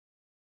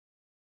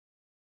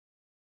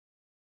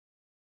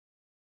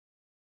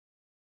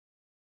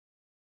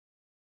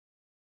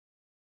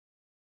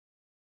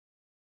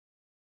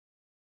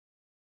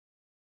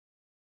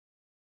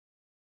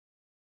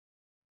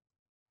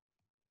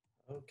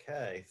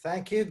Okay,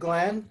 thank you,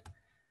 Glenn.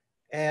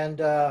 And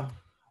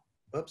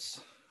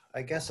oops,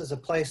 I guess as a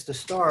place to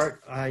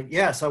start,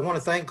 yes, I want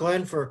to thank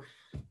Glenn for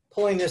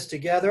pulling this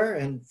together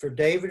and for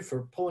David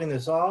for pulling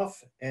this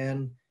off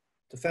and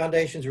the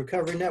Foundation's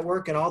Recovery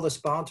Network and all the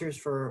sponsors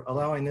for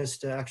allowing this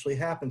to actually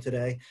happen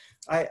today.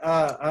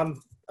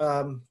 I'm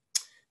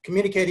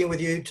communicating with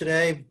you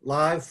today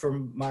live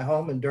from my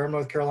home in Durham,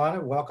 North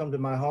Carolina. Welcome to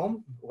my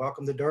home.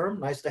 Welcome to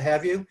Durham. Nice to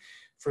have you.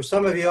 For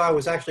some of you, I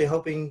was actually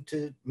hoping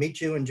to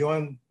meet you and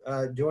join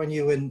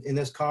you in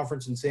this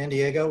conference in San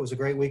Diego. It was a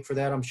great week for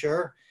that, I'm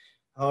sure.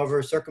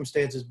 However,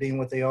 circumstances being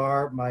what they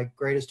are, my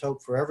greatest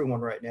hope for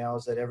everyone right now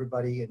is that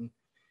everybody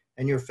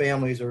and your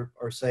families are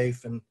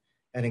safe and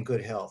in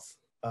good health.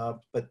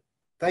 But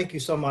thank you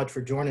so much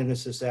for joining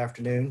us this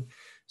afternoon.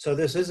 So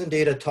this is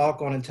indeed a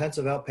talk on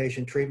intensive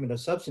outpatient treatment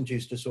of substance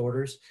use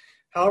disorders.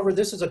 However,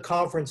 this is a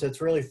conference that's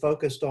really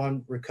focused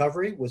on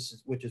recovery,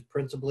 which is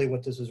principally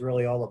what this is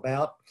really all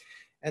about.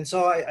 And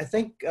so I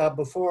think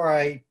before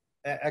I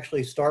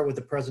actually start with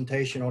the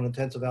presentation on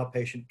intensive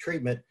outpatient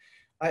treatment,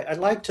 I'd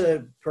like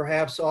to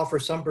perhaps offer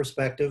some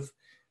perspective.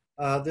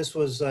 This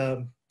was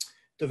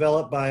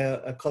developed by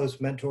a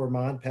close mentor of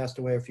mine, passed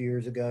away a few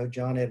years ago,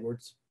 John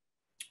Edwards,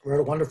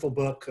 wrote a wonderful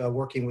book,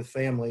 Working with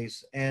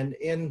Families. And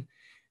in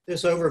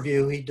this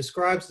overview, he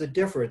describes the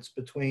difference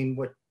between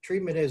what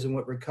treatment is and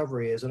what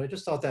recovery is. And I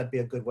just thought that'd be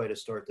a good way to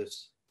start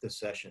this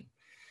session.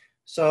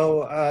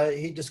 So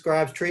he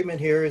describes treatment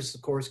here as,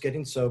 of course,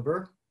 getting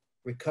sober,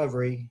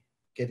 recovery,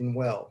 getting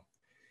well.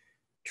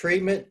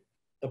 Treatment,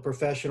 a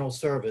professional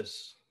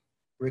service.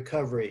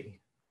 Recovery,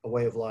 a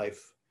way of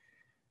life.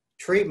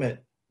 Treatment,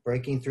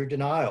 breaking through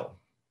denial.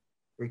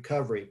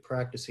 Recovery,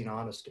 practicing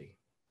honesty.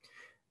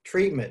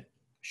 Treatment,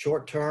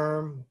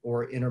 short-term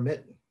or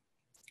intermittent.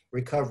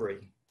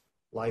 Recovery,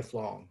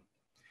 lifelong.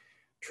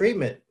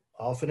 Treatment,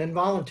 often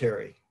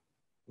involuntary.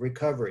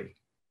 Recovery,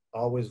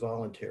 always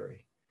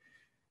voluntary.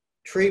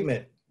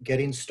 Treatment,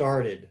 getting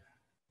started.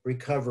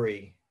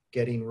 Recovery,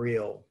 getting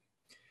real.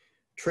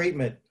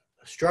 Treatment,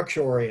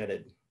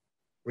 structure-oriented.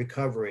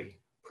 Recovery,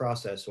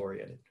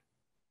 process-oriented.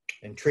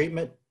 And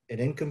treatment, an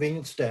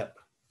inconvenient step.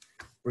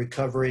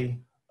 Recovery,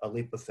 a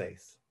leap of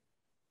faith.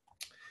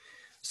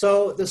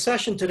 So the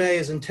session today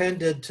is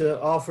intended to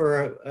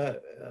offer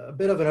a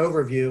bit of an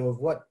overview of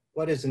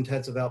what is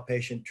intensive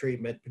outpatient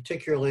treatment.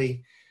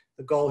 Particularly,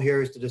 the goal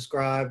here is to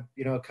describe,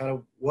 kind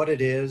of what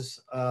it is,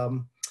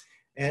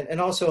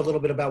 and also a little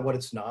bit about what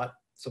it's not.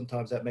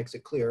 Sometimes that makes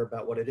it clear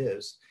about what it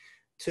is.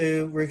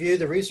 To review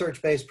the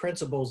research-based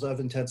principles of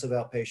intensive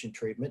outpatient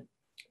treatment,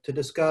 to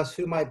discuss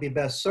who might be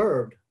best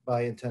served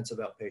by intensive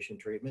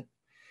outpatient treatment,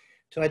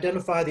 to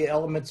identify the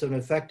elements of an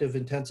effective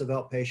intensive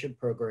outpatient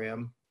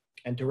program,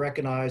 and to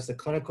recognize the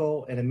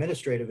clinical and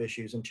administrative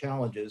issues and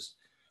challenges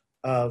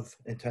of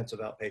intensive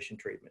outpatient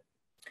treatment.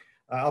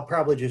 I'll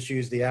probably just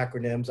use the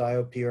acronyms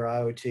IOP or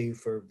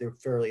IOT they're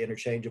fairly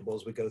interchangeable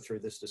as we go through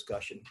this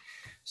discussion.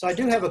 So I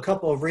do have a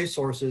couple of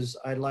resources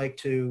I'd like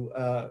to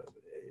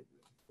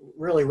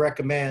really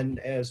recommend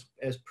as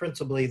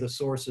principally the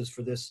sources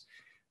for this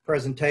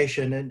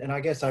presentation. And I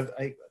guess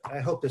I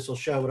hope this will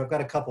show, but I've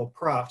got a couple of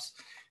props.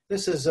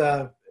 This is,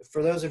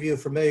 for those of you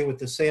familiar with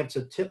the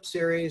SAMHSA TIP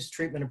series,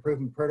 Treatment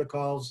Improvement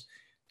Protocols,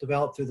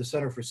 developed through the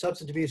Center for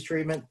Substance Abuse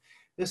Treatment.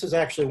 This is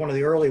actually one of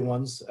the early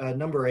ones,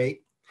 number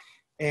 8.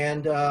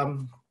 And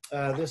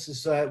this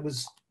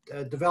was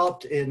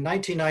developed in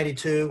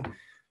 1992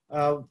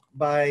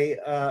 by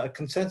a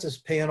consensus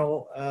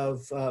panel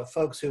of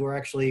folks who were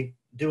actually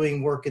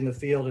doing work in the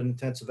field in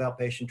intensive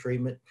outpatient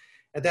treatment.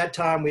 At that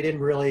time, we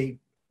didn't really,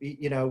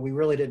 we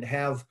really didn't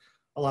have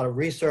a lot of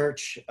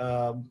research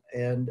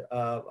and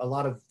a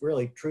lot of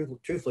really,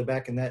 truthfully,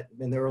 back in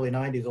the early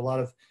 90s, a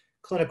lot of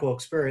clinical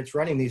experience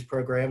running these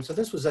programs. So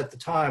this was at the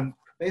time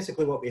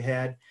basically what we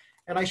had.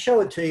 And I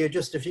show it to you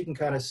just if you can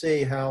kind of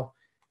see how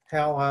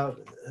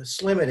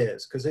slim it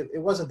is, because it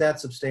wasn't that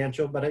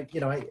substantial, but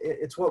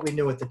it's what we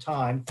knew at the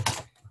time.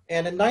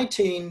 And in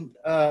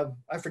I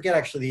forget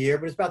actually the year,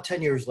 but it's about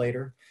 10 years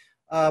later,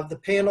 the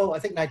panel, I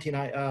think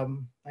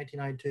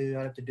 1992,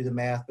 I have to do the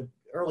math, but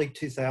early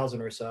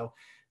 2000 or so,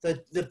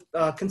 the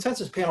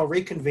consensus panel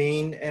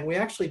reconvened, and we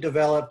actually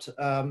developed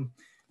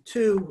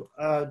 2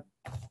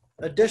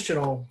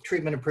 additional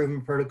treatment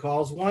improvement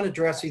protocols, one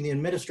addressing the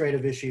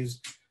administrative issues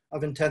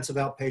of intensive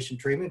outpatient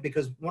treatment,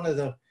 because one of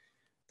the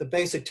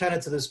basic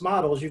tenets of this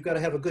model is you've got to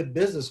have a good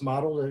business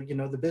model.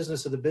 The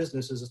business of the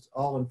business is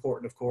all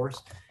important, of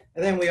course.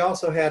 And then we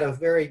also had a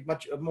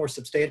much more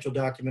substantial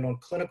document on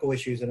clinical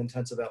issues in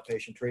intensive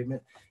outpatient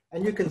treatment.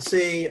 And you can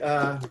see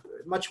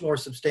much more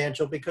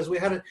substantial because we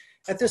had,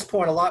 at this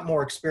point, a lot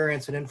more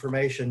experience and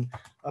information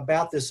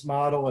about this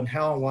model and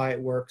how and why it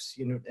works,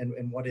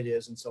 and what it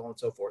is and so on and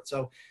so forth.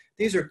 So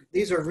these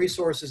are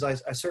resources I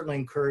certainly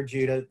encourage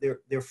you to,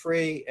 they're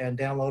free and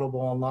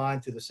downloadable online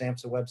through the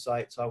SAMHSA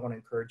website. So I want to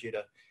encourage you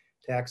to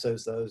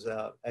access those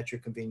at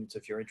your convenience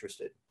if you're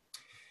interested.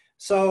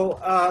 So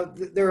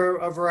there are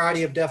a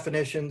variety of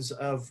definitions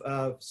of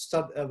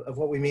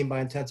what we mean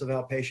by intensive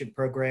outpatient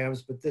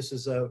programs, but this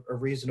is a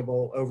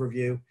reasonable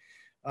overview.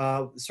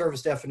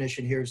 Service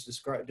definition here is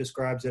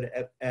describes it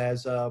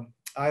as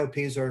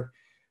IOPs are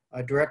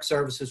direct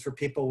services for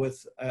people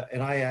with,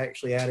 and I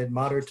actually added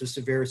moderate to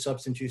severe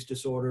substance use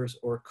disorders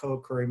or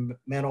co-occurring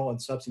mental and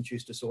substance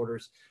use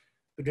disorders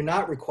who do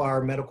not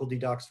require medical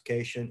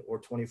detoxification or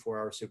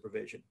 24-hour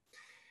supervision.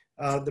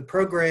 The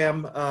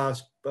program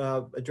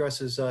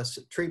addresses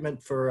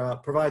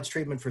provides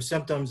treatment for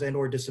symptoms and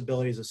or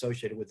disabilities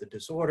associated with the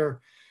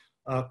disorder.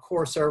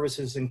 Core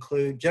services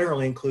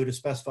generally include a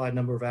specified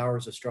number of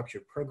hours of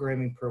structured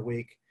programming per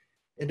week,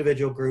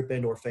 individual, group,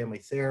 and or family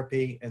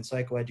therapy, and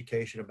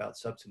psychoeducation about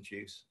substance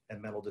use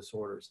and mental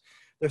disorders.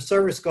 Their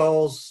service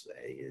goals,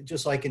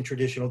 just like in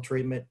traditional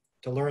treatment,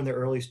 to learn the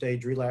early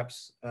stage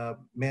relapse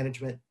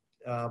management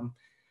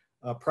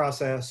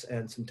process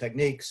and some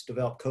techniques,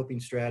 develop coping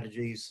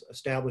strategies,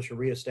 establish or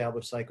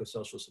reestablish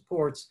psychosocial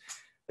supports,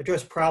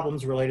 address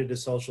problems related to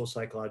social,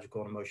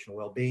 psychological, and emotional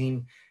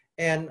well-being.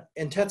 And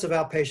intensive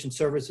outpatient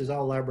services,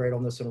 I'll elaborate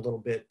on this in a little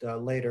bit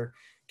later,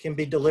 can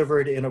be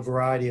delivered in a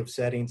variety of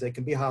settings. They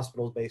can be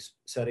hospital-based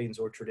settings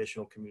or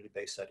traditional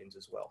community-based settings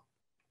as well.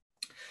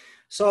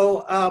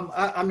 So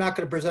I'm not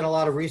going to present a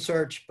lot of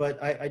research,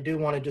 but I do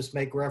want to just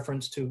make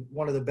reference to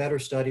one of the better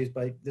studies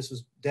this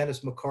is Dennis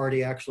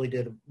McCarty actually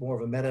did more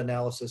of a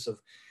meta-analysis of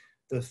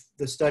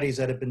the studies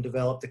that have been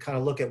developed to kind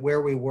of look at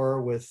where we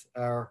were with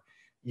our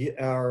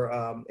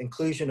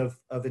inclusion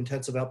of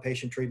intensive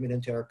outpatient treatment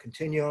into our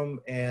continuum.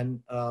 And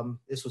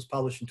this was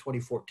published in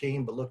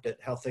 2014, but looked at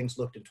how things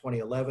looked in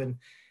 2011.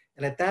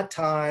 And at that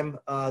time,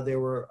 there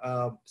were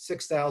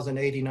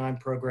 6,089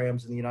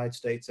 programs in the United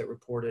States that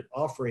reported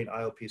offering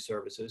IOP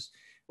services,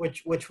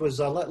 which was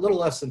a little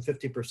less than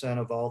 50%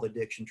 of all the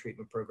addiction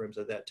treatment programs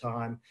at that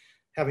time,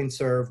 having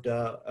served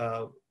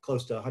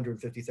close to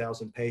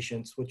 150,000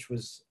 patients, which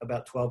was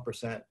about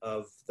 12%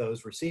 of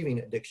those receiving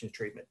addiction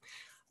treatment.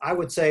 I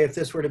would say if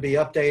this were to be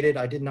updated,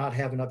 I did not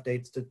have an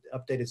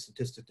updated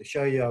statistic to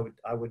show you.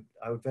 I would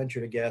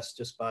venture to guess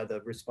just by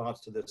the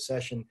response to this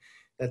session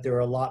that there are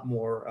a lot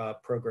more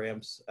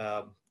programs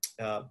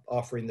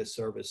offering this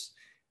service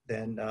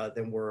than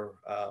were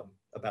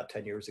about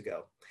 10 years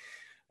ago.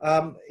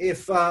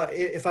 If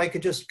I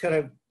could just kind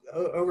of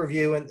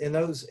overview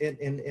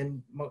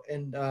in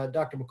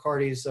Dr.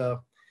 McCarty's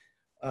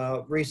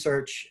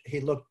research, he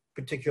looked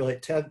particularly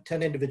at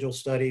 10 individual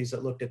studies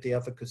that looked at the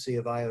efficacy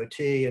of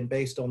IOT, and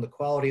based on the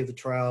quality of the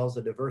trials,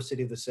 the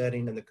diversity of the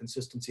setting, and the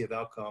consistency of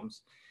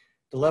outcomes,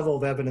 the level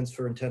of evidence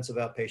for intensive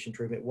outpatient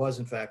treatment was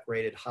in fact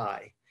rated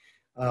high.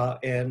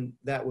 And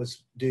that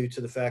was due to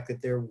the fact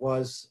that there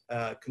was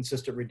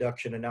consistent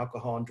reduction in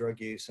alcohol and drug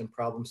use and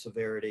problem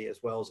severity, as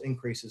well as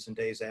increases in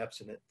days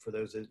abstinent for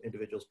those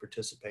individuals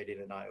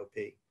participating in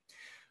IOP.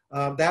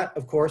 That,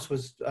 of course,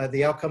 was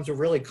the outcomes are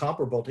really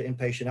comparable to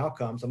inpatient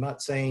outcomes. I'm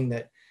not saying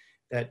that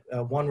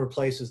one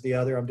replaces the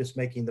other. I'm just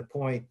making the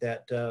point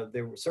that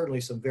there were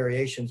certainly some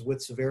variations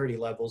with severity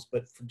levels,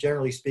 but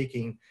generally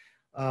speaking,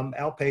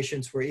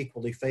 outpatients were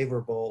equally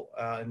favorable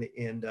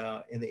in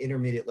the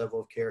intermediate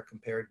level of care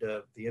compared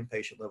to the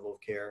inpatient level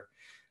of care.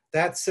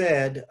 That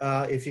said,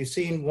 if you've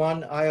seen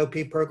one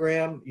IOP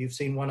program, you've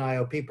seen one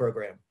IOP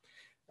program.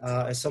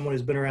 As someone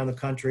who's been around the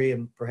country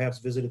and perhaps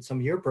visited some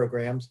of your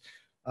programs,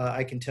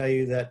 I can tell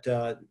you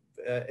that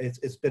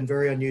it's been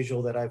very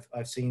unusual that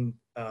I've seen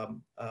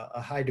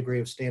a high degree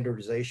of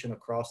standardization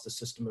across the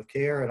system of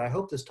care. And I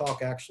hope this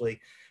talk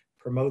actually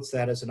promotes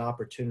that as an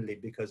opportunity,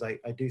 because I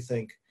do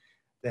think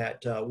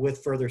that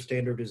with further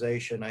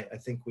standardization, I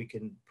think we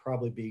can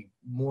probably be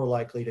more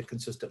likely to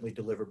consistently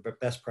deliver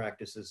best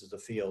practices as a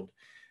field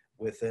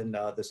within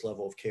this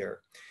level of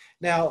care.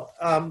 Now,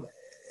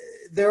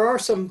 there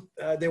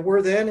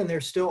were then and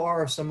there still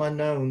are some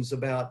unknowns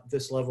about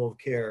this level of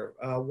care.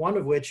 One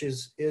of which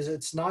is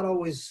it's not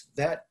always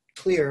that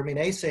clear. I mean,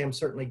 ASAM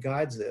certainly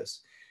guides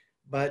this,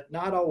 but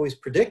not always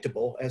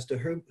predictable as to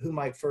who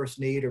might first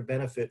need or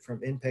benefit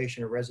from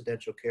inpatient or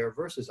residential care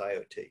versus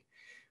IOT.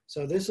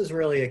 So this is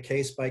really a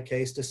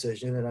case-by-case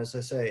decision. And as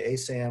I say,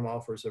 ASAM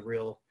offers a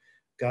real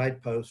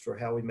guidepost for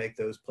how we make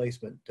those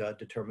placement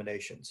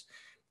determinations.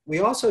 We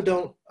also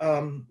don't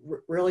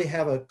really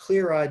have a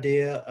clear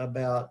idea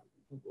about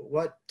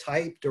what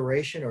type,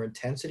 duration, or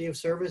intensity of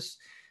service.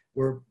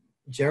 We're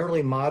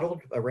generally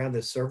modeled around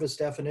this service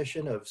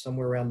definition of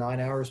somewhere around 9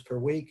 hours per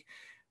week.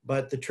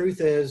 But the truth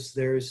is,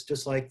 there's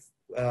just like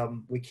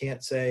we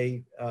can't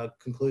say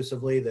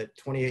conclusively that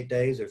 28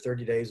 days or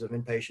 30 days of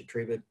inpatient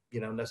treatment,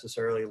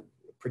 necessarily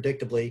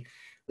predictably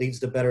leads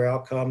to better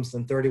outcomes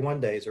than 31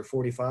 days or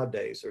 45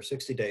 days or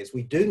 60 days.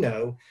 We do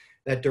know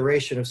that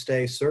duration of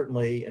stay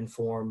certainly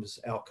informs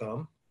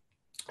outcome.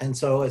 And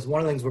so as one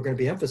of the things we're going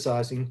to be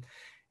emphasizing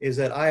is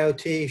that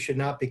IOT should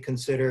not be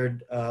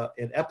considered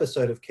an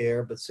episode of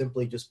care, but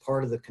simply just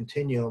part of the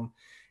continuum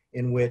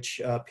in which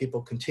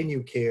people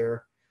continue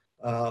care,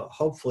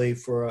 hopefully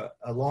for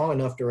a long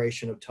enough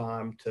duration of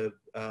time to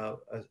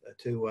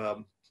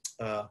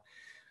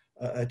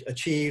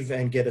achieve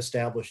and get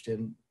established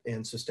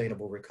in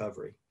sustainable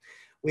recovery.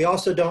 We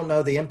also don't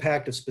know the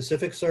impact of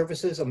specific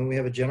services. I mean, we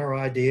have a general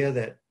idea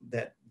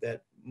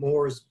that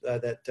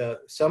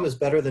some is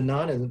better than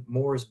none and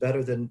more is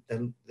better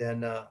than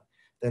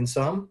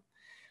some.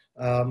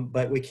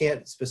 But we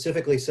can't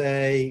specifically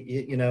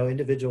say,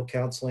 individual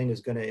counseling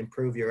is going to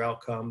improve your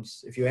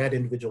outcomes. If you add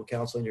individual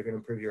counseling, you're going to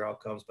improve your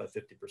outcomes by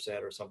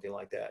 50% or something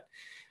like that.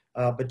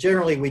 But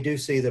generally, we do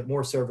see that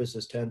more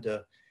services tend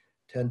to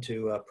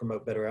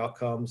promote better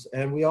outcomes.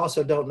 And we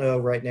also don't know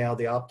right now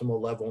the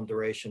optimal level and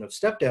duration of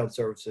step-down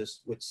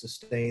services which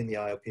sustain the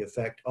IOP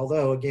effect.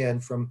 Although, again,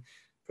 from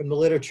the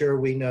literature,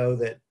 we know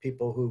that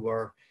people who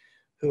are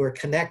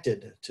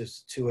connected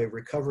to a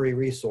recovery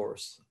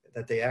resource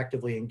that they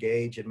actively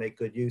engage and make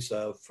good use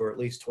of for at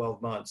least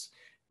 12 months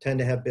tend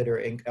to have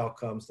better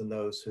outcomes than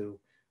those who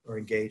are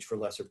engaged for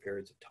lesser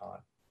periods of time.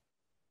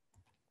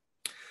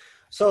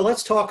 So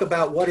let's talk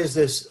about what is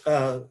this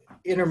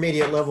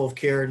intermediate level of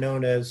care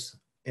known as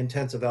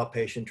intensive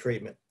outpatient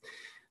treatment.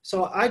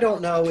 So I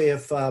don't know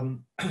if,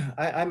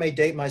 I may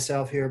date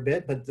myself here a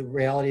bit, but the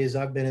reality is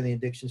I've been in the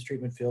addictions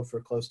treatment field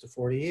for close to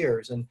 40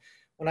 years. And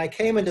when I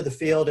came into the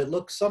field, it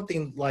looked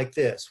something like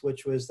this,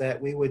 which was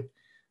that we would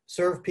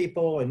serve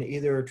people in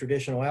either a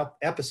traditional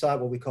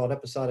what we call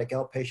episodic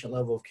outpatient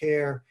level of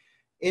care,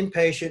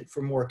 inpatient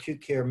for more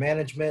acute care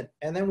management,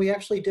 and then we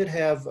actually did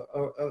have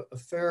a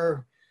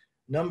fair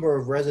number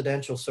of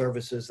residential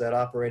services that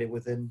operated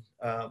within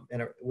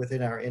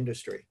our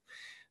industry.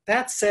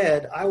 That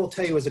said, I will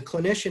tell you as a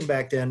clinician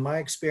back then, my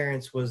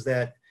experience was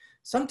that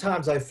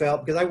sometimes I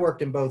felt, because I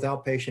worked in both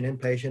outpatient,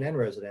 inpatient, and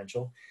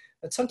residential,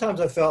 that sometimes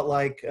I felt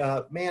like,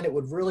 man, it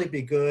would really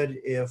be good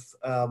if,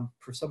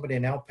 for somebody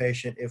in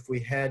outpatient, if we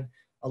had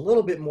a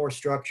little bit more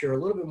structure, a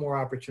little bit more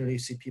opportunity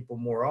to see people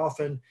more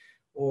often,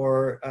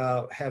 or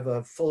have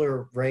a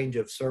fuller range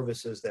of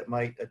services that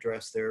might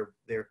address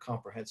their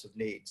comprehensive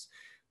needs.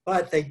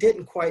 But they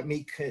didn't quite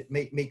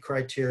meet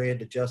criteria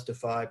to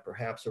justify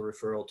perhaps a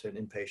referral to an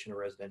inpatient or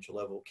residential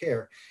level of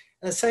care.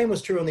 And the same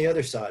was true on the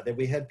other side, that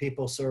we had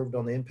people served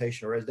on the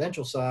inpatient or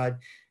residential side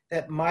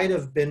that might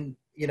have been,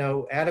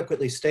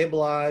 adequately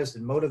stabilized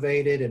and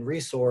motivated and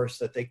resourced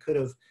that they could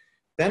have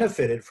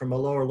benefited from a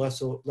lower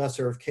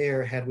lesser of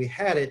care had we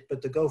had it,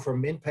 but to go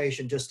from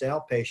inpatient just to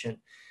outpatient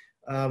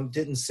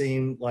didn't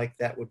seem like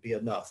that would be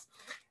enough.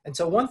 And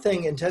so one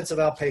thing intensive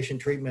outpatient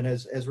treatment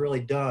has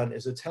really done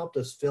is it's helped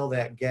us fill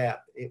that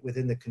gap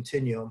within the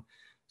continuum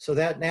so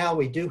that now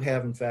we do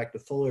have, in fact, a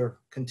fuller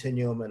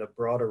continuum and a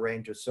broader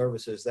range of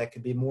services that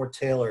can be more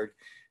tailored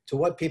to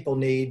what people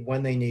need,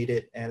 when they need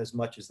it, and as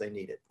much as they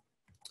need it.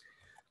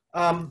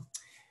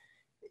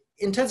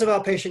 Intensive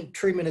outpatient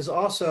treatment has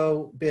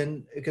also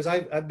been, because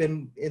I've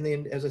been in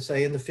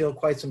the field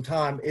quite some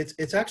time,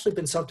 it's actually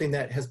been something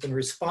that has been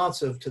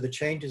responsive to the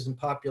changes in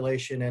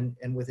population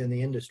and within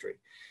the industry.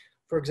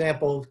 For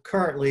example,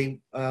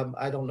 currently,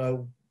 I don't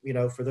know,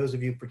 for those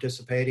of you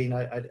participating,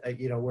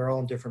 we're all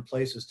in different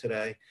places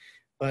today,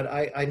 but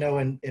I know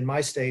in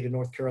my state, in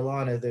North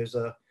Carolina, there's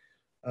a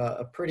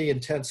pretty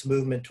intense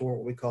movement toward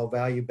what we call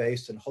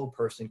value-based and whole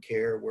person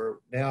care, where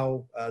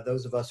now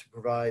those of us who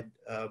provide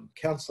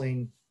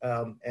counseling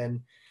and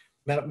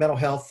mental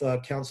health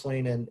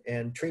counseling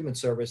and treatment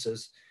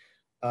services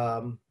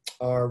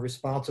are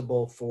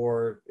responsible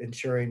for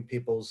ensuring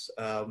people's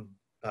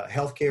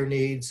healthcare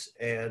needs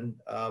and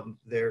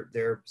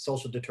their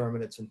social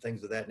determinants and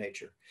things of that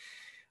nature.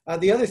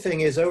 The other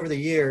thing is, over the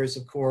years,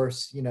 of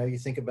course, you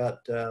think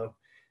about the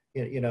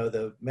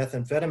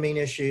methamphetamine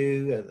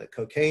issue and the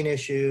cocaine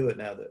issue and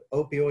now the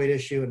opioid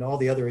issue, and all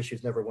the other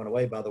issues never went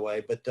away, by the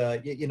way. But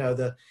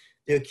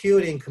the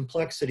acuity and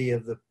complexity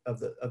of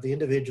the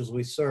individuals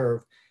we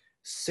serve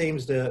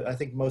seems to, I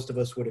think most of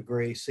us would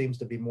agree, seems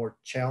to be more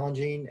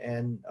challenging.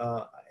 And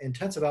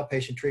intensive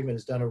outpatient treatment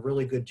has done a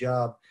really good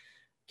job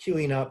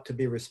queuing up to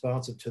be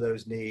responsive to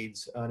those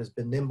needs and has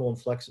been nimble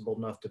and flexible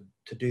enough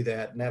to do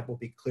that. And that will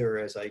be clearer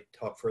as I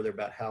talk further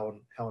about how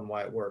and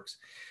why it works.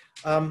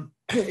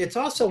 It's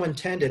also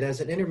intended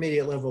as an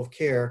intermediate level of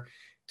care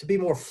to be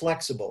more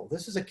flexible.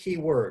 This is a key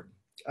word.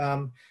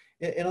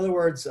 In other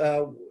words,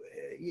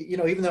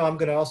 even though I'm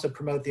going to also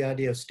promote the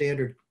idea of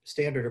standard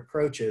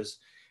approaches,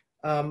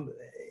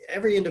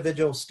 every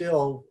individual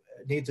still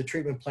needs a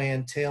treatment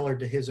plan tailored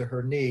to his or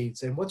her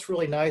needs. And what's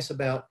really nice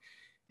about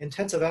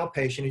intensive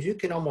outpatient is you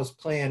can almost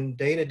plan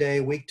day to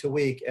day, week to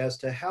week as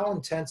to how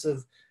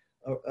intensive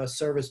a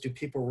service do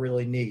people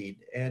really need.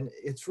 And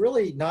it's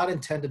really not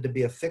intended to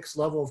be a fixed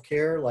level of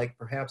care like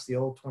perhaps the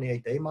old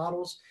 28-day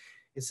models.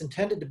 It's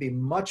intended to be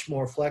much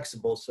more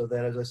flexible so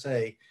that, as I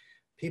say,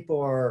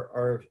 people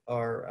are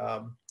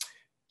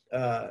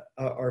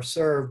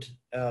served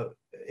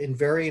in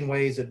varying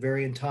ways at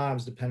varying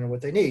times depending on what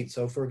they need.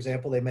 So for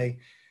example, they may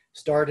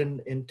start in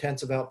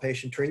intensive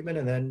outpatient treatment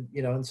and then,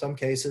 in some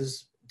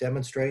cases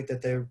demonstrate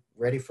that they're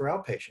ready for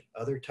outpatient.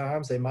 Other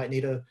times they might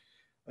need a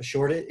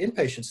short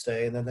inpatient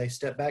stay and then they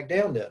step back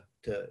down to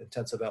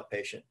intensive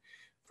outpatient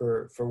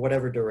for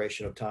whatever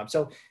duration of time.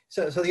 So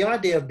the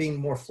idea of being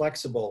more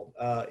flexible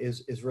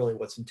is really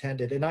what's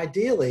intended. And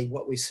ideally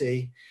what we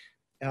see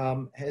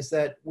is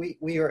that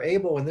we are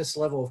able in this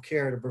level of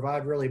care to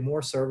provide really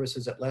more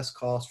services at less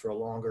cost for a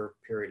longer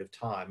period of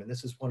time. And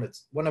this is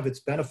one of its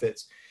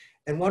benefits.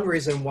 And one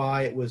reason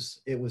why it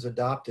was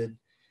adopted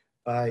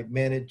by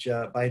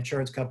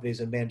insurance companies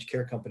and managed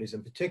care companies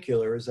in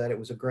particular is that it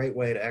was a great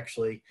way to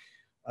actually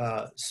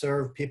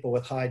serve people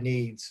with high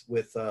needs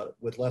with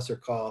lesser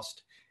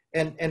cost,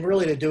 and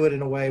really to do it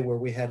in a way where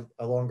we had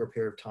a longer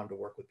period of time to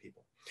work with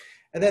people.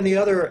 And then the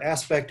other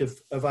aspect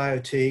of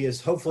IoT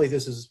is, hopefully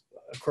this is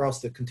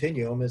across the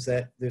continuum, is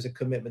that there's a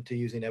commitment to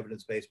using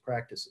evidence-based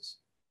practices.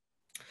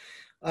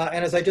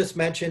 And as I just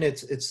mentioned,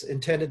 it's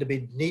intended to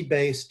be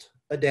need-based,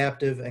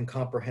 adaptive, and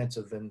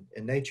comprehensive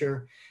in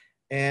nature,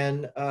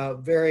 and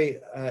very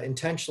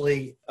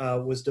intentionally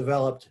was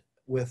developed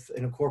with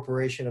an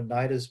incorporation of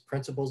NIDA's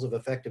principles of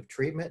effective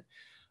treatment.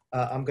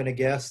 I'm going to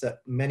guess that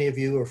many of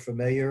you are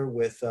familiar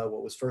with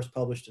what was first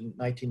published in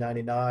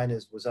 1999,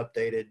 was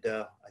updated,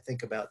 I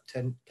think, about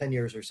 10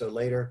 years or so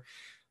later.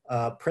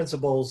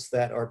 Principles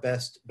that are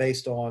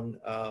based on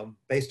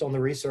the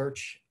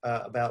research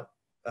about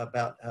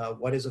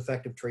what is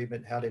effective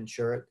treatment, how to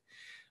ensure it.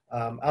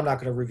 I'm not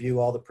going to review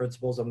all the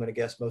principles. I'm going to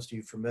guess most of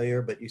you are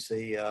familiar, but you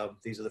see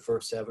these are the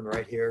first 7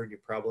 right here.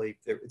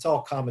 It's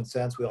all common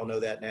sense. We all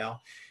know that now.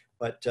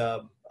 But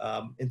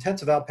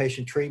intensive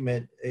outpatient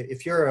treatment,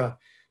 if you're a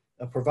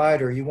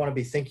provider, you want to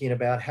be thinking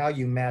about how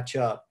you match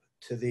up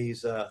to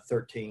these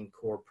 13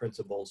 core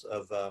principles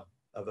of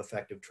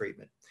effective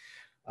treatment.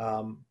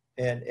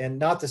 And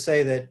not to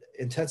say that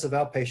intensive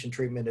outpatient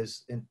treatment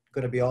is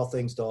going to be all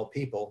things to all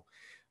people,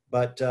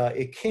 but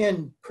it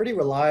can pretty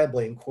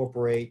reliably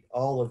incorporate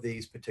all of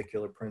these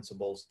particular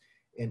principles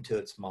into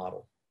its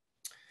model.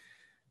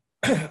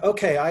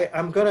 Okay,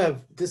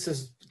 this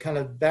is kind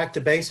of back to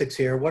basics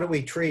here. What are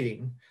we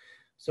treating?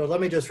 So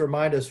let me just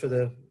remind us for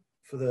the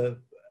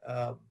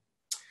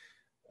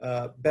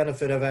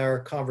benefit of our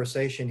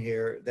conversation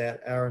here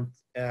that our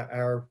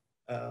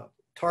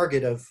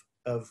target of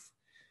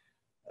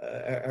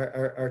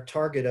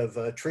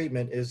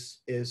treatment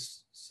is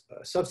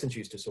substance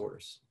use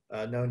disorders,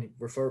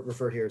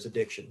 referred here as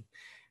addiction.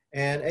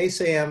 And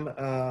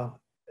ASAM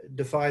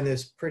defined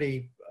this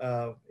pretty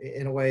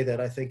in a way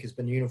that I think has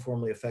been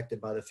uniformly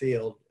affected by the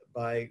field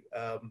by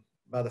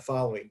the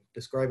following,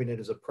 describing it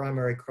as a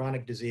primary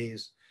chronic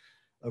disease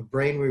of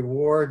brain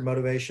reward,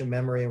 motivation,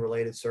 memory, and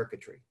related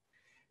circuitry.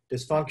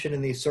 Dysfunction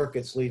in these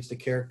circuits leads to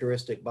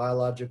characteristic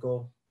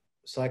biological,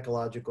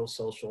 psychological,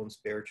 social, and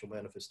spiritual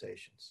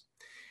manifestations.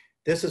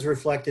 This is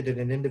reflected in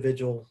an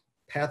individual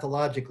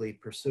pathologically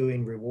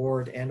pursuing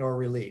reward and/or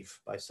relief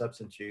by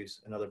substance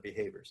use and other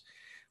behaviors.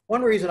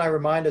 One reason I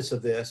remind us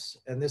of this,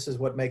 and this is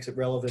what makes it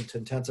relevant to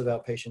intensive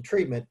outpatient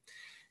treatment,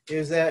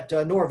 is that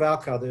Nora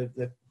Valkow,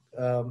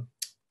 the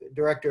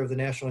director of the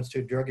National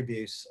Institute of Drug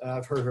Abuse,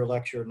 I've heard her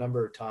lecture a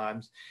number of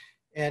times,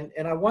 and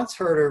I once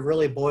heard her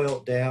really boil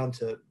it down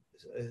to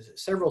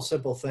several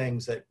simple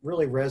things that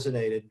really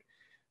resonated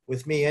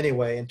with me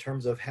anyway, in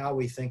terms of how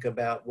we think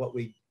about what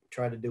we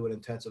try to do in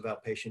intensive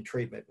outpatient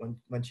treatment,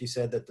 when she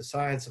said that the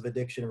science of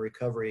addiction and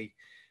recovery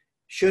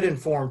should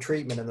inform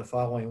treatment in the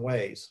following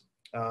ways.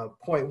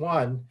 Point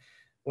 1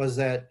 was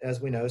that, as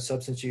we know,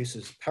 substance use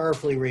is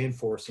powerfully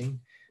reinforcing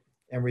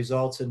and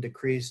results in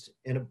decreased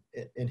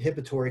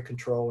inhibitory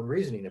control and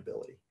reasoning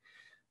ability.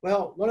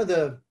 Well, one of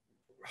the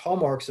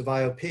hallmarks of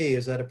IOP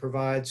is that it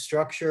provides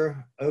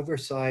structure,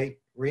 oversight,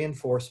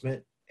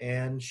 reinforcement,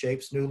 and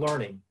shapes new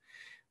learning,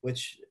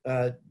 which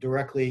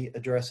directly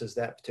addresses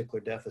that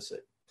particular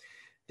deficit.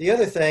 The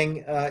other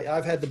thing,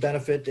 I've had the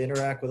benefit to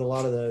interact with a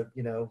lot of the,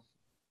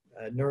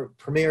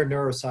 premier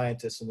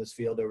neuroscientists in this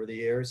field over the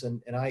years,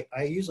 and I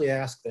usually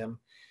ask them,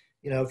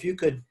 if you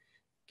could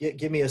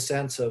give me a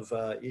sense of,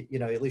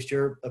 at least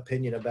your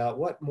opinion about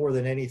what more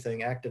than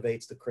anything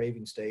activates the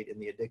craving state in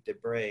the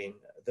addicted brain.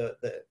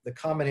 The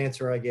common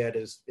answer I get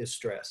is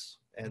stress,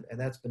 and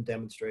that's been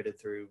demonstrated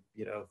through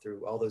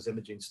all those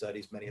imaging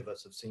studies many of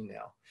us have seen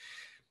now.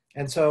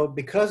 And so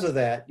because of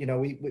that,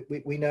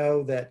 we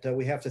know that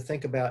we have to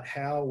think about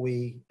how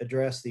we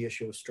address the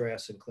issue of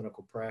stress in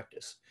clinical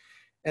practice.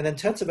 And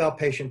intensive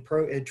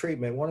outpatient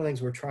treatment, one of the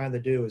things we're trying to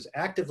do is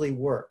actively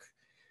work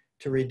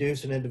to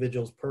reduce an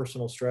individual's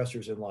personal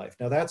stressors in life.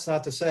 Now, that's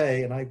not to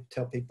say, and I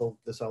tell people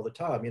this all the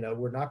time,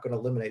 we're not going to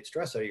eliminate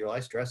stress out of your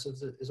life. Stress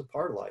is a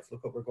part of life.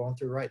 Look what we're going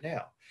through right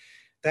now.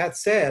 That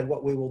said,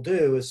 what we will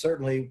do is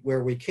certainly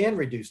where we can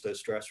reduce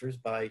those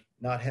stressors by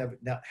not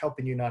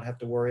helping you not have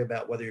to worry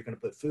about whether you're going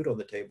to put food on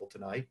the table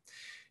tonight.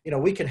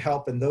 We can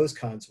help in those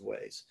kinds of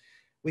ways.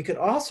 We can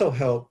also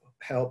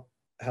help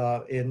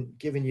in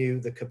giving you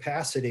the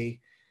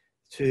capacity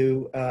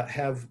to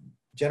have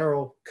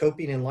general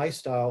coping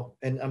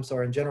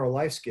and general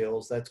life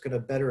skills that's going to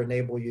better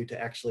enable you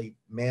to actually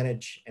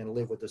manage and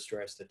live with the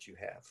stress that you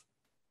have.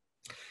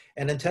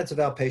 An intensive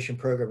outpatient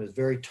program is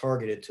very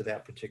targeted to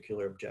that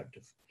particular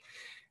objective.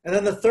 And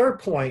then the third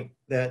point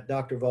that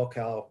Dr.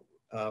 Valkow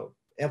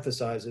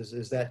emphasizes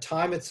is that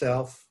time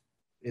itself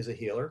is a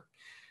healer.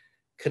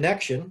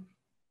 Connection,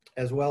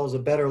 as well as a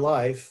better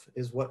life,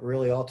 is what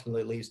really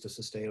ultimately leads to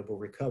sustainable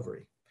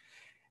recovery.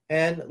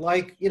 And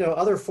like,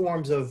 other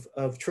forms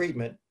of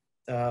treatment,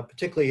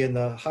 particularly in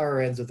the higher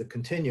ends of the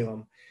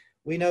continuum,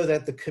 we know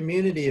that the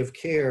community of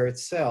care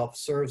itself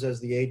serves as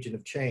the agent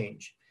of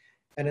change.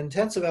 And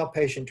intensive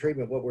outpatient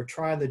treatment, what we're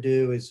trying to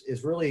do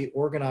is really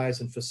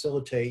organize and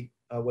facilitate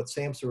what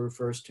SAMHSA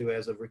refers to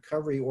as a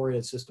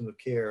recovery-oriented system of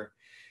care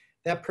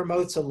that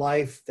promotes a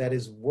life that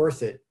is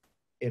worth it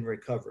in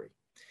recovery.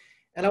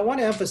 And I want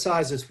to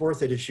emphasize this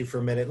worth it issue for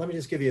a minute. Let me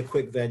just give you a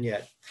quick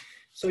vignette.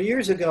 So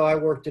years ago, I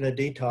worked in a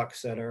detox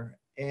center,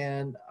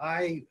 and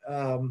I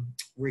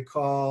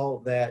recall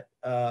that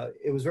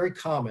it was very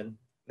common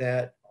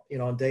that, you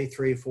know, on day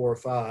 3, 4, or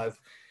 5,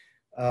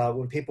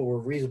 when people were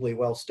reasonably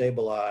well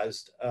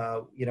stabilized,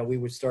 you know, we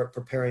would start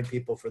preparing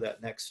people for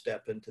that next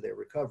step into their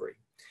recovery.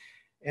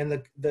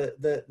 And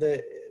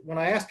when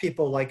I ask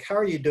people, like, how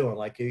are you doing?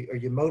 Like, are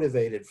you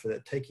motivated for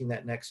that, taking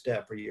that next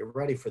step? Are you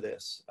ready for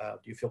this?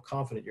 Do you feel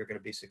confident you're going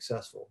to be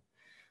successful?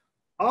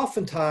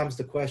 Oftentimes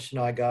the question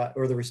I got,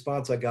 or the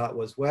response I got,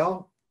 was,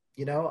 well,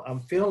 you know,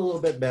 I'm feeling a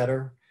little bit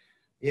better.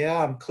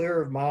 Yeah, I'm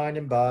clear of mind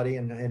and body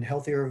and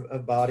healthier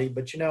of body,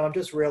 but, you know, I'm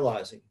just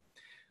realizing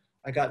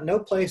I got no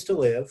place to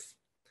live.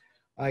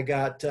 I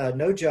got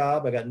no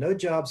job. I got no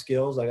job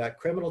skills. I got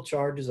criminal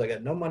charges. I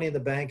got no money in the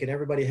bank, and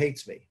everybody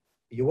hates me.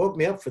 You woke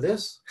me up for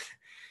this?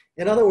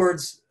 In other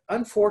words,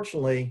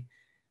 unfortunately,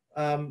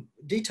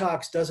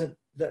 detox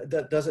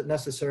doesn't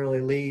necessarily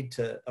lead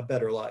to a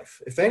better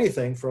life. If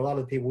anything, for a lot of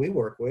the people we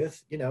work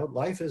with, you know,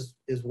 life is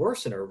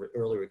worse in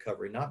early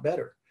recovery, not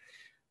better,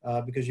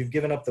 because you've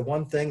given up the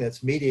one thing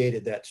that's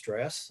mediated that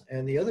stress.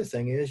 And the other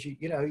thing is,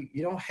 you know,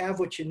 you don't have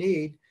what you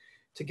need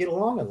to get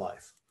along in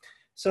life.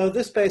 So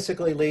this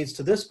basically leads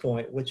to this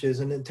point, which is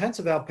an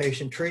intensive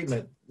outpatient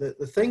treatment. The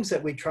things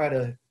that we try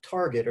to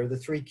target are the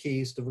 3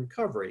 keys to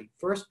recovery.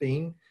 First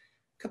being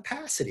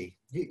capacity.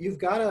 You've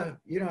got to,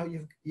 you know,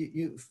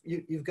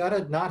 you've got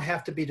to not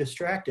have to be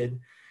distracted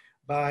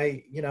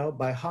by, you know,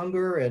 by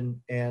hunger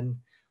and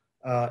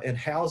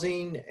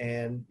housing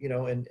and, you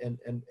know,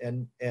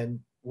 and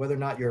whether or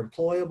not you're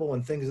employable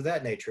and things of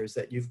that nature. Is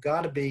that you've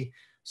got to be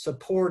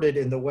supported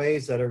in the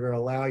ways that are going to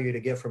allow you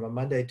to get from a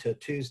Monday to a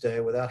Tuesday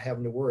without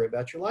having to worry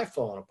about your life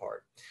falling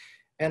apart.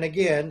 And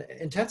again,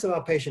 intensive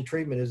outpatient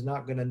treatment is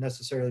not going to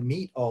necessarily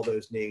meet all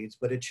those needs,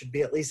 but it should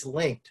be at least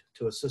linked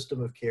to a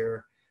system of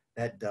care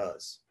that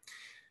does.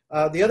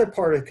 The other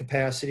part of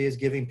capacity is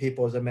giving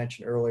people, as I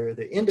mentioned earlier,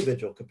 the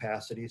individual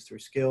capacities through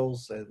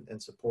skills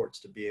and supports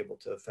to be able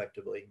to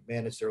effectively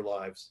manage their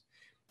lives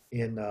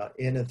in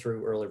and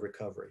through early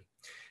recovery.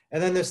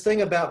 And then this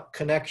thing about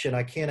connection,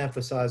 I can't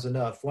emphasize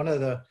enough. One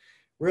of the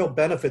real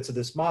benefits of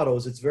this model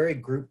is it's very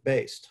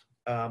group-based.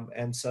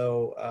 And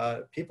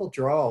so people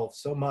draw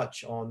so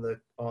much on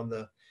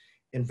the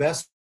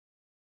investments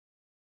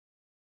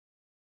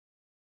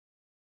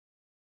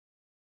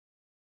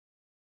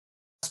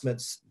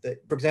that,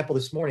 for example,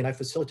 this morning I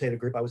facilitated a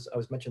group. I was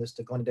mentioning this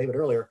to Glenn and David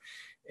earlier.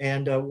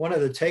 And one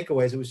of the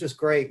takeaways, it was just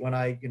great when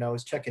I, you know,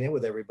 was checking in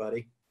with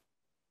everybody.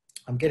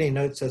 I'm getting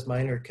notes says my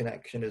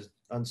interconnection is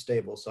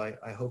unstable, so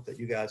I hope that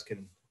you guys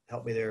can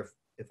help me there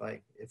if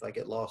I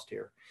get lost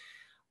here.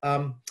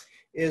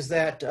 Is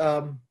that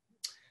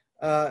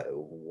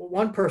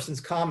one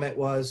person's comment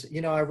was, you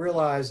know, I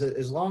realize that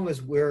as long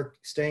as we're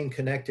staying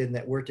connected and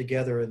that we're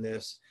together in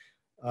this,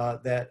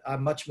 that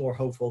I'm much more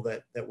hopeful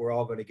that we're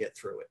all going to get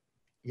through it.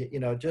 You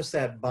know, just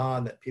that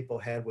bond that people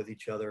had with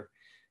each other,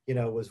 you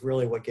know, was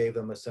really what gave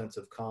them a sense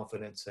of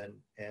confidence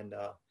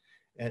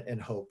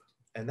and hope.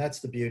 And that's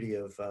the beauty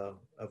of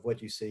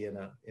what you see in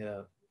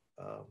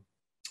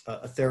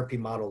a therapy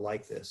model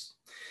like this.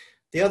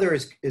 The other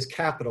is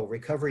capital,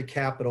 recovery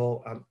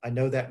capital. I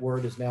know that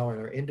word is now in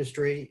our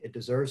industry. It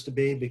deserves to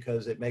be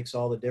because it makes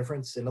all the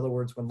difference. In other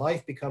words, when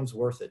life becomes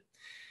worth it.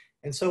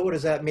 And so what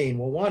does that mean?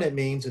 Well, one, it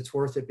means it's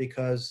worth it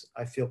because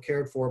I feel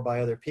cared for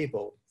by other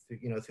people,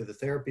 you know, through the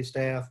therapy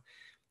staff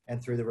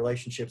and through the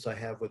relationships I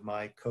have with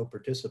my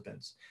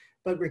co-participants.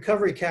 But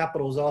recovery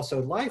capital is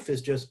also, life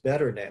is just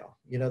better now.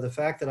 You know, the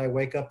fact that I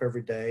wake up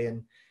every day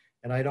and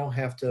I don't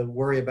have to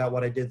worry about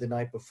what I did the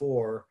night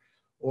before,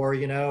 or,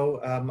 you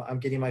know, I'm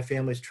getting my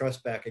family's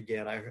trust back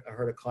again. I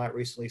heard a client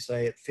recently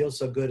say, it feels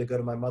so good to go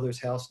to my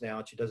mother's house now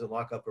and she doesn't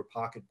lock up her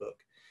pocketbook.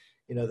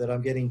 You know, that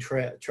I'm getting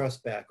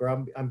trust back, or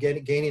I'm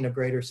gaining a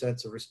greater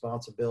sense of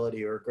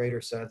responsibility or a greater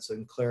sense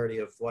and clarity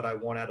of what I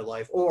want out of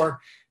life, or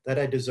that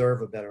I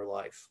deserve a better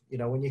life. You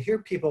know, when you hear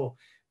people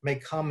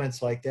make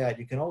comments like that,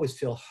 you can always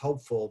feel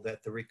hopeful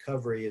that the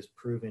recovery is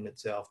proving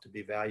itself to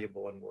be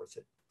valuable and worth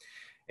it.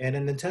 And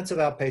in intensive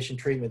outpatient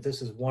treatment,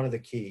 this is one of the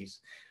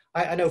keys.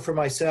 I know for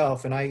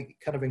myself, and I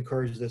kind of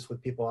encourage this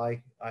with people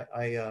I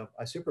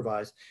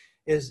supervise,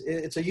 is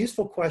it's a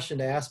useful question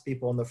to ask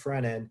people on the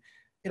front end.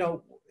 You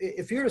know,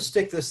 if you're to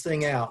stick this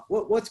thing out,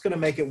 what's going to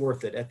make it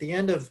worth it? At the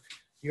end of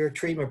your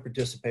treatment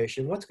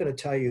participation, what's going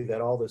to tell you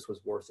that all this was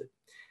worth it?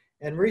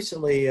 And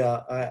recently,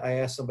 I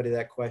asked somebody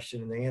that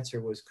question, and the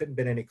answer was, couldn't have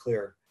been any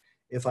clearer.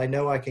 If I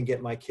know I can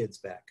get my kids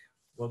back.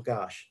 Well,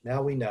 gosh,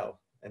 now we know,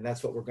 and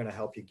that's what we're going to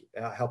help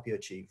you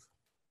achieve.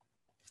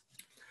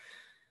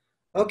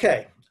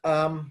 Okay,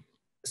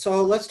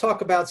 So let's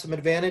talk about some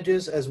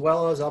advantages, as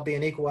well as I'll be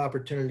an equal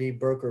opportunity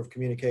broker of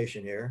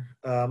communication here.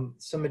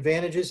 Some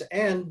advantages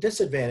and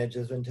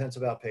disadvantages of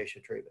intensive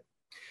outpatient treatment.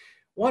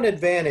 One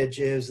advantage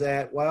is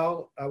that,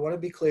 while I want to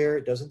be clear,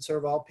 it doesn't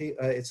serve all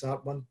people. It's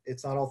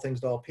not all things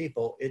to all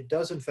people. It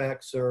does in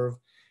fact serve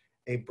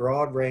a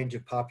broad range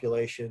of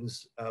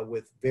populations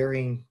with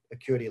varying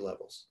acuity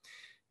levels.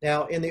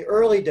 Now, in the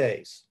early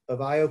days of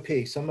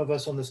IOP, some of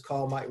us on this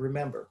call might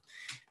remember,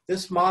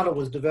 this model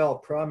was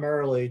developed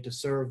primarily to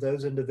serve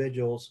those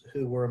individuals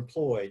who were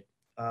employed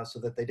so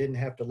that they didn't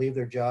have to leave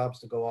their jobs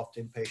to go off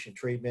to inpatient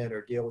treatment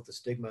or deal with the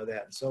stigma of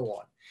that and so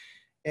on.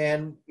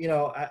 And, you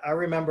know, I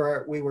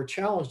remember we were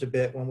challenged a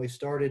bit when we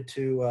started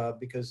to,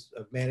 because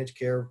of managed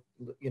care,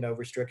 you know,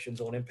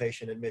 restrictions on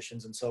inpatient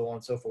admissions and so on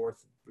and so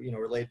forth, you know,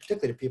 related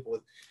particularly to people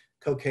with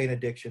cocaine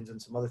addictions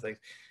and some other things,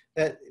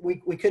 that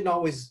we couldn't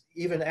always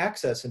even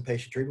access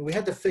inpatient treatment. We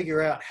had to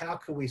figure out how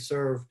could we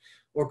serve,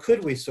 or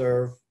could we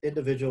serve,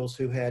 individuals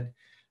who had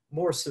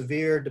more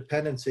severe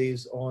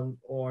dependencies on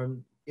more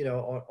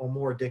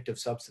addictive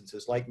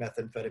substances like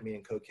methamphetamine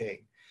and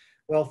cocaine.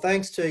 Well,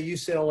 thanks to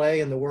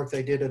UCLA and the work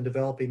they did in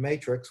developing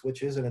Matrix,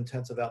 which is an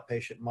intensive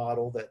outpatient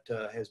model that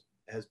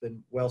has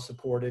been well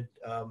supported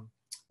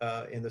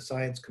in the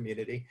science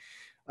community,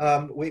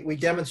 we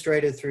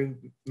demonstrated through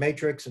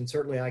Matrix, and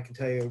certainly I can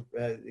tell you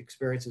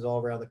experiences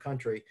all around the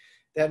country,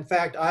 that in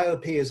fact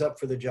IOP is up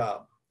for the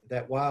job.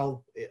 That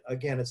while,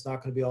 again, it's not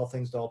going to be all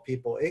things to all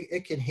people,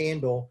 it can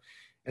handle,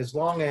 as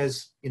long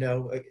as, you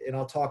know, and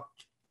I'll talk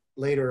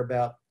later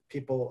about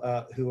people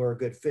who are a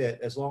good fit,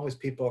 as long as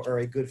people are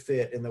a good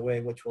fit in the way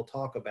in which we'll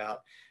talk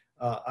about,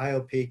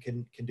 IOP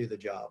can do the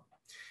job.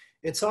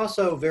 It's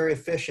also very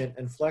efficient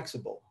and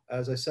flexible.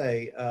 As I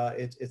say,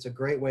 it's a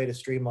great way to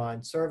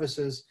streamline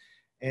services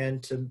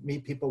and to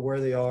meet people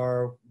where they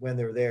are when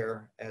they're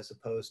there, as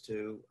opposed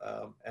to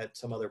at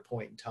some other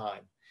point in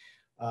time.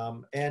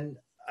 And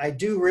I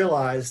do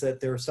realize that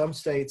there are some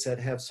states that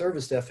have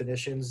service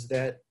definitions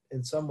that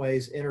in some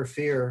ways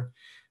interfere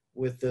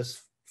with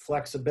this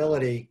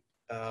flexibility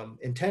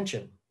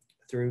intention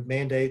through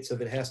mandates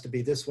of it has to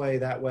be this way,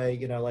 that way,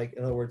 you know, like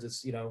in other words,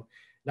 it's, you know,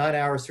 9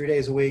 hours, 3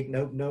 days a week,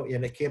 no,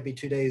 and it can't be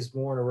 2 days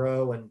more in a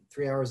row and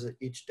 3 hours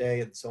each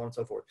day and so on and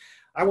so forth.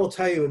 I will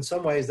tell you in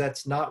some ways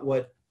that's not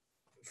what,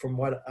 from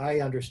what I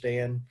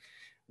understand,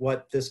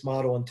 what this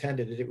model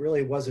intended. It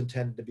really was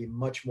intended to be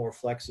much more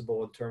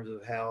flexible in terms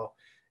of how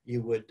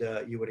you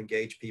would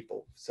engage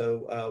people.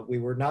 So we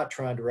were not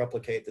trying to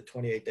replicate the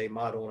 28-day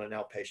model on an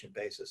outpatient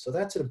basis. So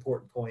that's an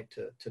important point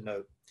to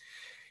note.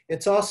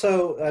 It's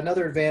also,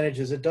 another advantage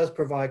is it does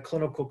provide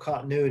clinical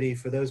continuity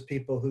for those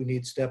people who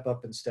need step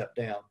up and step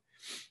down.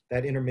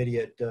 That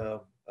intermediate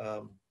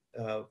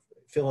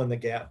fill in the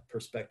gap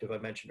perspective I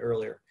mentioned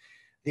earlier.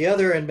 The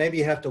other, and maybe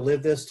you have to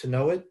live this to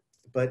know it,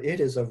 but it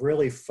is a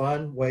really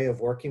fun way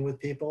of working with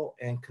people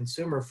and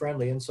consumer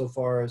friendly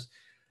insofar as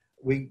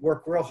we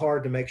work real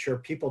hard to make sure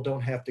people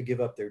don't have to give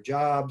up their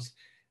jobs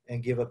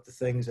and give up the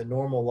things in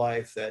normal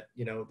life that,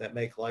 you know, that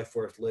make life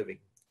worth living.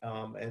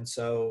 And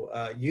so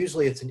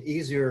usually it's an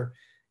easier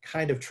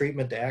kind of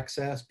treatment to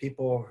access.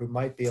 People who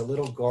might be a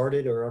little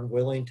guarded or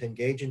unwilling to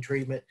engage in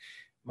treatment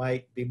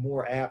might be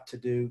more apt to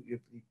do,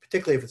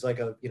 particularly if it's like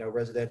a, you know,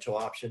 residential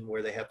option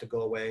where they have to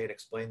go away and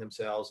explain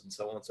themselves and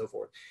so on and so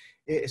forth.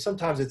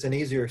 Sometimes it's an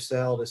easier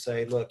sell to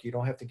say, look, you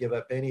don't have to give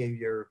up any of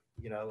your,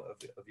 you know,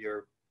 of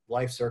your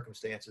life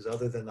circumstances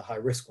other than the high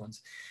risk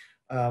ones.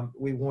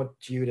 We want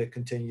you to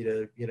continue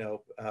to, you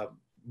know,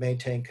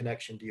 maintain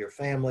connection to your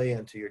family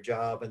and to your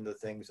job and the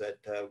things that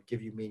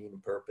give you meaning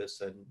and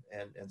purpose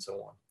and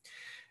so on.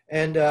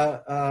 And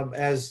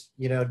as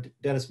you know,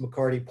 Dennis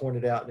McCarty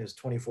pointed out in his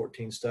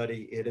 2014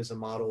 study, it is a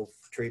model of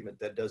treatment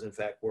that does in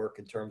fact work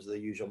in terms of the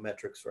usual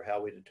metrics for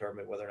how we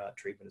determine whether or not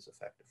treatment is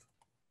effective.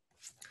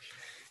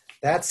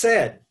 That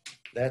said,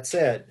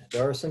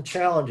 there are some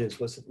challenges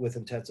with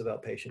intensive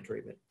outpatient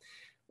treatment.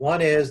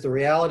 One is, the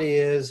reality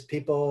is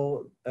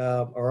people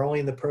are only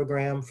in the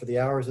program for the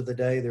hours of the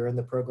day. They're in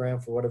the program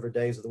for whatever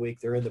days of the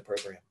week they're in the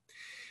program.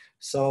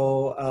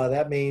 So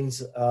that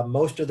means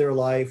most of their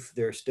life,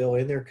 they're still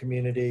in their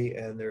community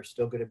and they're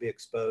still going to be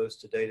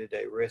exposed to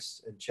day-to-day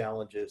risks and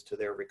challenges to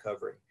their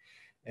recovery.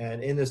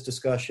 And in this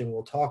discussion,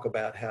 we'll talk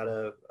about how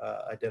to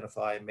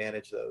identify and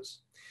manage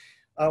those.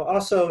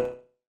 Also,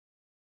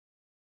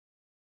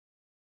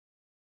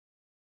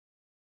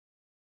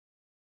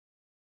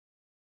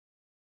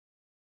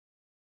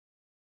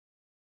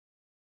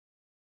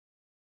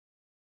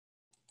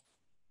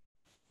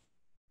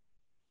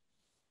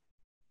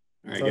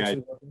 all right, guys.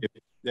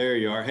 There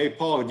you are. Hey,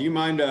 Paul, do you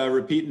mind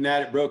repeating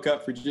that? It broke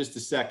up for just a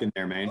second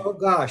there, man. Oh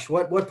gosh,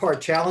 what part?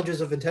 Challenges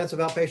of intensive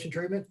outpatient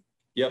treatment?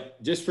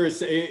 Yep, just for,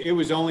 it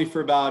was only for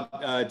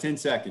about 10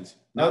 seconds.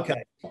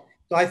 Okay. So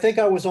I think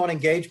I was on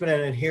engagement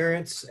and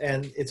adherence,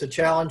 and it's a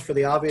challenge for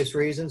the obvious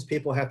reasons.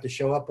 People have to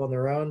show up on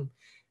their own.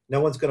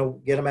 No one's going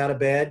to get them out of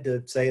bed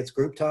to say it's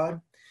group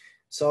time.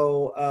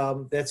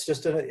 So that's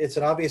just it's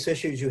an obvious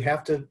issue. You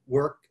have to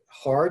work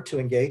hard to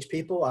engage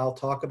people. I'll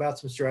talk about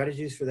some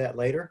strategies for that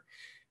later.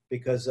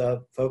 because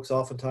folks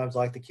oftentimes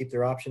like to keep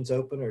their options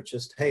open, or it's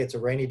just, hey, it's a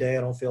rainy day,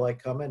 I don't feel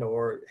like coming,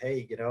 or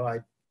hey, you know, I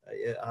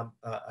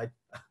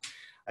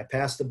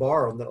passed the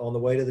bar on the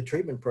way to the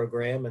treatment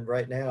program, and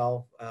right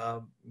now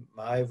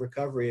my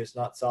recovery is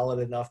not solid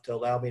enough to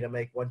allow me to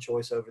make one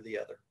choice over the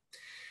other.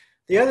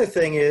 The other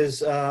thing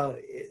is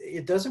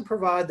it doesn't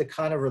provide the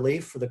kind of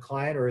relief for the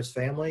client or his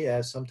family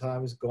as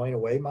sometimes going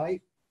away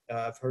might.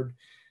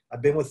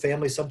 I've been with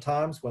families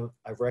sometimes when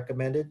I've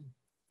recommended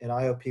an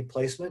IOP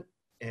placement,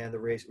 and the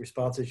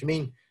response is, you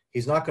mean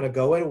he's not going to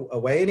go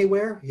away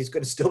anywhere? He's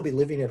going to still be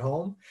living at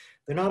home?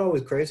 They're not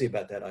always crazy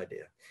about that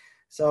idea.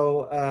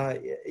 So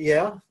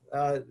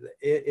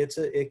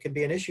it can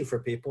be an issue for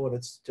people, and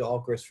it's to all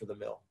grist for the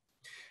mill.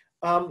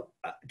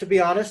 To be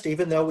honest,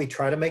 even though we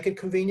try to make it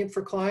convenient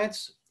for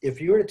clients, if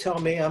you were to tell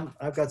me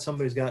I've got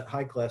somebody who's got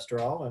high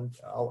cholesterol, and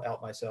I'll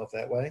out myself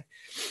that way,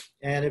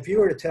 and if you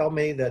were to tell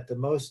me that the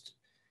most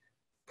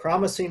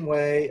promising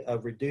way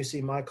of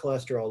reducing my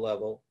cholesterol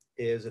level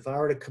is if I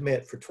were to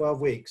commit for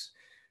 12 weeks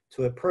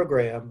to a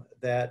program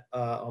that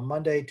on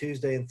Monday,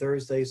 Tuesday, and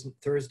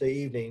Thursday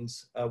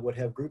evenings would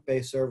have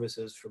group-based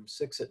services from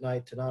 6 at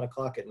night to 9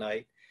 o'clock at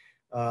night.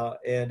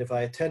 And if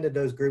I attended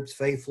those groups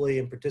faithfully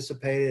and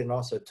participated and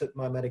also took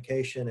my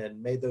medication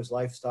and made those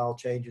lifestyle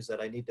changes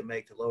that I need to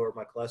make to lower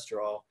my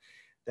cholesterol,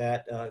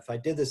 that if I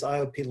did this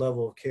IOP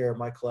level of care,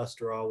 my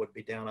cholesterol would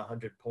be down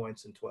 100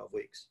 points in 12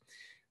 weeks.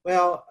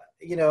 Well,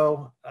 you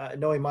know,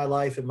 knowing my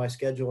life and my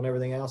schedule and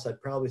everything else, I'd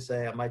probably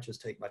say I might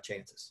just take my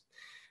chances.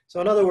 So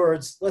in other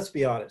words, let's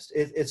be honest,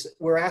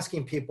 we're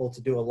asking people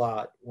to do a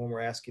lot when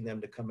we're asking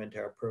them to come into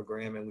our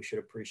program, and we should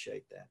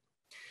appreciate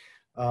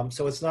that.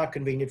 So it's not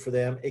convenient for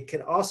them. It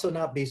can also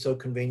not be so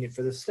convenient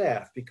for the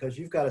staff, because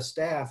you've got a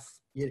staff,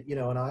 you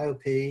know, an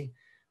IOP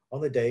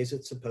on the days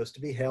it's supposed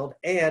to be held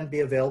and be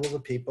available to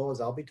people, as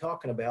I'll be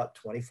talking about,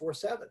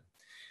 24/7.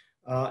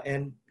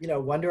 And, you know,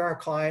 when do our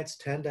clients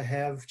tend to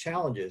have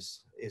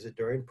challenges? Is it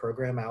during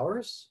program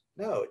hours?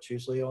 No, it's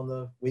usually on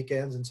the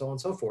weekends and so on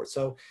and so forth.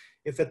 So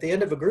if at the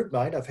end of a group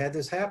night, I've had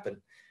this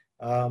happen.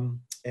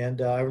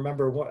 And I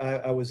remember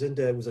it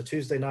was a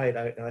Tuesday night,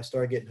 and I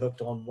started getting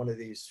hooked on one of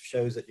these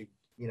shows that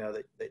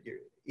that you're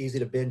easy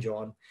to binge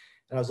on.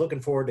 And I was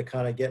looking forward to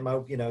kind of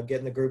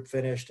getting the group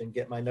finished and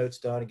get my notes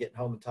done and getting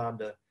home in time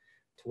to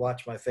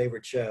watch my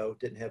favorite show.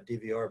 Didn't have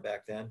DVR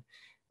back then.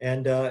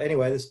 And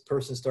anyway, this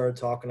person started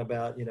talking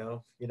about,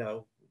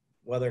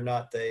 whether or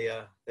not they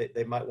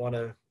might want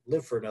to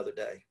live for another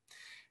day.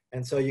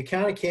 And so you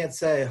kind of can't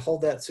say,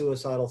 hold that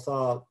suicidal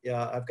thought.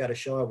 Yeah, I've got a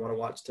show I want to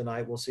watch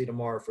tonight. We'll see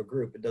tomorrow for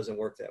group. It doesn't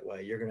work that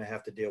way. You're going to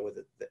have to deal with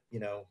it,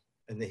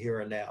 in the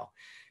here and now.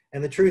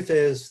 And the truth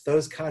is,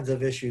 those kinds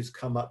of issues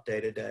come up day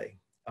to day.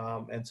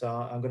 And so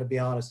I'm going to be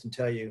honest and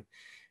tell you,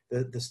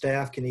 the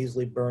staff can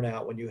easily burn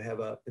out when you have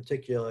a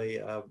particularly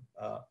a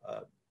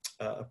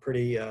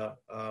pretty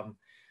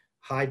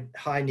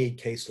high need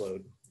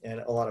caseload,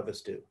 and a lot of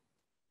us do.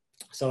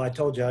 So I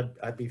told you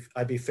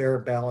I'd be fair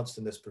and balanced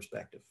in this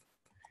perspective.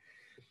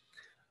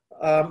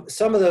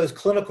 Some of those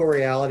clinical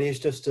realities,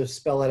 just to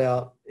spell it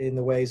out in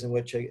the ways in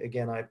which,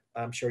 again,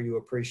 I'm sure you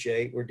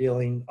appreciate, we're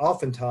dealing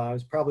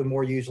oftentimes, probably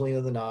more usually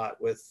than not,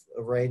 with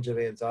a range of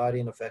anxiety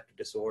and affective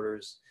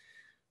disorders,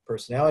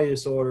 personality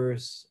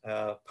disorders,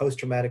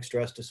 post-traumatic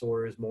stress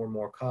disorders, more and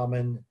more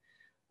common,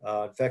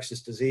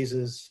 infectious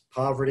diseases,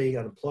 poverty,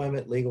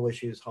 unemployment, legal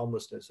issues,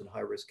 homelessness, and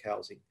high-risk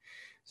housing.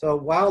 So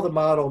while the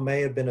model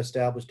may have been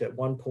established at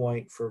one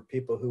point for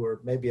people who are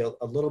maybe a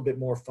little bit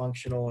more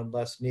functional and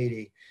less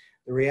needy,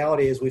 the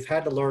reality is we've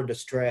had to learn to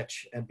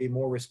stretch and be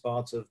more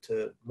responsive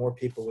to more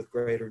people with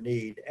greater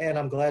need. And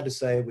I'm glad to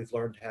say we've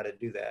learned how to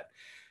do that.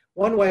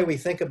 One way we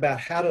think about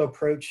how to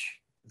approach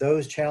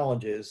those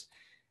challenges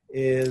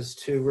is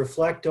to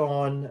reflect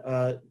on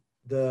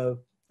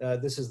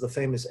this is the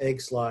famous egg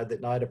slide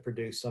that Nagy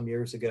produced some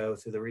years ago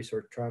through the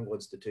Research Triangle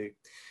Institute,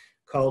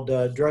 called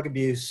Drug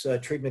Abuse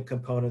Treatment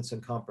Components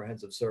and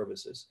Comprehensive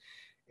Services.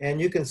 And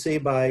you can see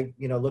by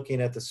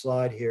looking at the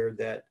slide here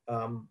that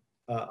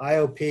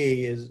IOP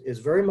is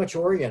very much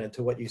oriented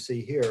to what you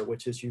see here,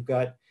 which is you've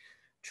got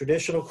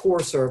traditional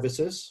core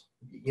services,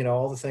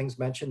 all the things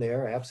mentioned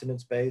there,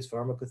 abstinence-based,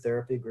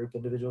 pharmacotherapy, group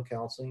individual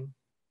counseling.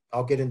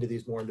 I'll get into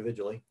these more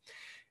individually.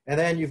 And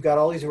then you've got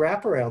all these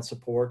wraparound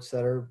supports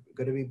that are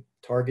going to be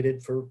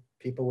targeted for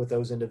people with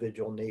those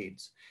individual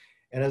needs.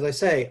 And as I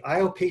say,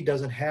 IOP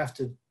doesn't have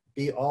to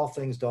be all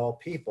things to all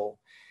people,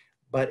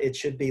 but it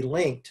should be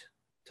linked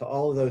to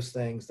all of those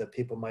things that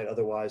people might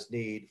otherwise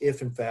need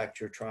if, in fact,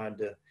 you're trying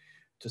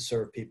to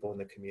serve people in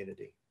the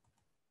community.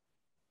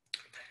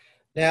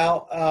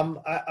 Now,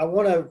 I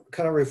want to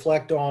kind of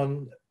reflect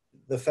on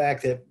the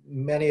fact that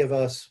many of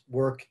us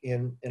work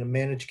in a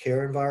managed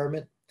care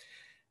environment.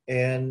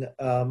 And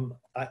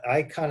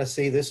I kind of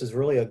see this as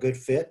really a good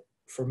fit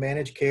for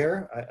managed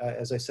care.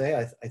 As I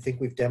say, I think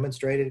we've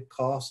demonstrated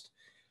cost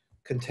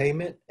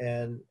containment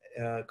and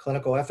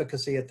clinical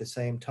efficacy at the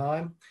same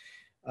time.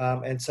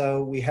 And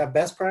so we have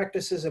best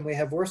practices and we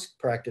have worst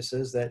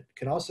practices that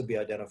can also be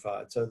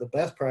identified. So the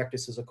best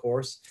practices, of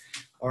course,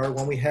 are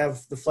when we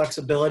have the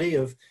flexibility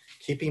of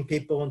keeping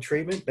people in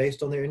treatment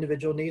based on their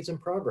individual needs and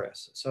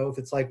progress. So if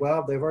it's like,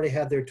 well, they've already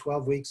had their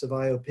 12 weeks of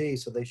IOP,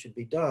 so they should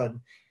be done,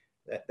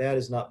 that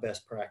is not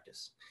best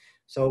practice.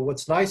 So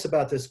what's nice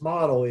about this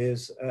model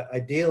is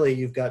ideally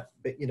you've got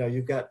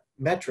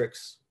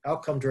metrics,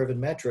 outcome-driven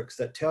metrics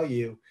that tell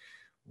you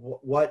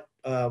what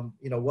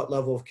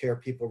level of care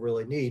people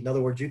really need. In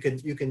other words, you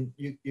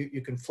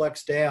can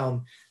flex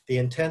down the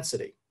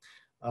intensity.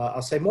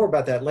 I'll say more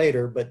about that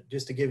later, but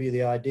just to give you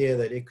the idea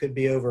that it could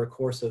be over a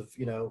course of,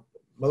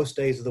 most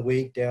days of the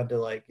week down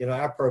to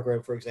our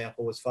program, for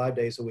example, was 5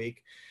 days a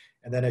week.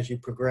 And then as you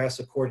progress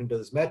according to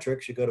those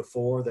metrics, you go to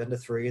 4, then to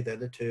 3,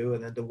 then to 2,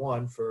 and then to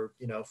 1 for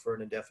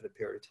an indefinite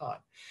period of time.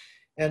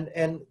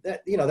 And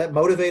that, that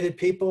motivated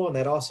people, and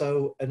that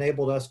also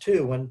enabled us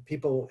too, when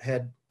people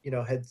had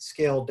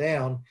scaled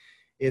down,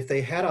 if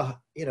they had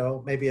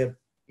maybe a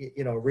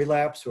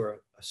relapse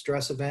or a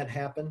stress event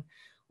happen,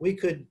 we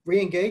could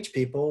re-engage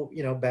people,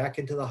 back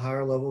into the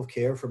higher level of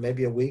care for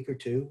maybe a week or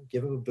two,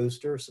 give them a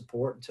booster of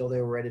support until they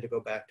were ready to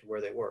go back to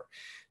where they were.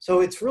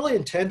 So it's really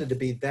intended to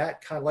be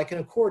that kind of like an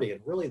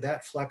accordion, really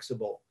that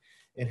flexible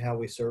in how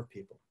we serve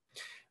people.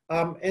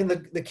 And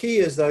the key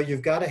is, though,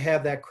 you've got to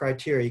have that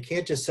criteria. You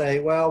can't just say,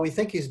 well, we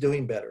think he's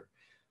doing better,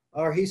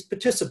 or he's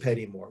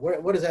participating more.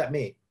 What does that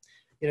mean?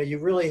 You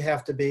really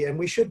have to be, and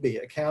we should be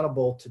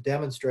accountable to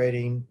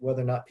demonstrating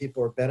whether or not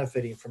people are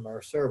benefiting from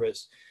our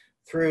service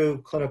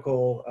through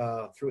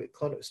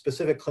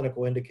specific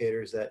clinical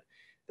indicators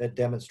that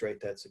demonstrate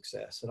that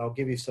success. And I'll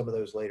give you some of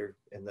those later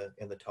in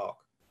the talk.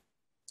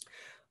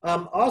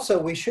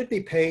 Also, we should be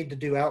paid to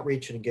do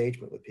outreach and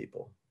engagement with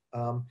people,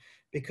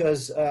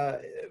 because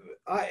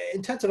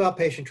intensive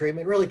outpatient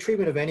treatment, really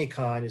treatment of any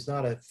kind, is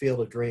not a field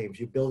of dreams.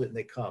 You build it and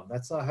they come.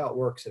 That's not how it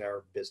works in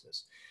our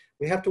business.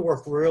 We have to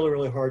work really,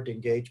 really hard to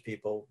engage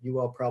people. You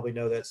all probably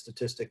know that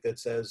statistic that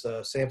says,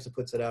 SAMHSA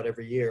puts it out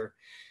every year,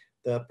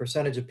 the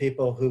percentage of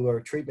people who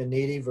are treatment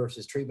needy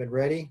versus treatment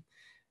ready,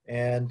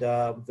 and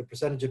the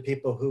percentage of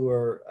people who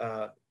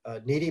are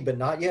needy but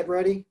not yet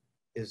ready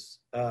is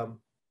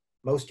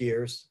most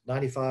years,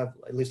 95,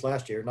 at least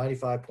last year,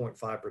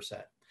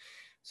 95.5%.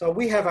 So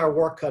we have our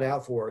work cut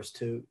out for us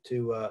to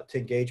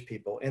engage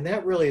people, and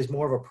that really is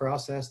more of a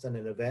process than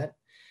an event.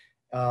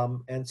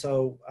 And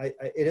so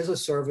it is a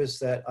service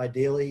that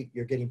ideally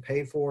you're getting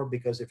paid for,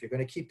 because if you're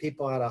going to keep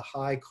people out of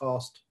high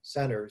cost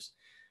centers,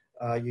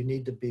 you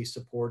need to be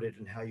supported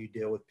in how you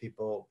deal with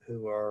people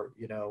who are,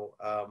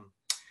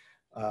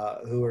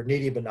 who are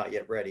needy but not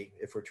yet ready,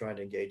 if we're trying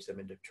to engage them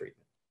into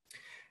treatment.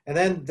 And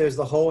then there's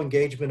the whole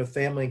engagement of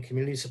family and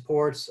community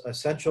supports.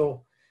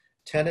 Essential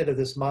tenet of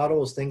this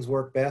model is things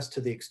work best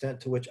to the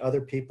extent to which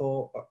other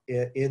people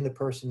in the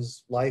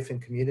person's life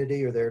and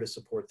community are there to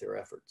support their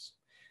efforts.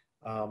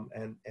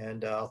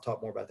 And I'll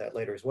talk more about that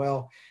later as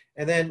well.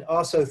 And then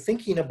also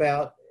thinking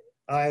about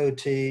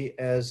IoT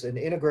as an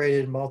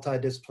integrated,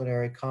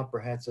 multidisciplinary,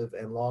 comprehensive,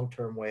 and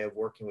long-term way of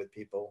working with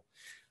people,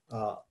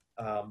 a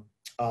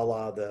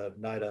la the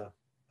NIDA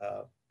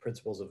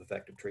principles of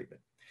effective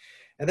treatment.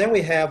 And then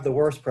we have the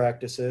worst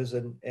practices,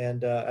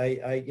 and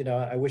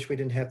I wish we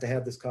didn't have to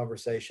have this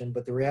conversation,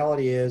 but the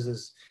reality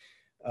is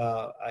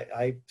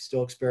I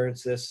still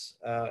experience this,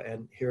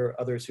 and hear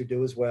others who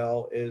do as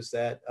well, is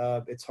that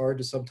it's hard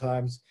to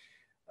sometimes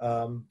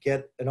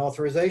get an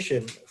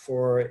authorization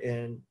for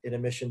an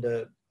admission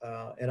to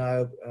an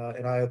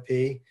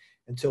IOP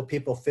until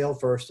people fail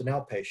first in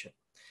outpatient.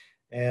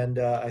 And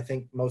I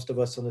think most of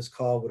us on this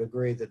call would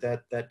agree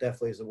that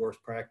definitely is the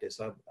worst practice.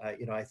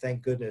 I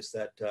thank goodness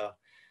that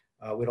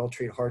we don't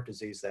treat heart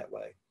disease that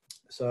way.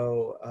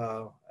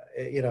 So,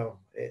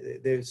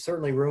 there's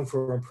certainly room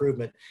for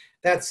improvement.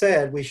 That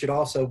said, we should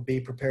also be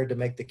prepared to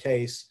make the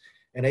case,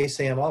 and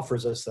ASAM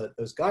offers us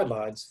those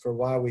guidelines for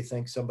why we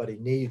think somebody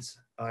needs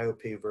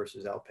IOP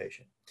versus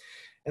outpatient.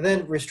 And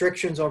then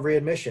restrictions on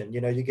readmission.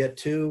 You get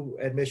 2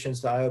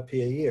 admissions to IOP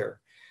a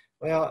year.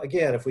 Well,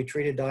 again, if we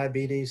treated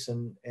diabetes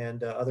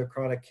and other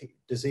chronic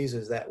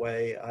diseases that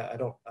way,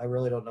 I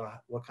really don't know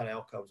what kind of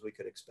outcomes we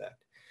could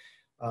expect.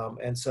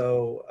 And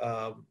so,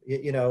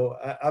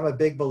 I'm a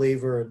big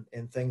believer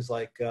in things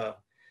like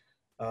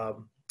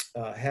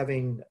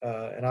having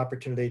an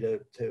opportunity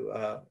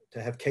to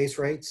have case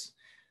rates,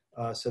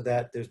 so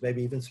that there's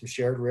maybe even some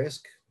shared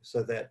risk,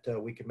 so that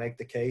we can make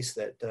the case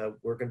that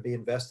we're going to be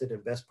invested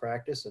in best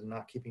practice and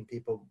not giving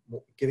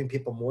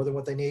people more than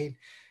what they need.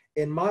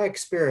 In my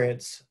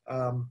experience,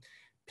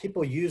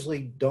 people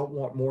usually don't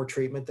want more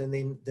treatment than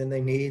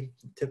they need.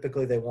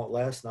 Typically, they want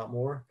less, not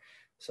more.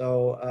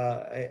 So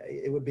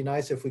it would be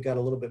nice if we got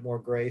a little bit more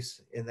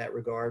grace in that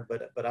regard,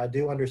 but I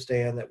do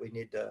understand that we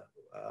need to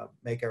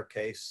make our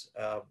case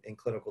in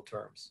clinical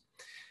terms.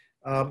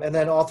 And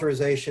then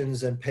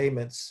authorizations and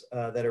payments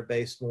that are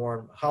based more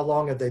on how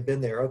long have they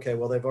been there. Okay,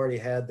 well, they've already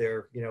had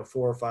their 4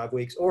 or 5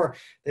 weeks, or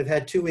they've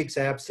had 2 weeks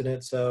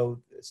abstinence,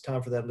 so it's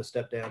time for them to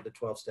step down to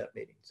 12-step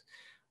meetings.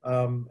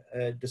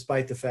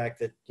 Despite the fact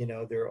that,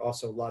 there are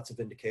also lots of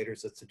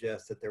indicators that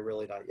suggest that they're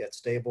really not yet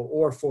stable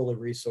or fully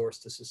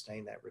resourced to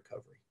sustain that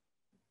recovery.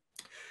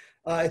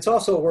 It's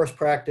also a worst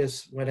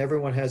practice when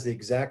everyone has the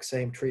exact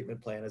same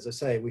treatment plan. As I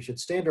say, we should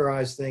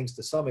standardize things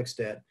to some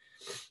extent,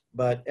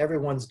 but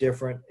everyone's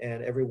different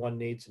and everyone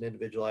needs an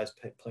individualized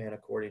plan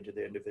according to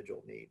their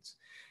individual needs.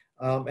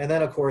 And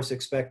then, of course,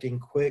 expecting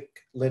quick,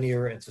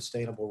 linear, and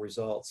sustainable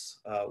results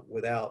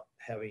without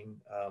having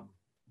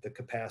the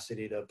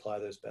capacity to apply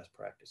those best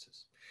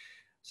practices.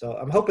 So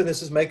I'm hoping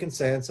this is making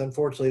sense.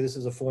 Unfortunately, this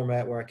is a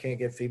format where I can't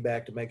get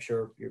feedback to make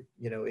sure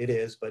it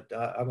is, but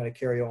I'm going to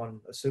carry on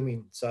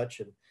assuming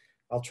such, and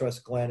I'll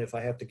trust Glenn if I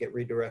have to get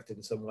redirected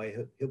in some way.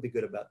 He'll be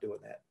good about doing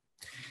that.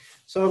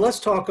 So let's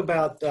talk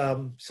about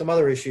some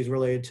other issues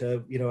related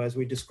to, as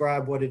we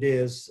describe what it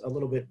is a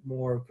little bit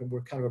more,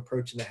 we're kind of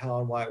approaching the how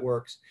and why it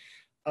works.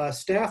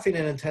 Staffing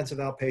in intensive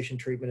outpatient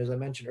treatment, as I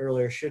mentioned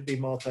earlier, should be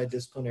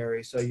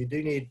multidisciplinary. So you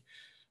do need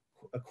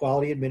a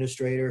quality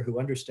administrator who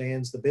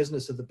understands the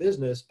business of the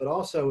business, but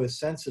also is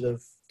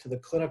sensitive to the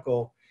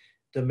clinical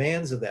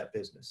demands of that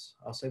business.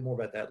 I'll say more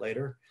about that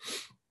later.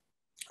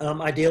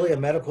 Ideally, a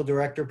medical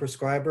director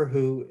prescriber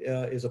who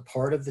is a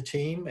part of the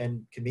team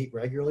and can meet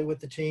regularly with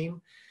the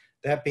team.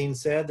 That being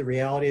said, the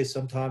reality is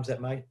sometimes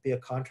that might be a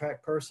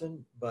contract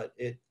person, but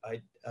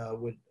I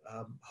would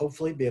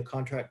hopefully be a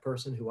contract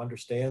person who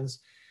understands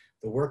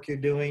the work you're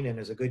doing and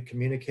is a good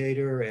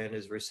communicator and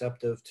is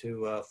receptive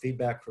to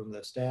feedback from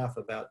the staff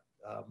about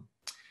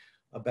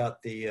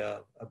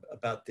the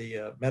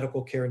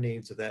medical care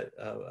needs of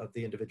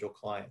the individual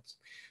clients.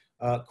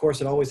 Of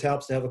course, it always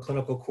helps to have a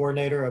clinical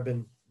coordinator. I've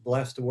been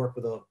blessed to work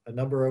with a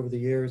number over the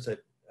years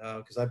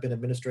because I've been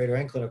administrator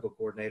and clinical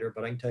coordinator,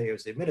 but I can tell you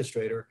as the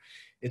administrator,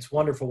 it's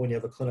wonderful when you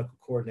have a clinical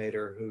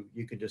coordinator who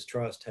you can just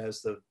trust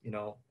has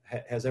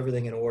has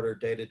everything in order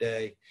day to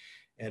day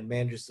and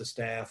manages the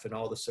staff and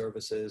all the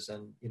services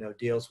and,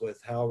 deals with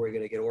how we're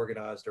going to get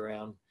organized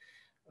around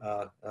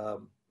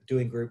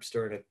doing groups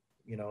during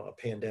a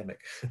pandemic.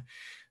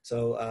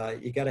 So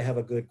you got to have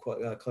a good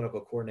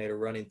clinical coordinator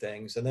running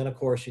things. And then of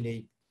course you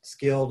need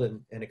skilled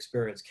and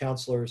experienced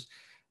counselors.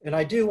 And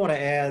I do want to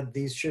add,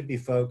 these should be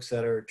folks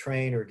that are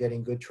trained or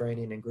getting good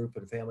training in group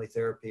and family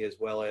therapy as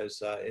well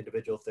as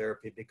individual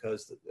therapy,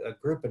 because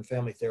group and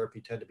family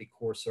therapy tend to be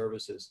core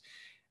services.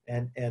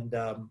 And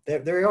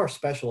they are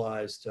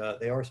specialized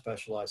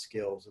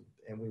skills,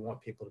 and we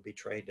want people to be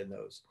trained in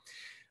those.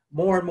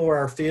 More and more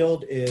our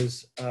field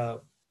is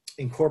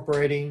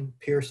incorporating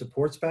peer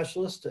support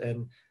specialists,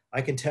 and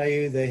I can tell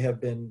you they have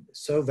been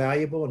so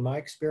valuable in my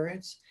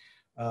experience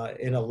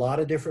in a lot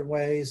of different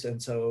ways. And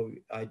so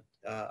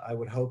I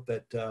would hope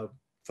that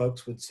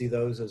folks would see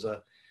those as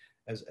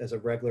a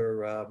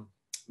regular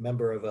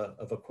member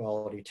of a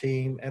quality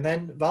team. And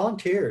then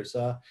volunteers.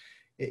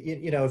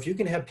 If you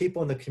can have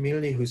people in the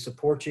community who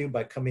support you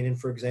by coming in,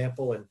 for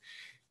example,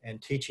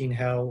 and teaching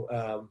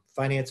how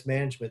finance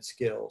management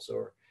skills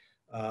or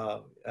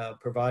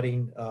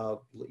providing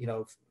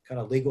kind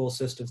of legal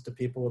assistance to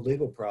people with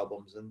legal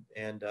problems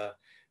and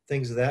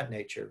things of that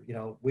nature.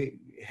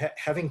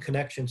 Having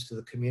connections to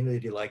the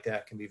community like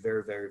that can be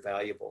very, very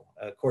valuable.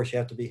 Of course, you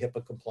have to be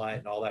HIPAA compliant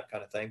and all that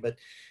kind of thing.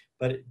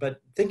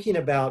 But thinking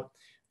about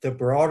the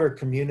broader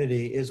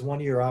community is one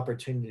of your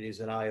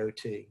opportunities in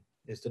IoT.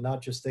 Is to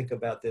not just think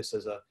about this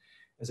as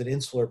an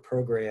insular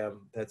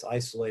program that's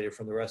isolated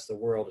from the rest of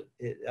the world.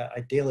 It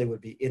ideally would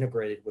be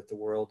integrated with the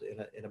world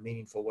in a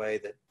meaningful way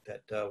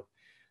that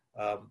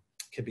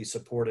can be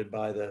supported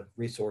by the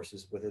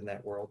resources within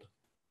that world.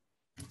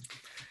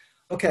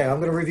 Okay, I'm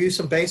going to review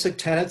some basic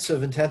tenets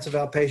of intensive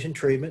outpatient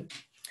treatment.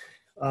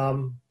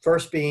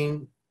 First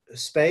being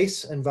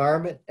space,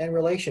 environment, and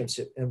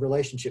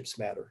relationships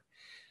matter.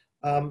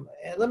 And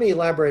let me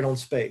elaborate on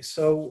space.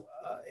 So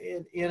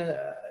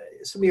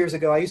some years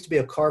ago, I used to be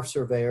a CARF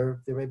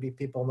surveyor. There may be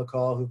people on the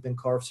call who've been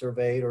CARF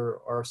surveyed or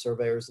are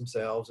surveyors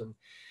themselves.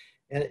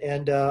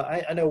 And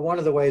I know one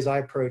of the ways I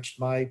approached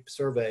my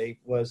survey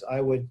was I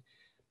would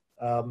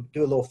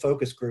do a little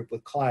focus group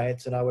with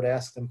clients, and I would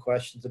ask them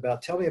questions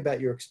about, tell me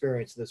about your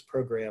experience in this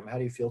program. How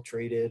do you feel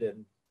treated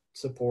and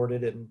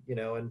supported? And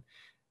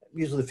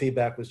usually the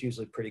feedback was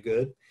usually pretty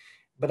good.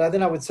 But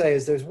then I would say,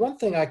 there's one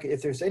thing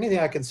if there's anything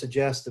I can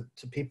suggest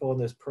to people in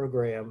this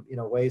program,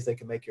 ways they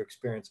can make your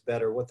experience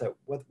better, what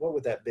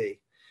would that be?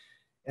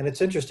 And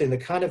it's interesting, the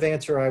kind of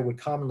answer I would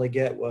commonly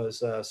get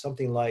was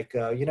something like,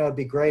 it'd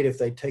be great if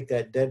they take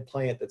that dead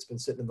plant that's been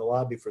sitting in the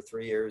lobby for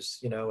 3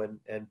 years,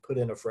 and put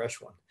in a fresh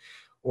one.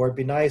 Or it'd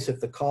be nice if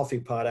the coffee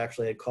pot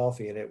actually had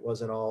coffee and it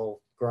wasn't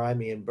all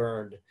grimy and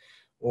burned.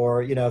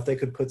 Or, if they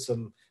could put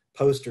some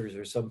posters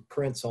or some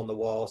prints on the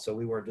wall so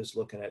we weren't just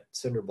looking at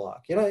cinder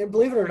block. And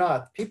believe it or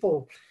not,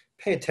 people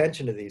pay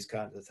attention to these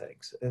kinds of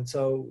things. And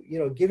so,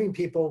 giving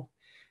people,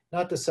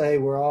 not to say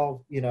we're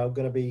all, going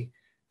to be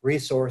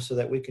resourced so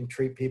that we can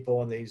treat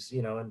people in these,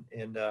 in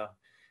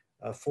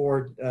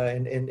four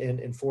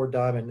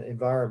diamond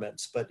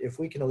environments, but if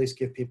we can at least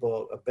give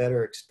people a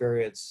better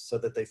experience so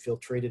that they feel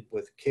treated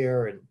with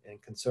care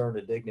and concern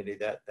and dignity,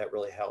 that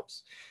really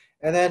helps.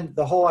 And then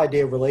the whole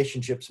idea of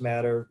relationships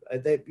matter.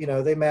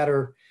 They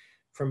matter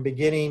from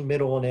beginning,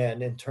 middle, and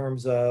end in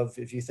terms of,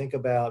 if you think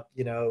about,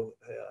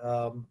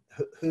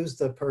 who's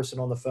the person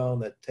on the phone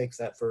that takes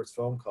that first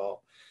phone call?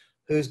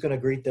 Who's going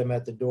to greet them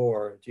at the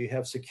door? Do you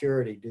have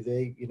security? Do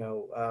they,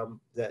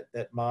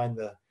 that mind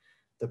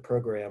the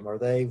program? Are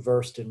they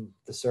versed in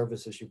the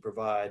services you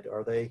provide?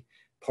 Are they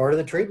part of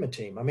the treatment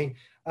team? I mean,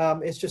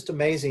 it's just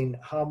amazing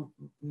how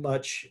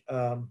much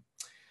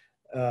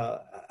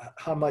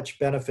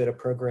benefit a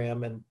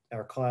program and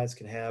our clients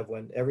can have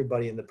when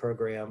everybody in the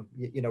program,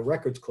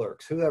 records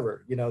clerks,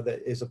 whoever,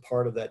 that is a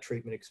part of that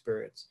treatment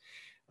experience.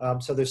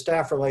 So there's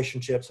staff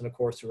relationships, and of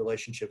course the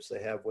relationships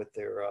they have with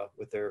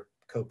their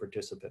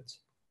co-participants.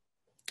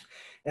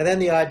 And then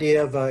the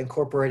idea of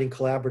incorporating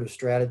collaborative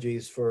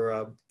strategies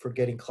for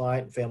getting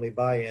client and family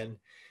buy-in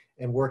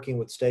and working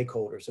with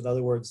stakeholders. In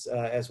other words,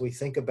 as we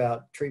think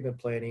about treatment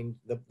planning,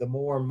 the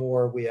more and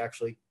more we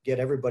actually get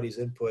everybody's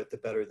input, the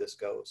better this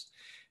goes.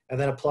 And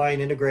then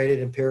applying integrated,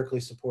 empirically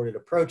supported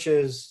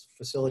approaches,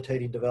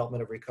 facilitating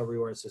development of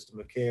recovery-oriented system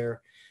of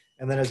care.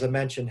 And then, as I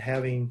mentioned,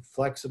 having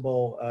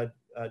flexible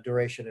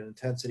duration and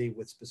intensity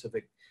with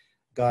specific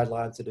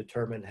guidelines to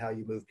determine how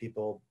you move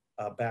people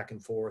back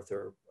and forth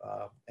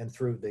and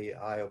through the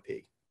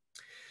IOP.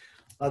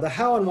 The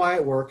how and why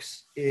it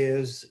works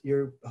is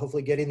you're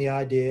hopefully getting the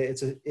idea.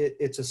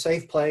 It's a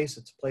safe place.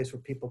 It's a place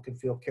where people can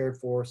feel cared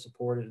for,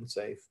 supported, and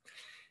safe.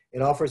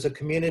 It offers a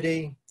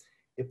community.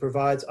 It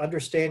provides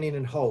understanding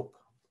and hope,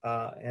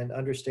 and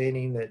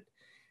understanding that,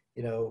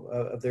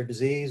 of their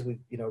disease,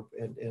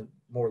 and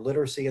more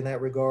literacy in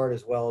that regard,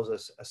 as well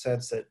as a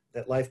sense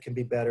that life can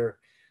be better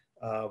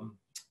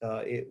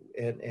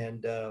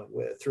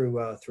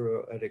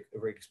through an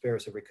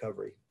experience of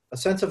recovery. A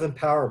sense of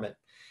empowerment,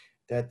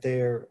 that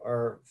they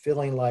are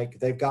feeling like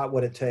they've got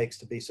what it takes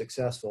to be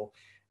successful.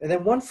 And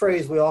then one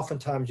phrase we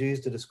oftentimes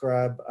use to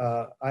describe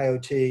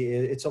IoT,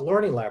 it's a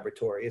learning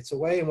laboratory. It's a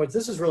way in which,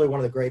 this is really one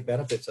of the great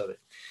benefits of it,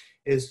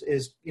 is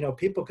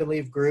people can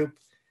leave group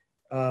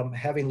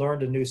having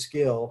learned a new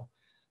skill,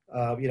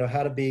 how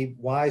to be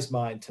wise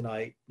mind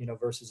tonight,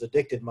 versus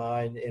addicted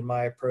mind in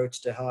my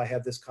approach to how I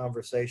have this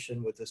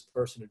conversation with this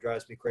person who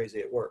drives me crazy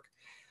at work.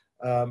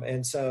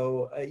 And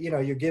so,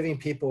 you're giving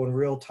people in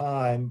real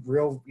time,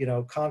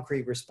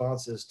 concrete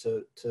responses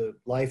to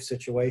life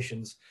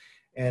situations.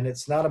 And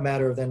it's not a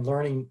matter of then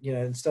learning,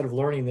 instead of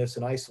learning this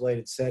in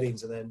isolated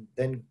settings and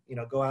then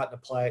go out and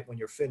apply it when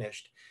you're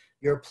finished.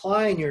 You're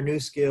applying your new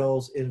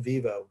skills in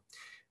vivo,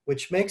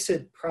 which makes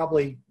it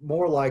probably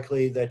more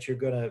likely that you're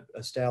going to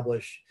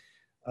establish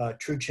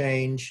true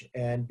change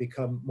and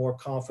become more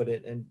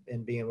confident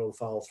in being able to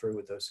follow through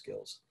with those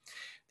skills.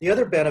 The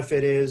other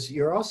benefit is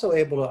you're also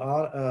able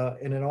to,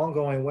 in an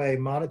ongoing way,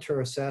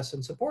 monitor, assess,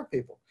 and support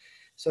people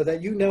so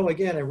that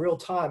again, in real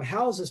time,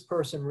 how is this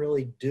person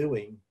really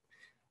doing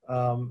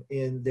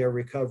in their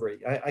recovery?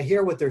 I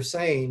hear what they're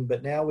saying,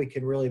 but now we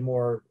can really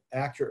more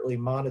accurately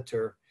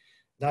monitor,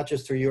 not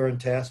just through urine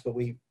tests, but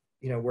we're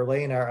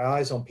laying our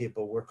eyes on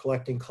people. We're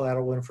collecting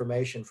collateral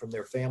information from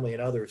their family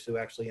and others who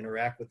actually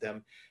interact with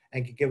them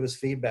and can give us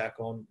feedback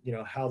on,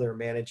 how they're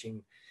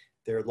managing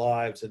their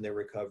lives and their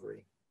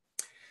recovery.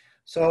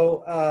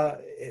 So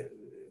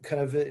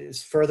kind of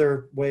is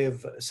further way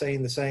of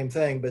saying the same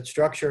thing, but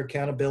structure,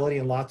 accountability,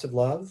 and lots of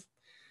love.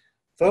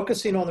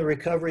 Focusing on the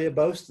recovery of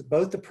both the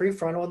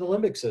prefrontal and the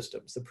limbic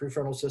systems. The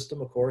prefrontal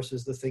system, of course,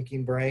 is the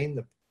thinking brain,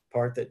 the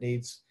part that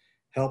needs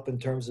help in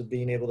terms of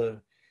being able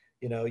to,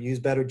 use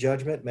better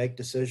judgment, make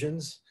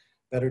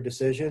better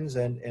decisions,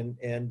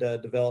 and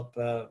develop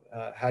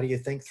how do you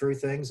think through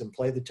things and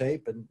play the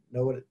tape and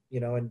know what,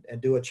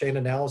 and do a chain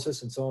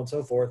analysis and so on and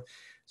so forth,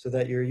 so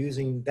that you're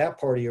using that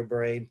part of your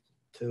brain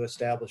to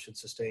establish and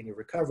sustain your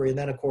recovery. And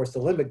then, of course, the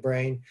limbic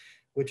brain,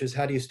 which is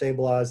how do you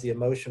stabilize the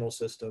emotional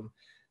system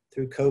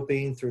through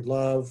coping, through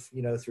love,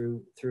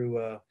 through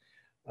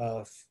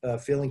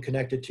feeling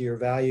connected to your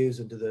values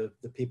and to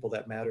the people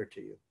that matter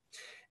to you.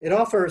 It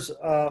offers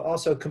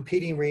also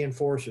competing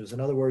reinforcers. In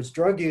other words,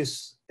 drug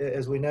use,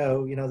 as we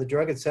know, the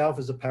drug itself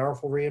is a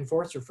powerful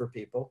reinforcer for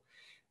people,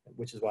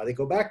 which is why they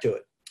go back to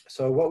it.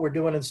 So what we're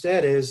doing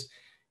instead is,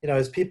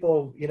 as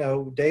people,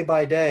 day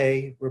by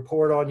day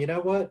report on,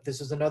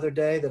 this is another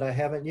day that I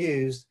haven't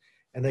used,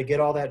 and they get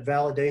all that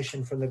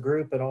validation from the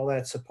group and all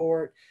that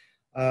support,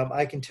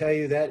 I can tell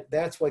you that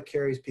that's what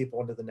carries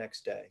people into the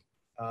next day.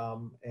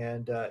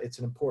 It's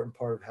an important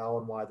part of how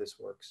and why this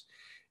works.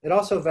 It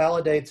also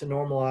validates and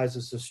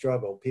normalizes the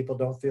struggle. People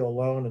don't feel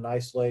alone and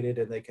isolated,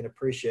 and they can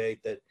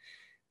appreciate that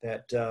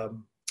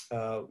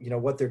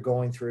what they're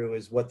going through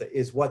is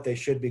what they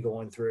should be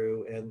going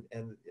through, and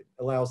it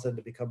allows them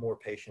to become more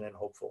patient and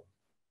hopeful.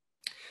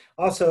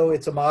 Also,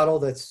 it's a model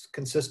that's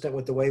consistent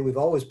with the way we've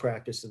always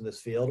practiced in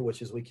this field,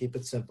 which is we keep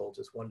it simple,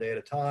 just one day at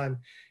a time,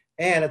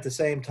 and at the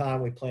same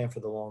time, we plan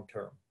for the long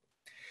term.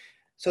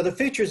 So the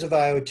features of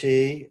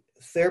IoT: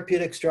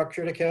 therapeutic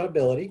structure and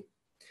accountability.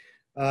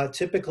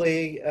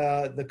 Typically,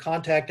 the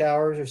contact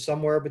hours are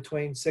somewhere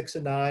between 6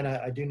 and 9.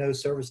 I do know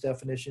service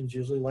definitions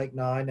usually like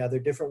 9. Now, there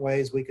are different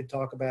ways we could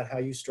talk about how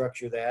you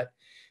structure that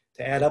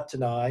to add up to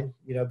 9,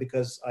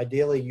 because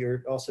ideally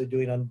you're also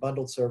doing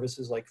unbundled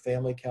services like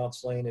family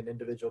counseling and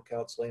individual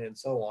counseling and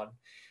so on.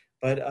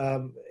 but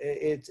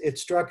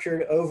it's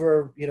structured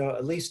over,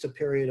 at least a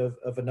period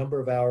of a number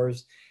of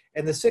hours.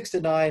 And the 6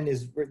 to 9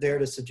 is there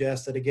to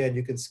suggest that, again,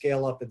 you can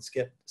scale up and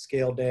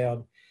scale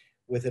down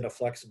within a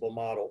flexible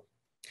model.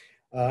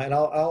 And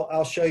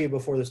I'll show you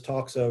before this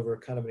talk's over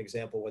kind of an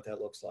example of what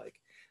that looks like.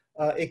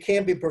 It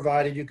can be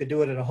provided. You could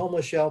do it in a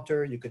homeless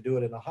shelter. You could do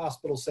it in a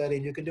hospital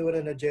setting. You could do it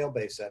in a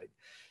jail-based setting.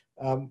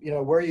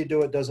 Where you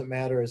do it doesn't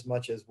matter as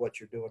much as what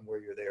you're doing where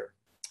you're there.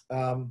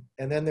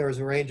 And then there's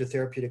a range of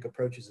therapeutic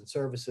approaches and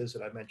services,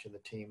 and I mentioned the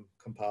team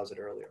composite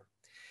earlier.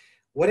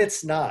 What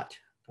it's not,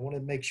 I want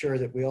to make sure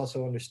that we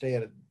also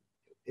understand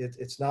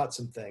it's not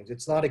some things.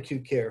 It's not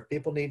acute care. If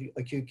people need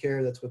acute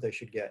care, that's what they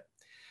should get.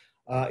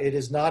 It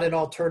is not an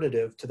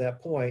alternative to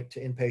that point to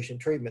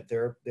inpatient treatment.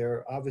 There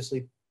are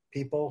obviously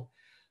people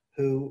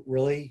who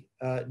really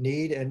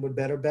need and would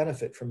better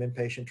benefit from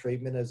inpatient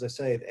treatment. As I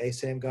say, the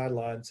ASAM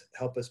guidelines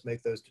help us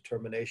make those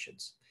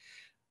determinations.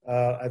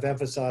 I've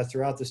emphasized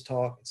throughout this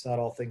talk, it's not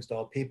all things to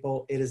all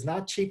people. It is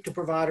not cheap to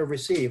provide or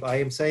receive. I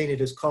am saying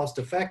it is cost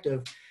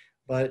effective,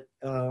 but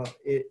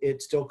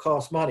it still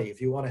costs money.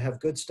 If you want to have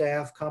good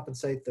staff,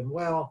 compensate them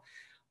well,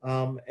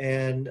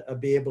 and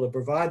be able to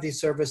provide these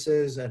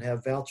services and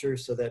have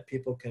vouchers so that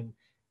people can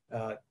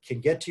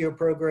get to your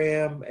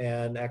program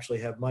and actually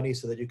have money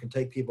so that you can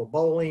take people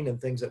bowling and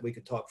things that we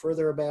could talk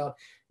further about,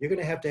 you're going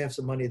to have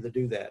some money to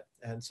do that.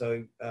 And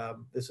so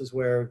this is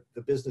where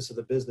the business of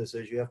the business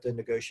is. You have to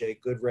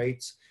negotiate good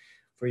rates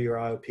for your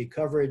IOP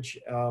coverage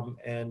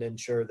and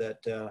ensure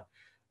that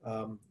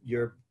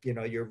you're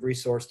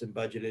resourced and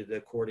budgeted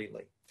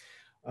accordingly.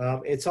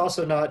 It's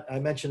also not, I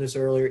mentioned this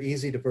earlier,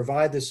 easy to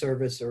provide this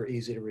service or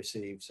easy to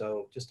receive.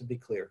 So just to be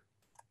clear.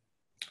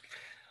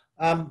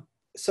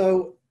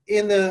 So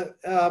in the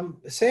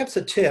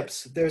SAMHSA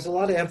tips, there's a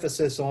lot of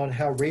emphasis on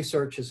how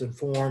research has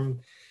informed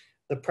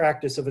the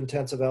practice of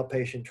intensive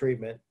outpatient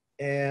treatment.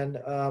 And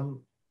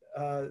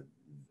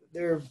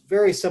there are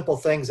very simple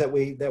things that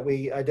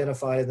we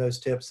identify in those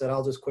tips that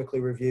I'll just quickly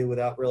review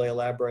without really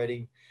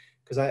elaborating,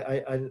 because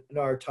I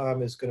know our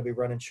time is going to be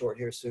running short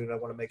here soon. I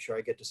want to make sure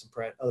I get to some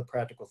other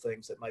practical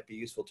things that might be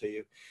useful to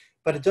you.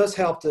 But it does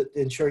help to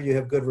ensure you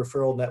have good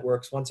referral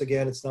networks. Once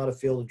again, it's not a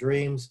field of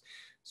dreams.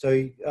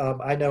 So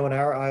I know in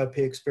our IOP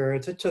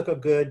experience, it took a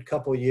good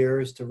couple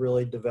years to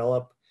really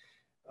develop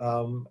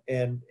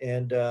and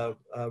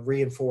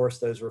reinforce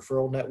those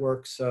referral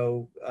networks.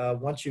 So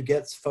once you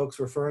get folks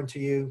referring to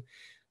you,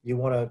 you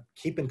want to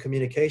keep in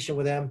communication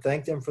with them,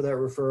 thank them for that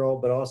referral,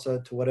 but also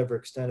to whatever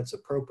extent it's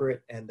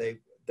appropriate and they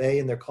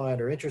and their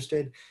client are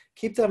interested,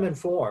 keep them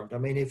informed. I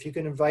mean, if you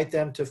can invite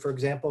them to, for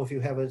example, if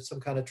you have some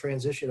kind of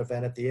transition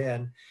event at the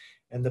end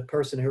and the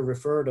person who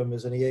referred them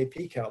is an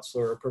EAP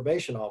counselor or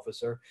probation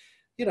officer,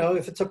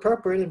 if it's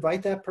appropriate,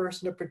 invite that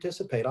person to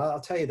participate. I'll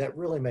tell you, that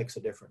really makes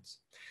a difference.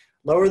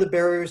 Lower the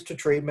barriers to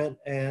treatment,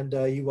 and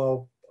you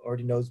all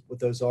already know what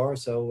those are.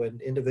 So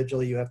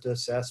individually, you have to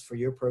assess for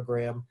your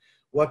program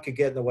what could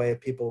get in the way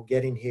of people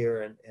getting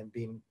here and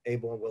being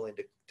able and willing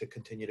to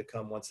continue to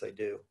come once they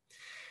do.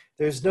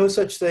 There's no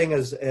such thing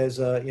as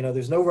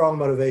there's no wrong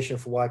motivation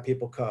for why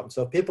people come.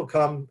 So if people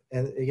come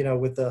and,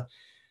 with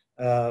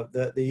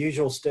the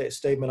usual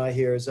statement I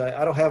hear is,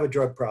 I don't have a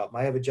drug problem,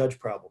 I have a judge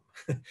problem.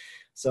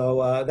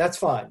 So that's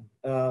fine.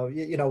 One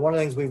of the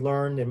things we've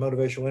learned in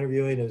motivational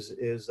interviewing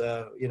is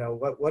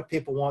what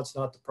people want is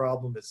not the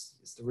problem. It's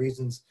the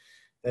reasons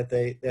that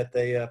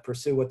they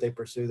pursue what they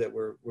pursue that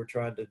we're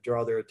trying to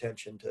draw their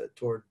attention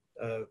toward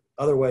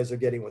other ways of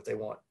getting what they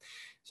want.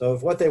 So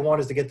if what they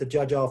want is to get the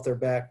judge off their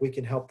back, we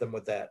can help them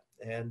with that.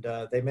 And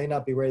they may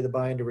not be ready to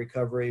buy into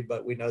recovery,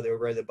 but we know they're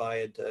ready to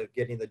buy into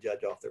getting the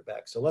judge off their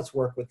back. So let's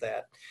work with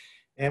that.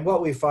 And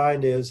what we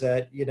find is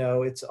that,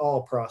 it's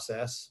all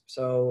process.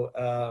 So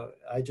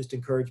I just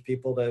encourage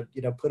people to,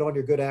 put on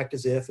your good act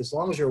as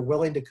long as you're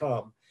willing to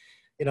come.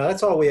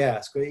 That's all we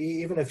ask,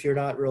 even if you're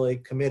not really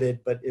committed,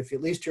 but if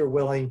at least you're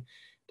willing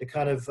to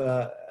kind of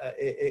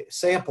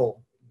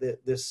sample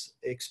this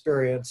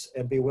experience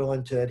and be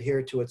willing to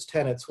adhere to its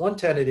tenets. One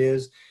tenet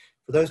is,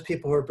 for those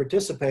people who are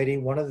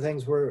participating, one of the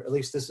things at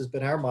least this has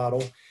been our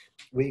model,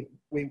 we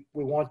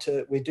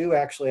do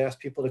actually ask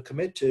people to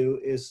commit to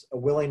is a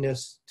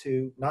willingness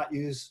to not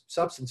use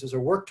substances or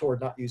work toward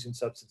not using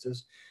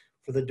substances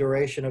for the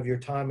duration of your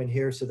time in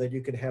here so that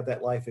you can have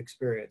that life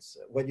experience.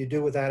 What you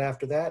do with that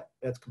after that,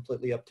 that's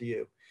completely up to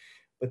you.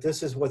 But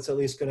this is what's at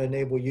least going to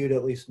enable you to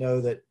at least know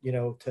that,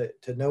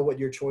 to know what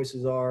your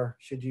choices are,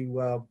 should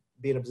you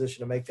be in a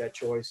position to make that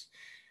choice,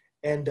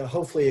 and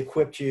hopefully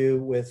equip you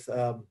with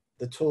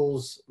the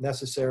tools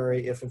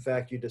necessary if in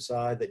fact you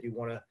decide that you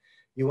want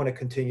to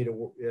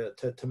continue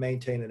to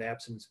maintain an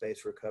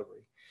abstinence-based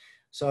recovery.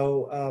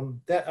 So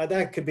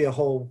that could be a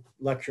whole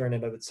lecture in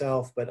and of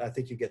itself, but I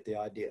think you get the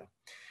idea.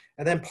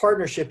 And then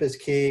partnership is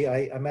key.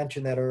 I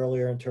mentioned that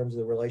earlier in terms of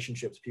the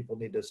relationships people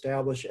need to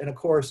establish. And of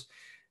course,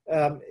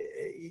 not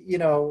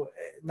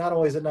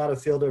only is it not a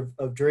field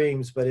of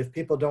dreams, but if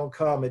people don't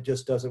come, it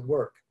just doesn't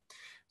work.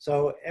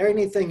 So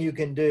anything you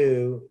can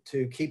do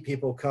to keep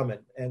people coming.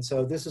 And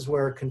so this is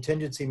where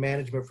contingency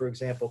management, for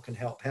example, can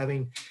help.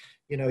 Having,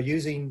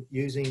 using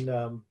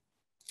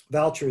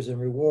vouchers and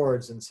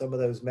rewards and some of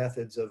those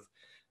methods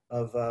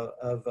of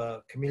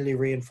community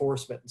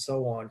reinforcement and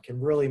so on can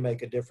really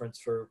make a difference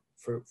for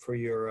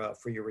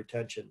your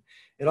retention.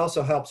 It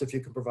also helps if you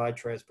can provide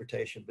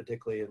transportation,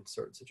 particularly in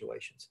certain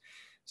situations.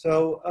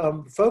 So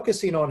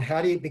focusing on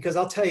how do you, because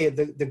I'll tell you,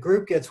 the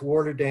group gets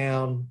watered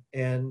down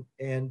and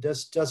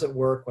just doesn't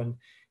work when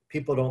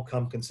people don't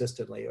come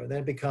consistently, or then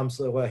it becomes,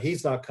 well,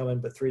 he's not coming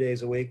but 3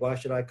 days a week, why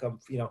should I come,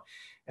 you know,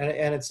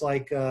 and it's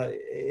like,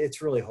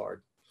 it's really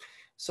hard.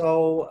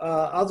 So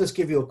I'll just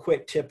give you a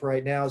quick tip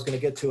right now. I was going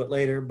to get to it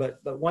later, but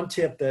one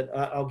tip that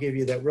I'll give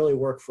you that really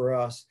worked for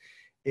us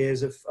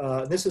is if,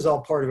 this is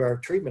all part of our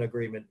treatment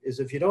agreement, is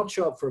if you don't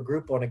show up for a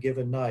group on a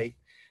given night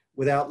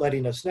without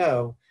letting us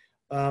know,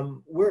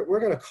 we're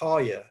going to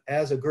call you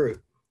as a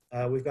group.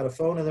 We've got a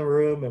phone in the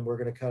room and we're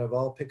going to kind of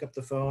all pick up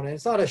the phone. And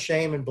it's not a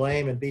shame and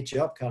blame and beat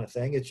you up kind of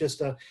thing. It's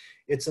just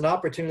it's an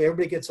opportunity.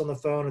 Everybody gets on the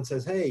phone and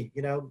says, hey,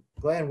 you know,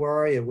 Glenn, where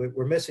are you?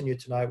 We're missing you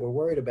tonight. We're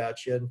worried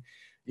about you. And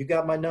you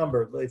got my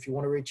number. If you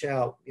want to reach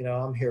out, you know,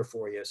 I'm here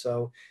for you.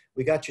 So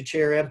we got your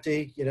chair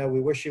empty. You know, we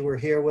wish you were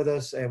here with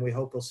us and we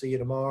hope we'll see you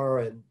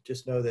tomorrow, and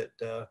just know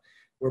that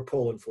we're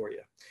pulling for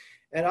you.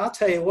 And I'll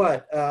tell you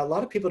what, a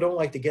lot of people don't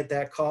like to get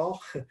that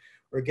call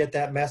or get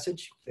that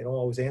message. They don't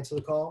always answer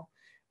the call,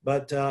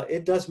 but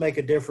it does make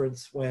a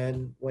difference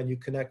when you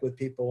connect with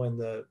people in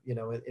the, you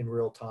know, in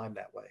real time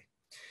that way.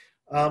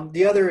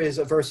 The other is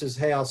versus,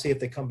 hey, I'll see if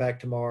they come back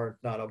tomorrow.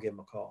 If not, I'll give them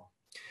a call.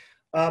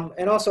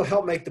 And also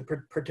help make the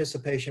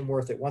participation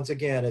worth it. Once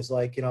again, is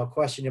like, you know, a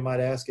question you might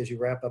ask as you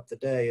wrap up the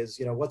day is,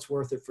 you know, what's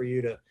worth it for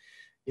you to,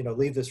 you know,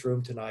 leave this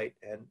room tonight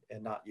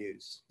and not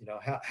use, you know,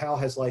 how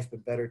has life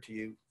been better to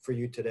you, for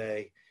you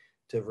today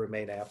to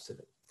remain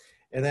abstinent?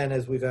 And then,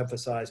 as we've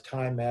emphasized,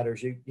 time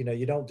matters. You know,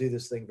 you don't do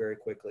this thing very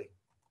quickly.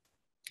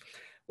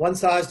 One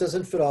size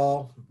doesn't fit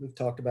all. We've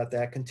talked about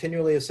that.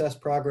 Continually assess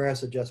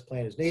progress, adjust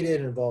plan as needed,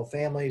 and involve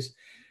families.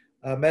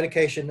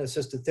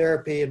 Medication-assisted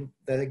therapy, and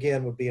that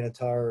again would be an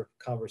entire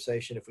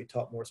conversation if we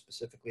talk more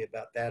specifically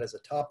about that as a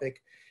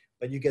topic,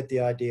 but you get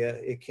the idea.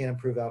 It can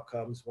improve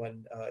outcomes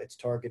when it's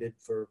targeted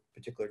for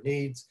particular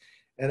needs.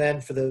 And then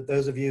for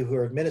those of you who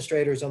are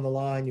administrators on the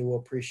line, you will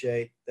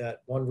appreciate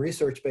that one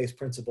research-based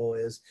principle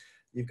is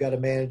you've got to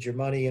manage your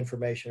money,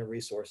 information, and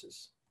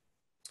resources.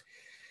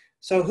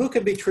 So who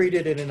can be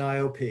treated in an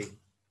IOP?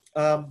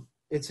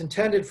 It's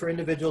intended for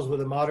individuals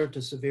with a moderate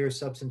to severe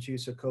substance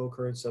use or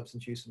co-occurring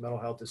substance use and mental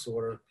health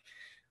disorder,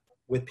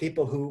 with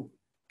people who,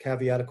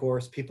 caveat of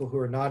course, people who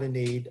are not in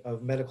need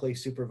of medically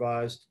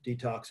supervised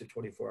detox or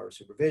 24-hour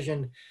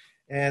supervision,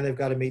 and they've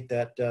got to meet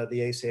that the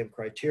ASAM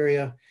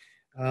criteria.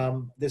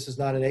 This is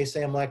not an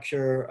ASAM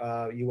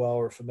lecture. You all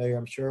are familiar,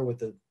 I'm sure, with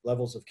the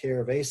levels of care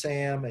of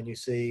ASAM, and you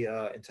see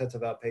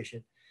intensive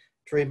outpatient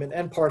treatment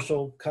and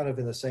partial kind of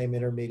in the same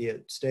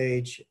intermediate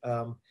stage.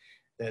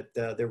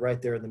 That they're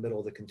right there in the middle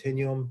of the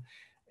continuum.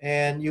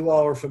 And you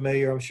all are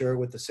familiar, I'm sure,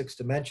 with the 6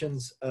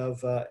 dimensions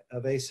of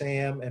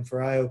ASAM. And for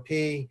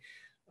IOP,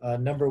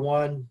 number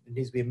 1, it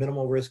needs to be a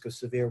minimal risk of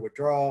severe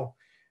withdrawal.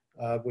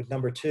 With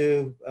number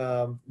 2,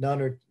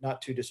 none or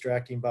not too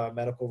distracting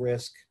biomedical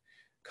risk.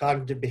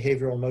 Cognitive,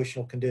 behavioral,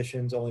 emotional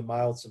conditions, only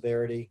mild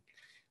severity.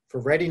 For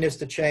readiness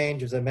to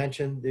change, as I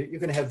mentioned, you're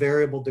going to have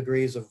variable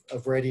degrees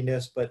of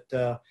readiness, but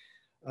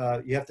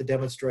you have to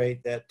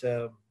demonstrate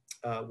that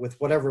with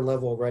whatever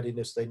level of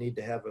readiness, they need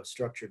to have a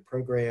structured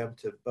program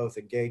to both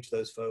engage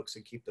those folks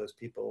and keep those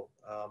people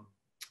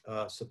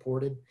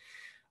supported.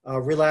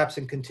 Relapse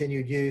and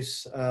continued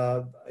use,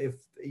 if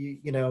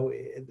you know,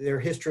 their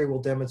history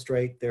will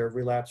demonstrate their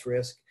relapse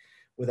risk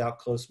without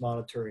close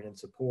monitoring and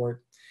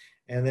support.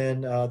 And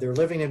then their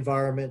living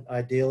environment,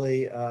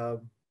 ideally,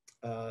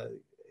 their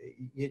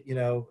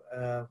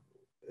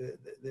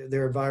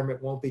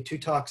environment won't be too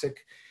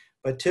toxic,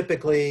 but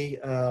typically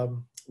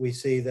we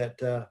see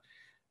that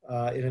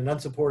in an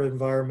unsupported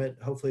environment,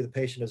 hopefully the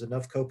patient has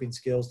enough coping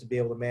skills to be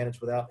able to manage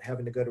without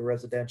having to go to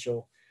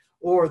residential,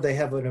 or they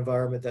have an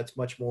environment that's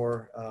much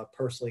more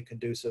personally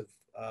conducive,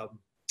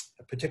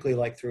 particularly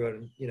like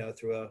through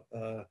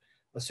a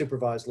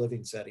supervised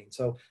living setting.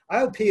 So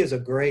IOP is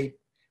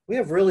we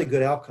have really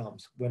good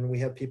outcomes when we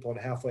have people in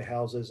halfway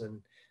houses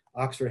and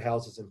Oxford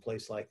houses in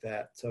place like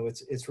that. So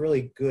it's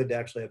really good to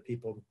actually have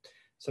people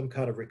some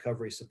kind of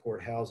recovery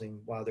support housing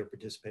while they're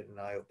participating in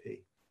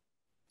IOP.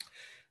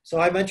 So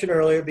I mentioned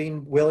earlier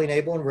being willing,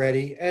 able, and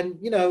ready. And,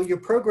 you know, your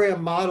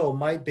program model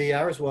might be,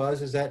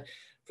 is that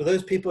for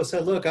those people who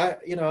said, look, I'm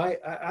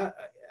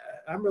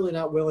really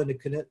not willing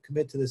to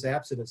commit to this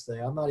abstinence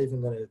thing. I'm not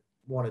even going to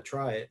want to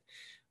try it.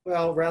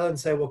 Well, rather than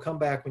say, well, come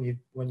back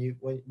when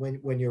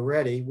you're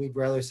ready, we'd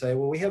rather say,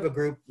 well, we have a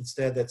group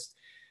instead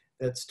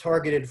that's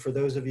targeted for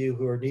those of you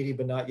who are needy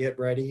but not yet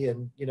ready,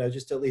 and, you know,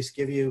 just at least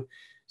give you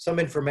some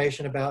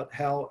information about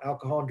how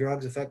alcohol and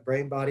drugs affect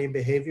brain, body, and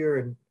behavior,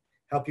 and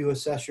help you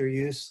assess your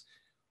use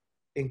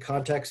in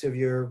context of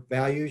your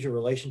values, your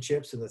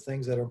relationships, and the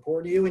things that are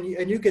important to you.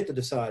 And you get to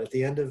decide at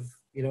the end of,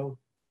 you know,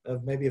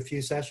 of maybe a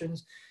few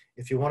sessions.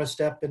 If you want to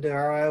step into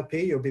our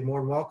IOP, you'll be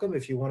more than welcome.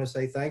 If you want to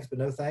say thanks, but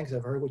no thanks,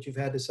 I've heard what you've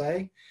had to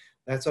say,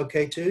 That's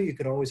okay too. You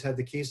can always have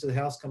the keys to the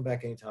house, come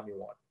back anytime you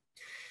want.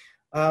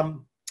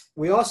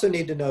 We also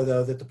need to know,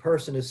 though, that the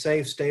person is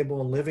safe,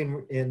 stable, and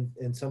living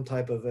in some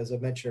type of, as I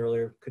mentioned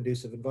earlier,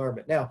 conducive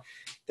environment. Now,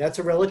 that's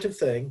a relative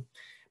thing,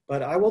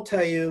 but I will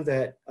tell you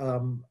that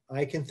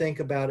I can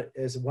think about it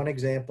as one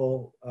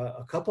example,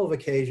 a couple of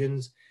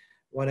occasions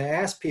when I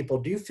ask people,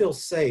 do you feel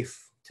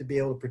safe to be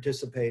able to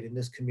participate in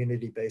this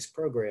community-based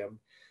program?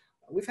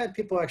 We've had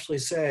people actually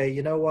say,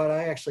 you know what,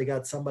 I actually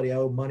got somebody I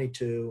owe money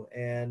to,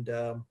 and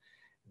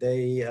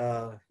they're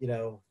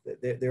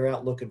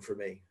out looking for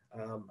me.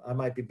 I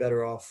might be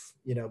better off,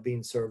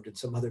 being served in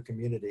some other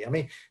community. I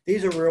mean,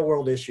 these are real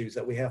world issues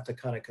that we have to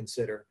kind of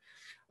consider.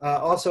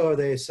 Also, are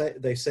they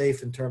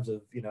safe in terms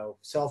of,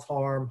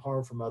 self-harm,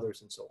 harm from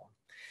others, and so on.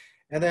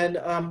 And then,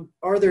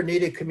 are there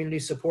needed community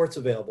supports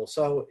available?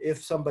 So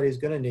if somebody's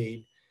going to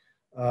need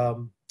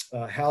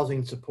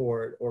housing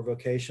support or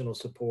vocational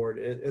support,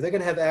 are they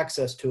going to have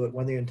access to it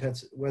when they're in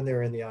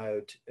the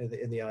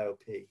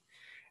IOP?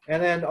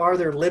 And then, are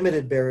there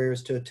limited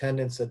barriers to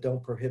attendance that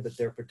don't prohibit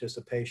their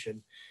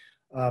participation?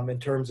 In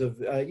terms of,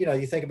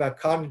 you think about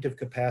cognitive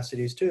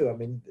capacities too. I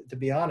mean, to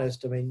be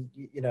honest,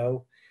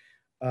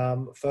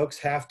 folks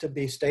have to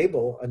be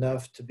stable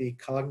enough to be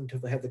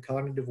have the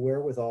cognitive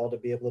wherewithal to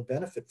be able to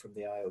benefit from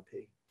the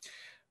IOP.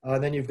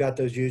 Then you've got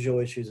those usual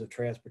issues of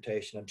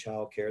transportation and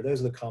childcare.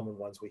 Those are the common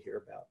ones we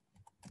hear about.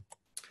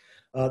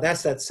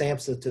 That's that SAM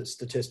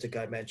statistic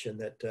I mentioned,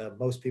 that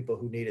most people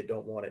who need it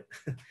don't want it.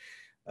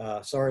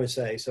 Sorry to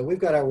say. So we've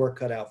got our work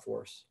cut out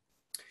for us.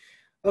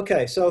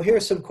 Okay, so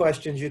here's some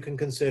questions you can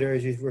consider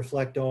as you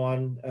reflect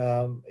on,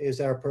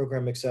 is our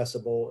program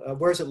accessible?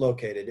 Where is it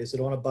located? Is it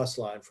on a bus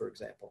line, for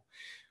example?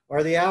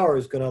 Are the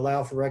hours going to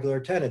allow for regular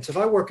attendance? If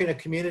I work in a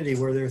community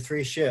where there are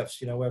 3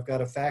 shifts, I've got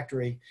a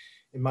factory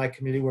in my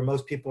community where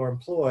most people are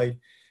employed,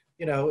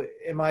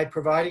 am I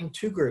providing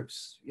 2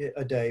 groups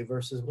a day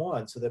versus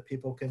 1 so that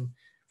people can,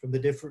 from the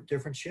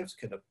different shifts,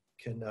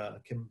 can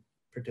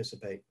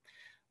participate?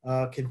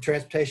 Can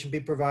transportation be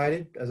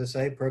provided? As I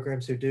say,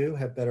 programs who do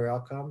have better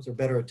outcomes, or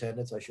better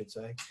attendance, I should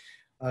say.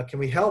 Can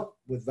we help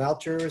with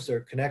vouchers or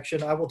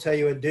connection? I will tell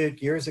you, at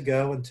Duke years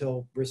ago,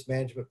 until risk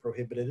management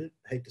prohibited it,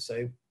 I hate to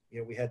say,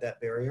 we had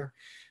that barrier,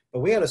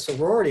 but we had a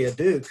sorority at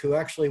Duke who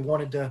actually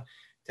wanted to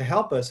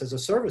help us as a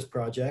service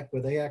project,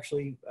 where they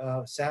actually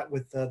sat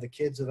with the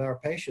kids of our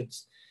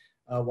patients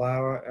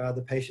while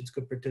the patients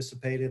could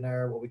participate in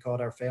what we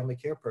called our family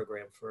care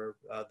program for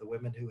the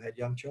women who had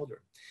young children.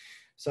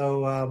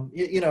 So,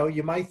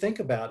 you might think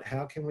about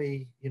how can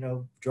we,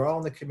 draw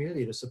on the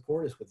community to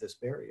support us with this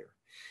barrier.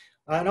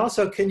 And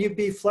also, can you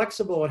be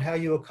flexible in how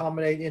you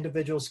accommodate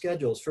individual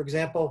schedules? For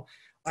example,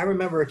 I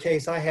remember a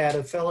case I had,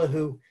 a fellow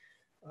who,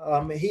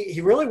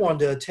 he really wanted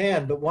to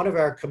attend, but one of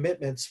our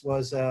commitments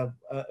was a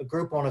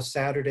group on a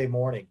Saturday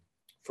morning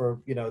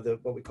for,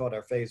 what we called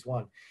our phase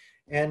 1.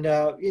 And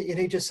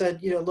he just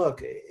said,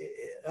 look,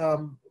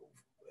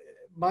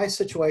 my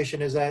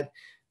situation is that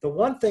the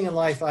one thing in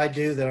life I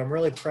do that I'm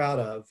really proud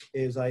of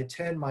is I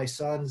attend my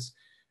son's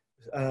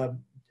little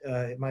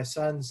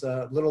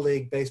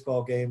league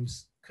baseball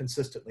games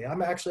consistently.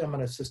 I'm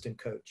an assistant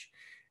coach.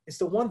 It's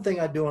the one thing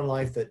I do in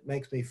life that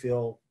makes me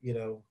feel,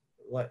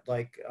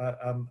 like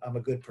I'm a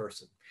good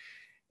person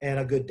and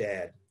a good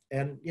dad.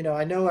 And,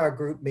 I know our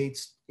group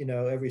meets,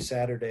 every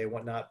Saturday and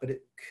whatnot, but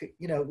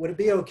would it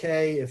be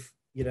okay if,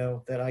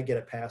 that I get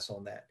a pass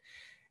on that?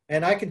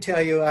 And I can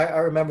tell you, I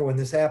remember when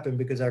this happened,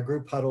 because our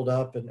group huddled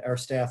up, and our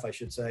staff, I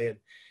should say,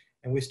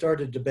 and we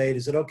started to debate,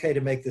 is it okay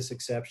to make this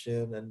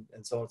exception,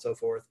 and so on and so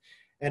forth.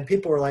 And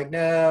people were like,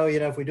 no,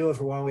 if we do it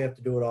for one, we have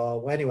to do it all.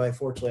 Well, anyway,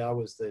 fortunately, I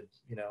was the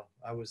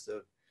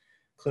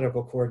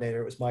clinical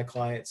coordinator. It was my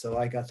client, so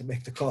I got to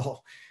make the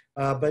call.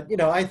 But,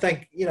 I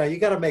think, you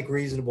got to make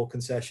reasonable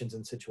concessions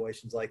in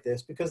situations like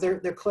this, because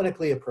they're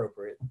clinically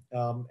appropriate.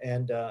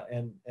 And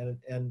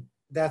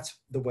that's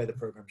the way the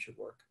program should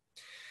work.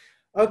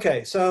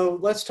 Okay, so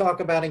let's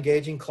talk about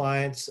engaging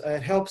clients.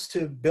 It helps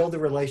to build a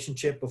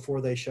relationship before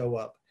they show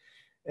up.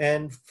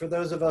 And for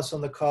those of us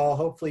on the call,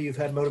 hopefully you've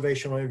had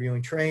motivational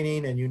interviewing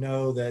training, and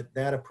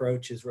that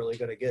approach is really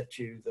going to get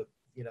you the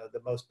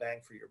most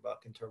bang for your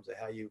buck in terms of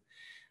how you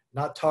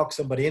not talk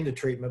somebody into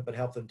treatment, but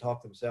help them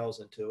talk themselves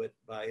into it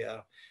by,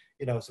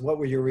 so what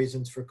were your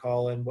reasons for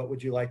calling? What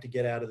would you like to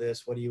get out of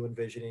this? What are you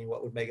envisioning?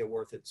 What would make it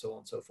worth it? So on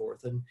and so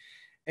forth.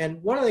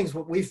 And one of the things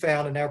what we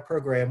found in our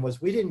program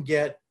was we didn't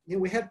get,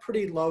 we had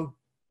pretty low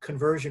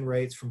conversion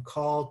rates from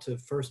call to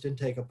first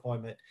intake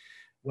appointment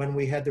when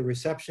we had the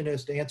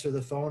receptionist answer the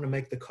phone and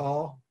make the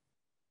call,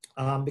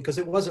 because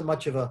it wasn't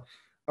much of a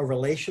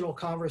relational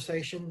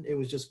conversation. It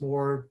was just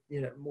more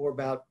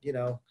about,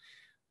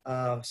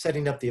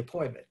 setting up the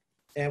appointment.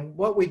 And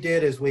what we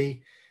did is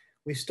we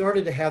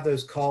started to have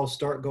those calls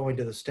start going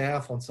to the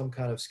staff on some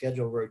kind of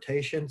schedule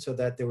rotation, so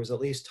that there was at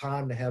least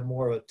time to have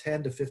more of a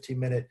 10 to 15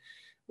 minute,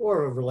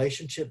 more of a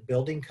relationship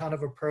building kind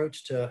of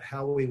approach to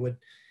how we would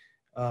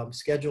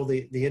schedule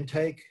the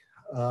intake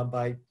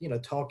by,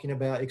 talking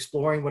about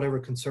exploring whatever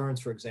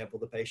concerns, for example,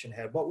 the patient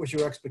had. What was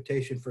your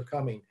expectation for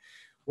coming?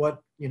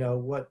 What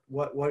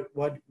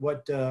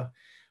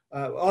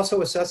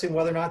Also assessing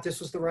whether or not this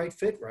was the right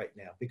fit right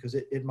now, because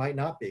it might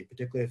not be,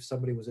 particularly if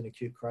somebody was in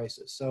acute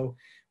crisis. So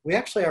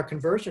our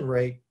conversion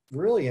rate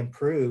really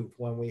improved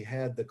when we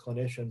had the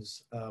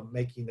clinicians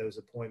making those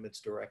appointments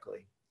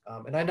directly.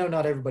 And I know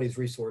not everybody's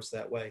resourced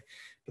that way,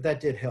 but that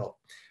did help.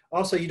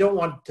 Also, you don't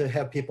want to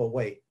have people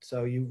wait.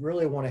 So you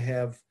really want to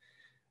have,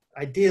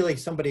 ideally,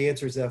 somebody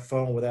answers that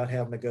phone without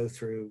having to go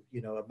through,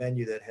 a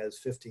menu that has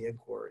 50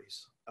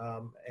 inquiries.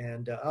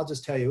 I'll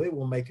just tell you, it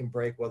will make and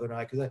break whether or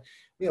not, because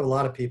we have a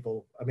lot of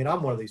people. I mean,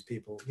 I'm one of these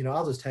people,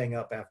 I'll just hang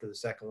up after the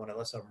second one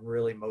unless I'm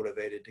really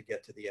motivated to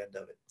get to the end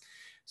of it.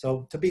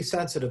 So to be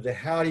sensitive to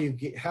how do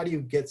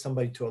you get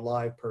somebody to a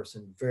live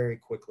person very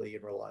quickly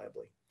and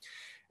reliably.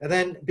 And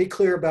then be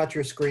clear about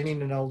your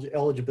screening and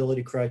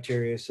eligibility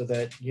criteria so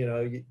that,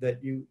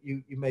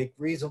 you make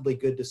reasonably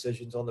good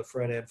decisions on the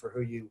front end for who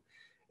you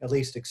at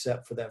least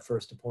accept for that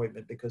first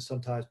appointment, because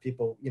sometimes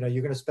people, you're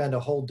going to spend a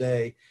whole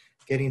day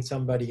getting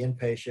somebody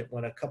inpatient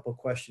when a couple of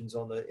questions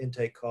on the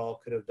intake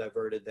call could have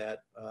diverted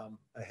that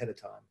ahead of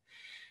time.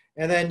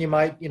 And then you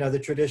might, the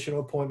traditional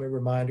appointment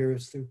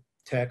reminders through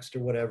text or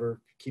whatever,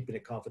 keeping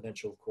it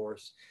confidential, of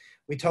course.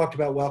 We talked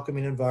about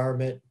welcoming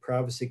environment,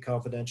 privacy,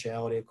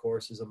 confidentiality, of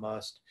course, is a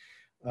must.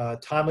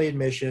 Timely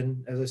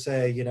admission, as I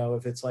say,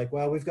 if it's like,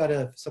 well, we've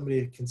got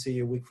somebody can see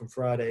you a week from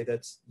Friday,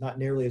 that's not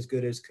nearly as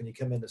good as, can you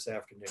come in this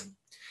afternoon?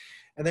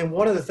 And then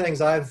one of the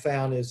things I've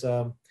found is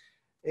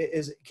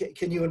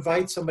can you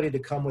invite somebody to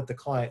come with the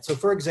client? So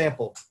for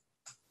example,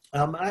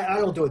 I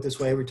don't do it this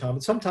way every time,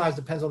 but sometimes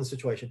it depends on the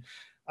situation.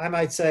 I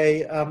might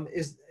say,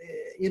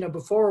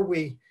 before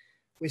we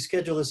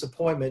schedule this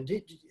appointment,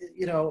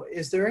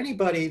 is there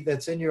anybody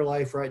that's in your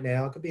life right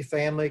now? It could be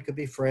family, it could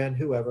be friend,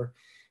 whoever,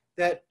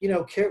 that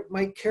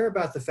might care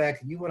about the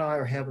fact that you and I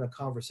are having a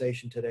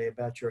conversation today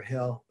about your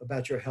health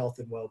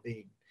and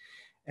well-being.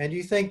 And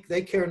you think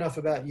they care enough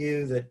about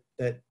you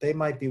that they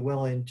might be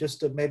willing just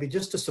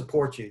to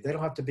support you. They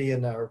don't have to be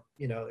in our,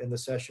 in the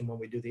session when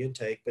we do the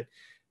intake, but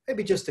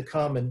maybe just to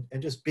come and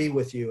just be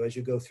with you as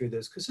you go through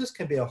this, because this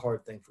can be a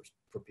hard thing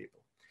for people.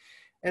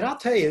 And I'll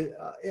tell you,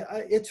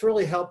 it's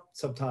really helped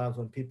sometimes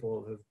when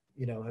people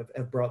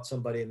have brought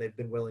somebody and they've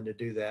been willing to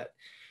do that.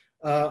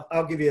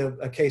 I'll give you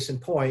a case in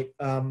point.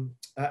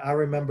 I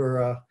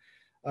remember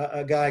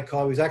a guy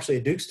called, he was actually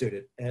a Duke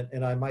student,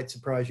 and I might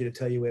surprise you to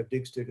tell you we have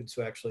Duke students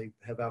who actually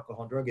have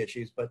alcohol and drug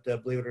issues, but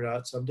believe it or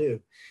not, some do.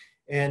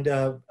 And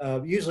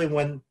usually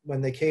when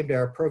they came to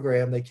our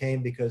program, they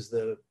came because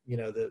the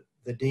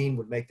dean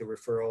would make the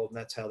referral, and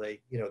that's how they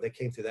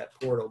came through that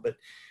portal. But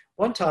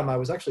one time I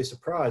was actually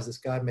surprised this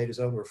guy made his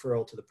own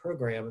referral to the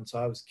program, and so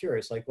I was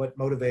curious, like, what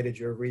motivated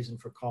your reason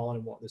for calling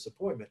and wanting this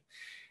appointment?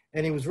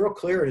 And he was real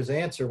clear in his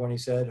answer when he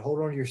said, "Hold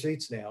on to your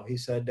seats now." He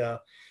said,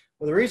 "Well,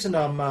 the reason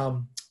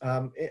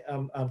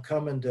I'm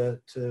coming to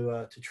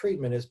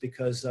treatment is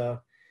because,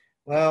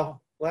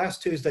 well,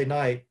 last Tuesday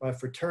night, my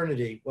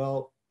fraternity,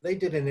 well, they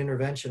did an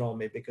intervention on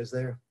me because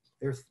they're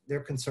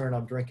concerned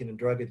I'm drinking and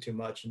drugging too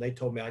much, and they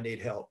told me I need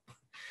help."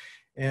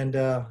 And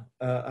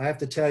I have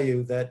to tell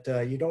you that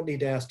you don't need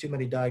to ask too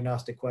many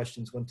diagnostic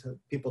questions when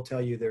people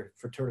tell you their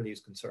fraternity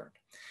is concerned.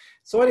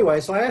 So anyway,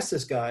 so I asked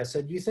this guy, I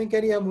said, "Do you think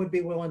any of them would be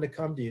willing to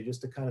come to you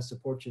just to kind of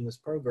support you in this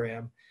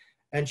program?"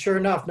 And sure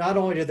enough, not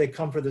only did they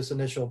come for this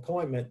initial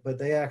appointment, but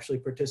they actually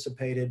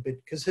participated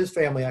because his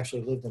family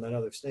actually lived in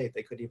another state.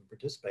 They couldn't even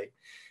participate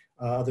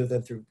other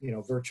than through,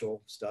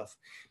 virtual stuff.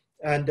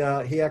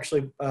 And he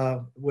actually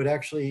would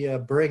actually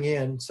bring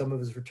in some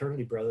of his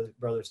fraternity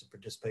brothers to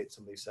participate in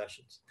some of these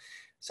sessions.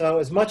 So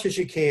as much as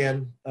you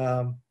can,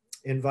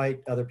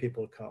 invite other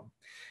people to come.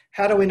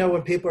 How do we know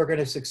when people are going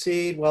to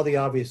succeed? Well, the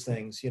obvious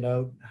things,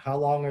 how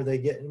long are they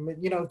getting,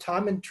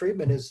 time and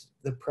treatment is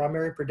the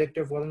primary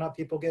predictor of whether or not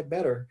people get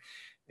better.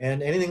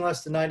 And anything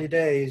less than 90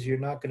 days, you're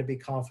not going to be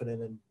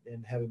confident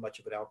in having much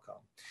of an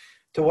outcome.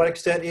 To what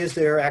extent is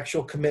there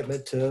actual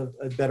commitment to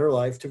a better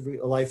life, to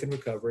a life in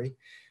recovery?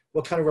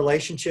 What kind of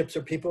relationships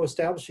are people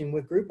establishing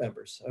with group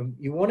members?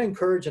 You want to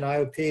encourage an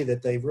IOP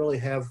that they really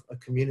have a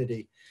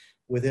community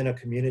within a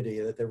community,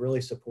 that they really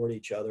support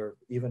each other,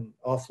 even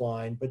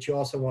offline, but you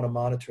also want to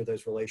monitor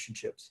those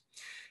relationships.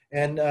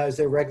 And is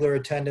there regular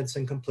attendance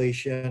and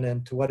completion,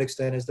 and to what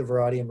extent is the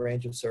variety and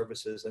range of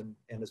services, and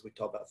as we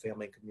talk about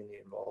family and community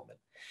involvement.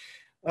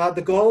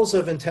 The goals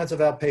of intensive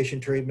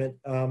outpatient treatment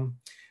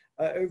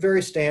are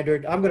very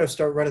standard. I'm going to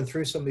start running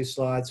through some of these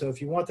slides, so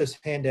if you want this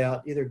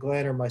handout, either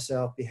Glenn or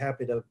myself, be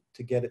happy to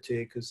get it to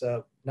you, because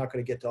I'm not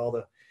going to get to all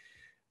the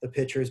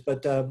pictures,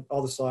 but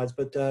all the slides.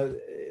 But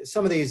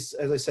some of these,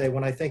 as I say,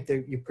 when I think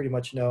that you pretty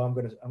much know, I'm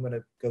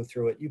gonna go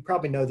through it. You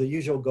probably know the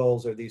usual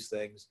goals are these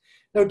things,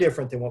 no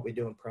different than what we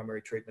do in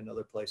primary treatment and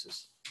other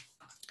places.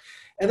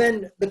 And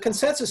then the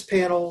consensus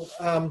panel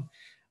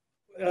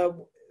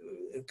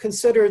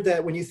considered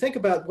that when you think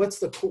about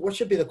what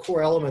should be the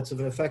core elements of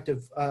an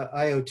effective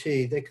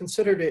IOT, they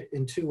considered it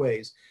in two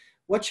ways.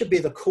 What should be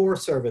the core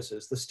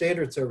services, the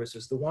standard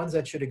services, the ones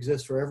that should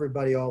exist for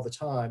everybody all the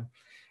time?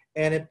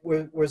 And it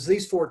was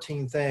these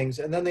 14 things.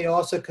 And then they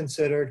also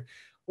considered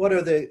what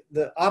are the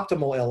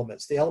optimal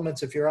elements, the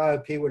elements if your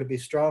IOP were to be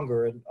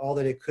stronger and all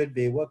that it could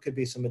be, what could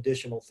be some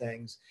additional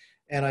things,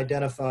 and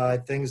identify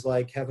things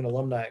like having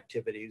alumni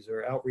activities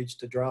or outreach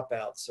to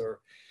dropouts or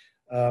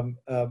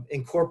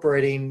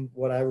incorporating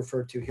what I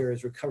refer to here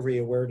as recovery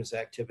awareness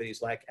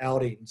activities like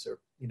outings or,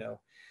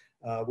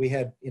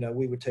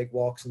 we would take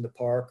walks in the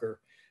park or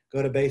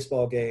go to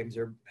baseball games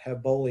or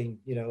have bowling,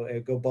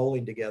 go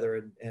bowling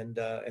together and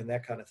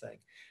that kind of thing.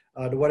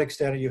 To what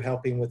extent are you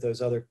helping with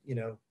those other,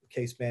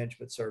 case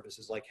management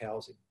services like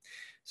housing?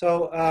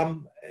 So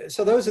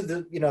those are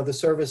the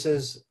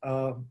services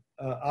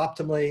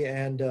optimally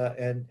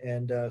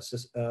and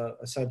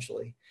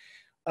essentially.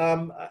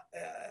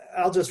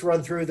 I'll just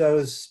run through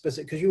those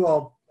specific because you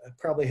all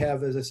probably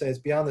have, as I say, it's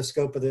beyond the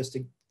scope of this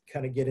to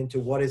kind of get into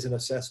what is an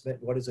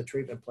assessment, what is a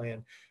treatment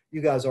plan.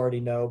 You guys already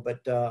know,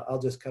 but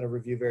I'll just kind of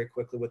review very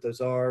quickly what those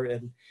are,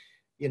 and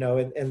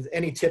and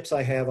any tips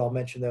I have, I'll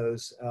mention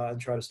those and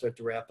try to start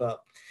to wrap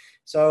up.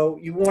 So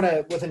you want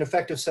to, with an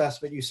effective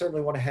assessment, you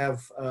certainly want to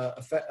have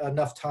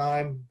enough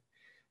time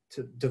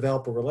to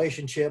develop a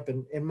relationship.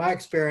 And in my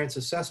experience,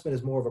 assessment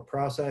is more of a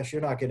process.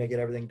 You're not going to get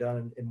everything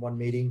done in one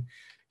meeting.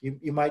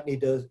 You might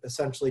need to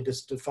essentially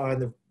just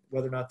define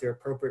whether or not they're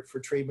appropriate for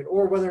treatment,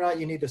 or whether or not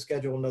you need to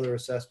schedule another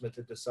assessment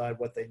to decide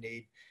what they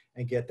need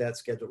and get that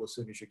scheduled as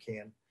soon as you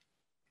can.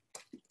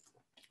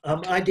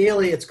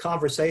 Ideally, it's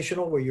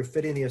conversational, where you're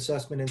fitting the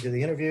assessment into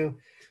the interview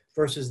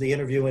versus the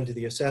interview into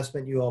the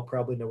assessment. You all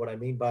probably know what I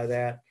mean by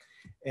that.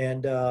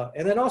 And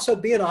then also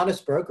be an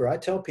honest broker. I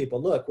tell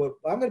people, look, what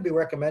I'm going to be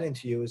recommending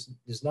to you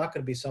is not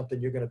going to be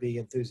something you're going to be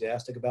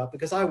enthusiastic about,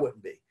 because I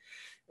wouldn't be.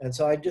 And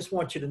so I just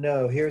want you to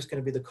know, here's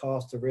going to be the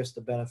cost, the risk,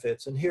 the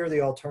benefits, and here are the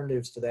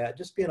alternatives to that.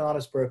 Just be an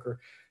honest broker.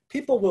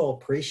 People will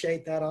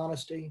appreciate that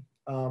honesty.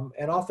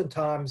 And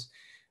oftentimes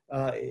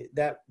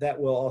that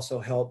will also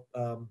help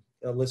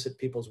elicit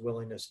people's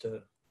willingness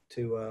to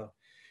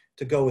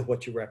go with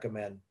what you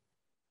recommend.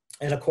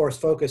 And of course,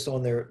 focus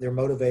on their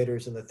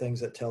motivators and the things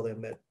that tell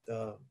them that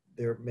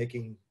they're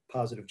making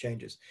positive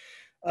changes.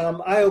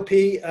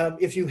 IOP,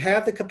 if you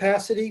have the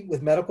capacity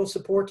with medical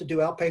support to do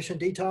outpatient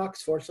detox,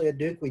 fortunately at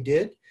Duke we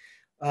did,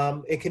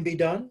 it can be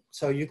done.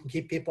 So you can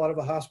keep people out of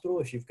a hospital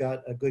if you've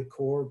got a good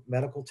core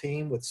medical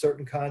team with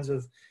certain kinds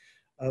of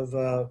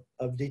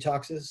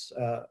detoxes,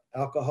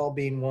 alcohol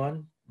being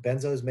one,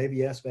 benzos maybe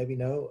yes, maybe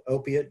no,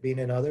 opiate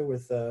being another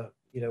with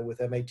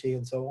MAT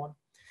and so on.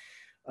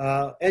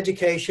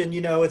 Education,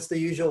 it's the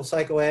usual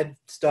psychoed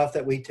stuff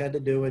that we tend to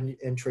do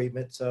in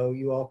treatment. So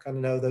you all kind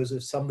of know those are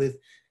some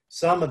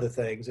of the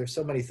things. There's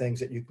so many things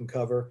that you can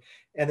cover,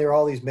 and there are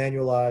all these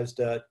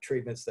manualized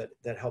treatments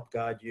that help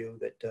guide you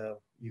that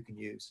you can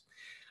use.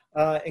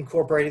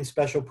 Incorporating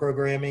special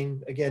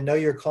programming. Again, know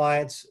your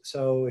clients.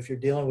 So if you're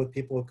dealing with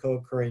people with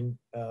co-occurring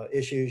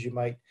issues, you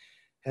might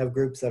have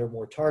groups that are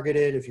more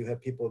targeted. If you have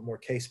people with more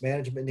case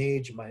management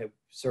needs, you might have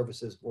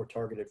services more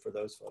targeted for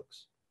those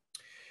folks.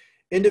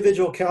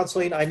 Individual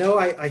counseling. I know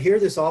I hear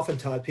this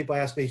oftentimes. People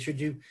ask me,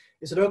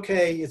 is it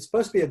okay? It's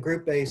supposed to be a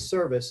group-based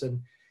service, and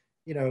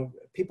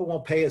people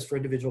won't pay us for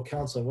individual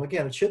counseling. Well,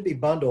 again, it should be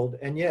bundled.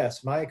 And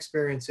yes, my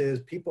experience is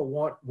people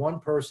want one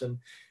person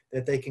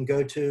that they can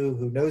go to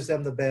who knows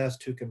them the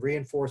best, who can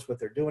reinforce what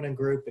they're doing in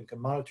group and can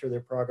monitor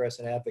their progress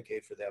and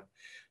advocate for them.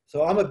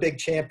 So I'm a big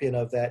champion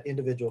of that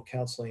individual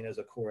counseling as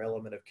a core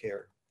element of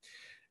care.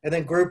 And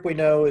then group, we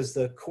know, is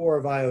the core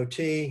of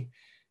IOT,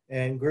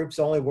 and groups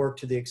only work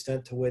to the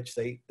extent to which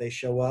they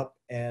show up.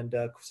 And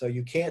so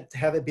you can't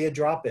have it be a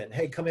drop-in.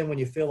 Hey, come in when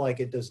you feel like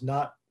it is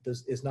not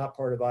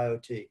part of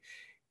IOT.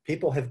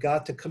 People have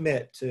got to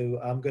commit to,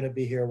 I'm going to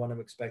be here when I'm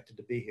expected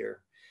to be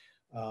here.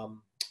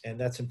 And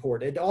that's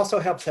important. It also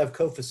helps to have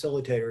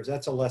co-facilitators.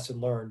 That's a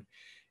lesson learned,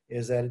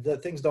 is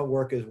that things don't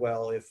work as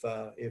well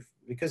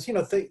because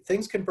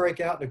things can break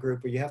out in a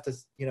group where you have to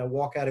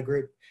walk out of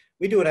group.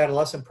 We do an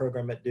adolescent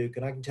program at Duke,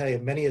 and I can tell you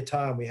many a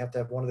time we have to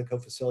have one of the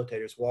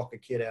co-facilitators walk a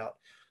kid out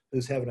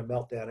who's having a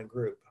meltdown in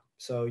group.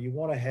 So you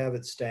want to have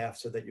it staffed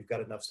so that you've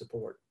got enough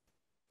support.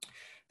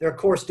 There are, of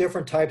course,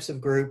 different types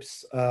of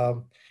groups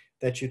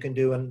that you can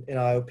do in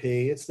IOP.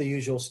 It's the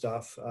usual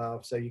stuff,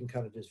 so you can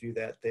kind of just view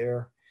that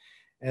there.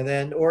 And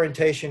then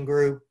orientation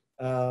group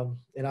in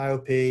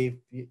IOP,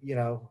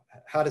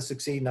 how to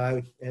succeed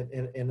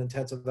in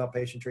intensive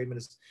outpatient treatment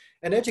is,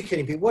 and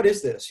educating people. What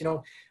is this?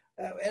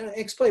 And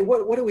explain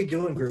what do we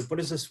do in group? What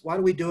is this? Why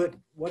do we do it?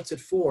 What's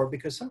it for?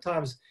 Because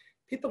sometimes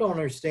people don't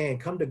understand.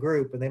 Come to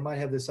group and they might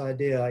have this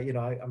idea.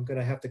 I'm going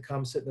to have to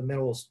come sit in the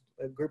middle.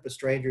 A group of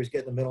strangers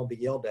get in the middle and be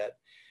yelled at.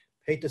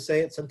 Hate to say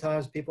it,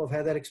 sometimes people have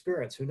had that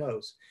experience. Who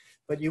knows?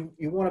 But you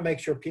want to make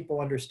sure people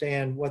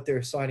understand what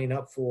they're signing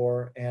up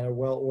for and are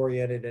well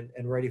oriented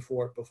and ready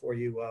for it before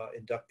you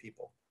induct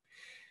people.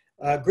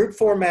 Group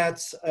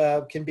formats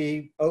can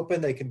be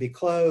open, they can be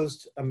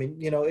closed. I mean,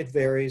 it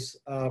varies.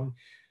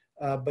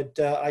 But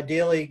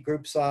ideally,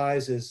 group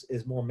size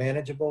is more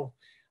manageable.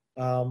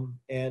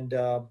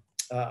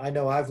 I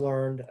know I've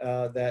learned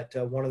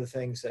that one of the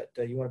things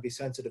that you want to be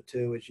sensitive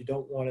to is you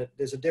don't want to,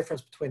 there's a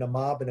difference between a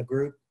mob and a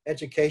group.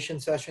 Education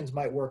sessions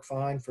might work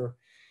fine for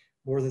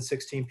more than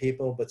 16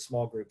 people, but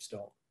small groups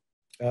don't.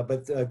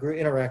 But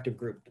interactive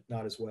group,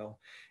 not as well.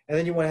 And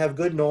then you want to have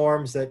good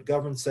norms that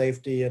govern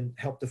safety and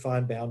help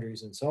define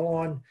boundaries and so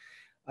on.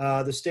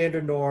 The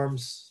standard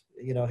norms,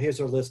 here's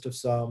a list of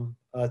some.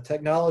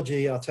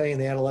 Technology, I'll tell you in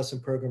the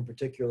adolescent program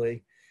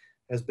particularly,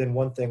 has been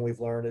one thing we've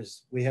learned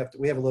is we have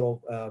a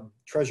little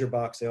treasure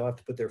box they all have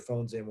to put their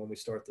phones in when we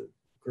start the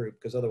group,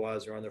 because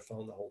otherwise they're on their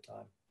phone the whole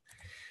time.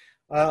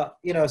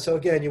 So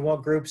again, you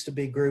want groups to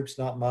be groups,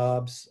 not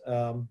mobs.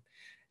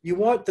 You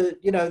want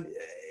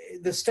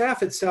the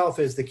staff itself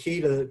is the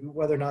key to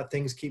whether or not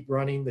things keep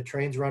running, the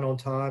trains run on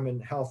time,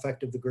 and how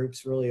effective the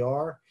groups really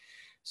are.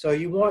 So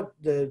you want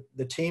the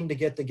team to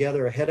get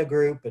together ahead of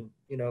group and,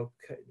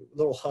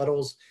 little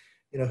huddles,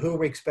 who are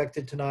we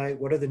expected tonight?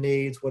 What are the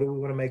needs? What do we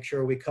want to make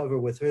sure we cover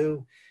with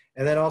who?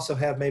 And then also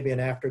have maybe an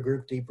after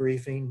group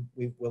debriefing.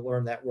 We'll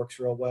learn that works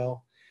real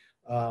well.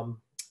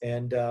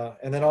 And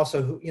then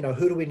also,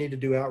 who do we need to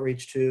do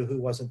outreach to,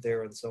 who wasn't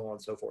there, and so on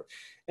and so forth.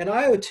 And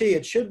IoT,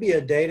 it should be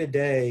a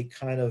day-to-day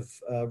kind of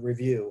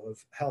review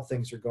of how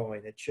things are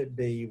going. It should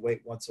be you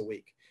wait once a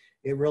week.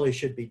 It really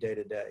should be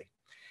day-to-day.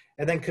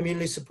 And then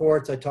community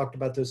supports, I talked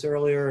about this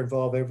earlier,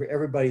 involve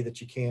everybody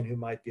that you can who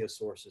might be a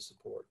source of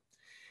support.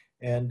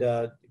 And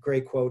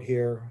great quote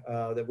here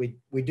that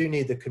we do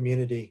need the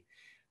community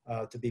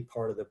to be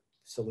part of the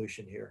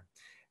solution here.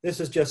 This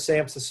is just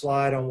Sam's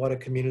slide on what a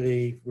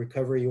community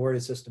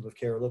recovery-oriented system of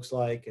care looks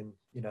like. And,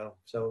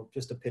 so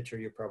just a picture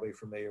you're probably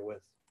familiar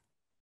with.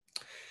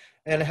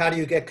 And how do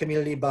you get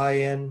community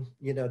buy-in?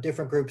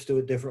 Different groups do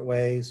it different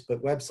ways,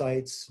 but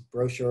websites,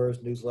 brochures,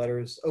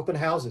 newsletters, open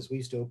houses. We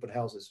used to open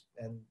houses,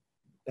 and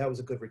that was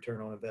a good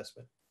return on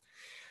investment.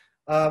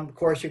 Of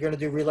course, you're going to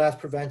do relapse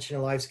prevention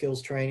and life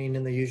skills training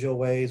in the usual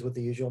ways with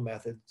the usual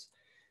methods.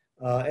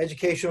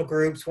 Educational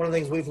groups, one of the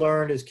things we've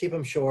learned is keep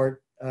them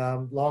short.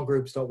 Long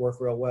groups don't work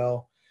real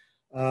well.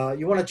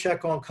 You want to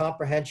check on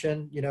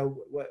comprehension.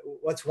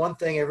 What's one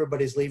thing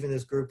everybody's leaving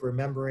this group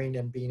remembering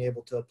and being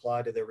able to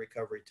apply to their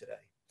recovery today.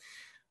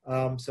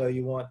 So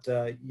you want,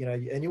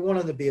 and you want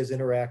them to be as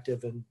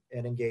interactive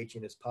and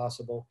engaging as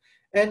possible.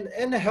 And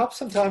to help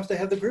sometimes to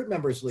have the group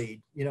members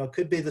lead. It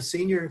could be the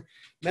senior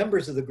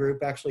members of the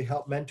group actually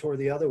help mentor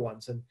the other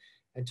ones and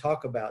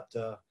talk about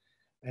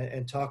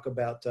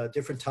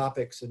different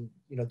topics and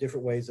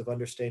different ways of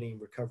understanding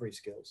recovery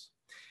skills.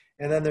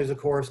 And then there's of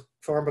course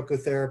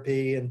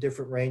pharmacotherapy and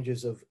different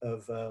ranges of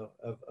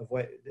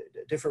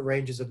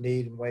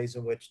need and ways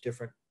in which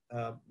different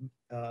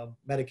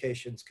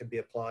medications can be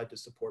applied to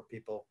support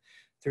people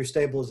through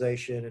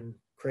stabilization and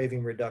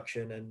craving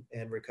reduction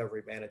and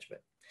recovery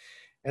management.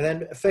 And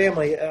then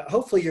family,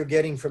 hopefully you're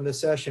getting from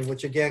this session,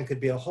 which again could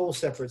be a whole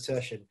separate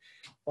session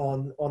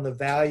on the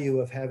value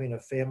of having a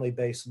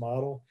family-based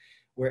model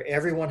where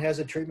everyone has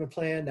a treatment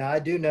plan. Now I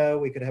do know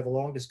we could have a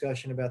long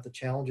discussion about the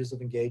challenges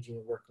of engaging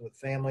and working with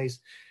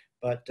families,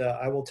 but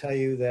I will tell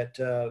you that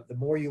the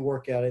more you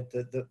work at it,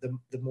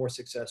 the more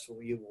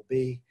successful you will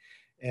be.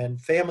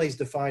 And families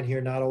defined here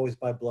not always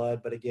by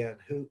blood, but again,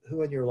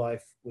 who in your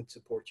life would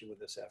support you in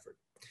this effort.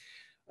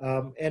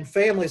 And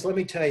families, let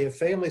me tell you,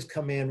 families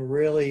come in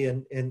really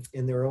in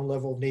their own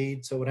level of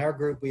need. So in our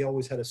group, we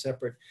always had a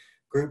separate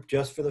group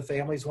just for the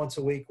families once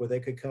a week where they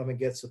could come and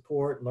get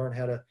support and learn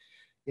how to,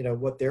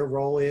 what their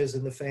role is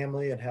in the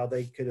family and how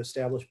they could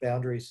establish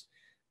boundaries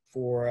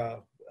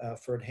for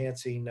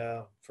enhancing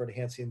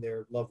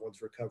their loved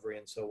ones' recovery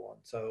and so on.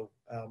 So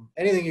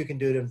anything you can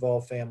do to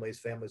involve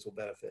families will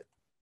benefit.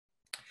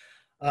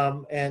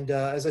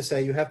 As I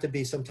say, you have to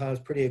be sometimes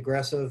pretty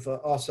aggressive.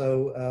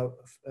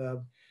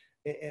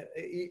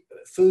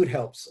 Food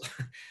helps.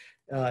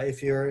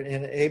 If you're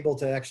able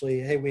to actually,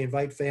 hey, we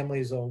invite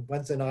families on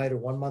Wednesday night or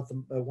one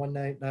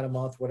night a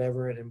month,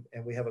 whatever,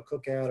 and we have a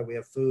cookout or we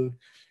have food,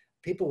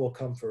 people will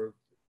come for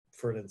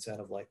an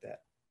incentive like that.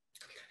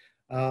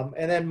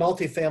 And then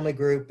multifamily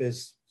group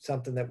is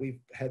something that we've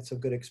had some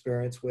good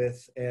experience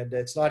with, and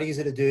it's not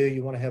easy to do.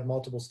 You want to have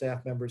multiple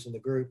staff members in the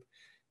group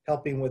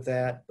helping with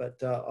that,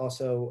 but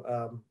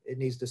also it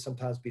needs to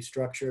sometimes be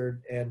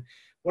structured. And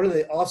one of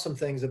the awesome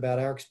things about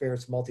our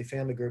experience in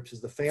multifamily groups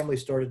is the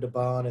families started to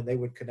bond and they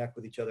would connect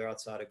with each other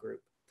outside a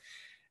group.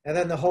 And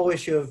then the whole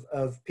issue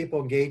of people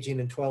engaging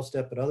in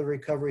 12-step and other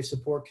recovery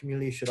support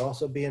communities should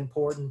also be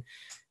important.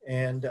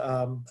 And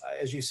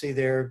as you see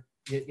there,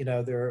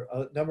 there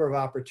are a number of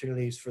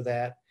opportunities for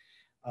that.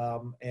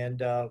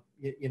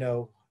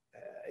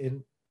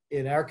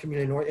 In our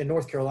community in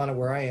North Carolina,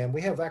 where I am,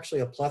 we have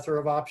actually a plethora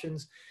of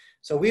options.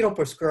 So we don't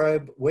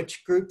prescribe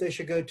which group they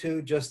should go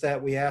to, just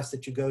that we ask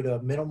that you go to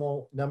a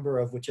minimal number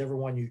of whichever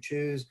one you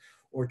choose,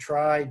 or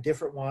try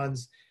different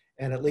ones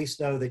and at least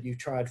know that you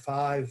tried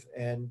 5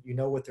 and you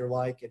know what they're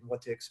like and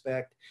what to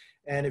expect.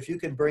 And if you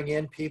can bring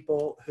in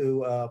people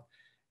who,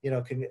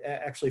 can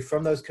actually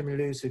from those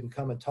communities who can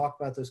come and talk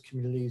about those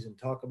communities and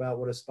talk about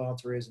what a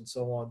sponsor is and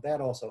so on,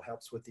 that also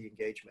helps with the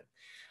engagement.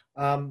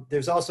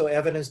 There's also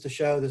evidence to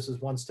show, this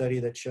is one study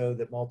that showed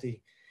that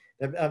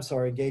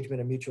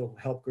engagement in mutual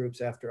help groups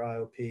after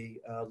IOP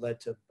led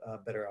to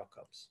better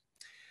outcomes.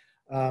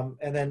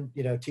 And then,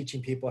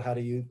 teaching people how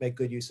to make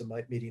good use of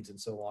meetings and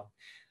so on.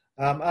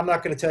 I'm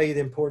not going to tell you the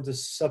importance of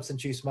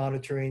substance use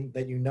monitoring,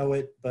 that you know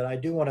it, but I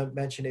do want to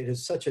mention it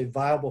is such a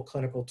viable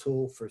clinical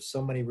tool for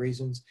so many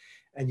reasons.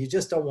 And you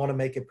just don't want to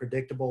make it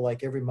predictable.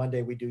 Like every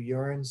Monday we do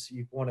urines.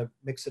 You want to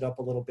mix it up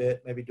a little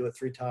bit, maybe do it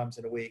 3 times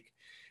in a week.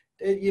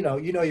 You know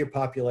your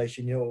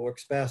population, you know what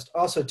works best.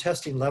 Also,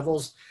 testing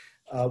levels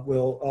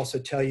will also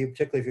tell you,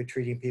 particularly if you're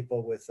treating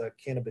people with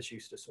cannabis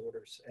use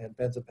disorders and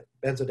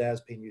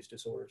benzodiazepine use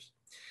disorders.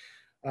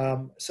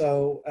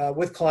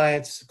 With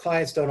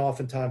clients don't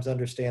oftentimes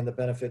understand the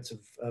benefits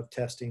of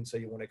testing, so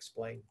you want to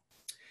explain.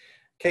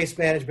 Case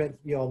management,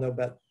 you all know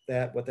about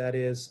that, what that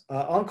is.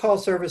 On-call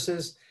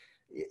services,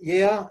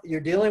 yeah,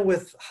 you're dealing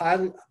with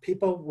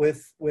people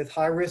with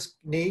high-risk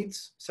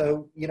needs,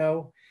 so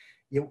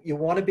you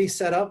want to be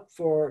set up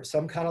for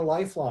some kind of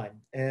lifeline.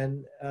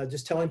 And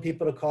just telling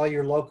people to call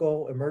your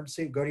local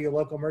emergency, go to your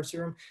local emergency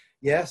room,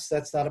 yes,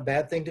 that's not a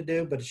bad thing to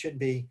do, but it shouldn't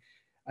be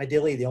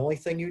ideally the only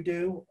thing you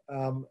do.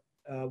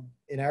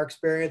 In our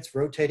experience,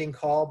 rotating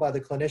call by the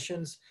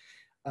clinicians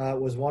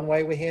was one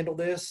way we handled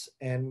this,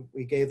 and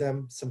we gave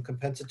them some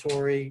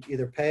compensatory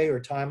either pay or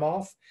time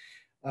off.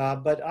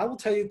 But I will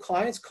tell you,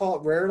 clients call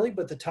it rarely,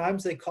 but the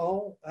times they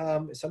call,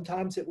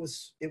 sometimes it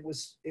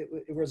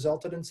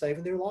resulted in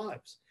saving their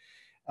lives.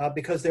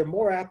 Because they're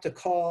more apt to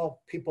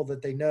call people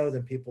that they know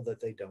than people that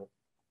they don't.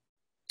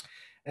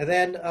 And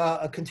then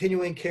a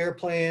continuing care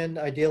plan,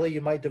 ideally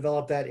you might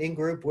develop that in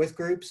group with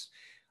groups.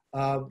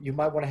 You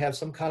might want to have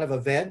some kind of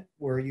event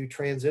where you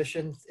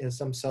transition in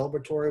some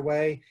celebratory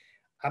way.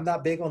 I'm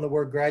not big on the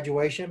word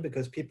graduation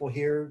because people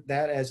hear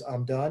that as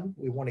I'm done.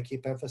 We want to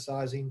keep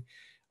emphasizing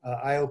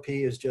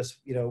IOP is just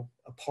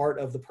a part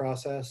of the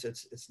process.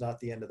 It's not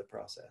the end of the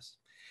process.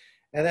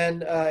 And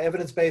then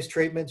evidence-based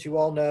treatments, you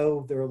all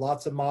know there are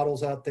lots of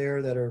models out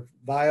there that are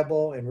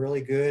viable and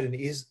really good and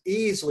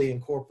easily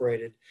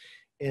incorporated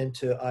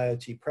into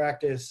IoT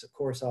practice. Of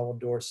course, I'll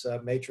endorse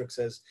Matrix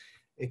as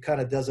it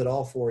kind of does it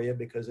all for you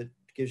because it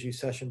gives you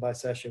session by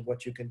session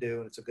what you can do,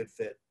 and it's a good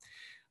fit.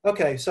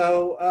 Okay,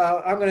 so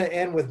I'm going to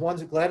end with one.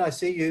 Glenn, I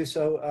see you,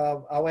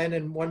 so I'll end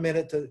in 1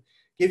 minute to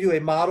give you a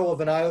model of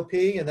an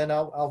IOP, and then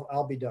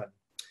I'll be done.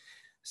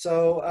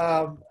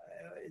 So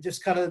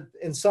just kind of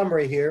in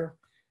summary here,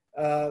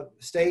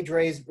 stage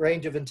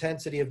range of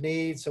intensity of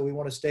need. So we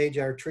want to stage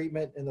our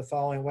treatment in the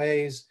following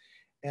ways,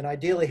 and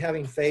ideally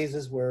having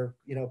phases where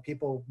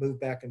people move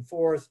back and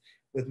forth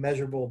with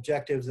measurable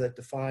objectives that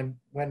define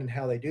when and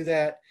how they do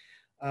that,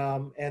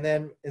 and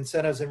then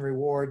incentives and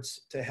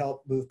rewards to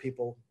help move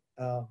people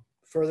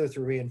further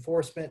through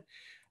reinforcement.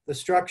 The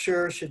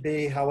structure should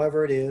be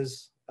however it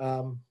is.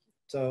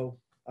 So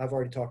I've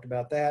already talked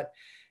about that,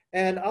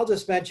 and I'll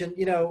just mention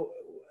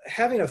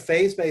having a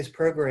phase-based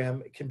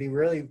program can be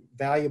really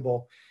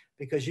valuable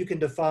because you can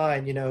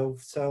define,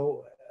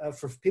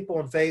 for people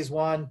in phase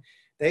 1,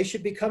 they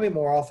should be coming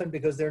more often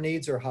because their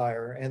needs are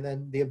higher. And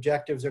then the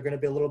objectives are going to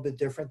be a little bit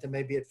different than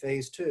maybe at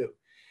phase 2.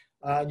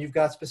 And you've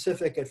got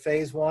specific at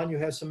phase 1, you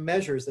have some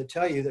measures that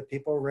tell you that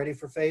people are ready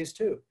for phase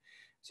 2.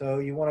 So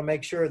you want to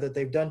make sure that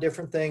they've done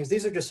different things.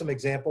 These are just some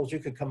examples. You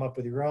could come up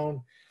with your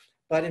own.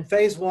 But in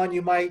phase 1,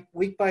 you might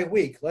week by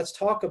week, let's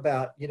talk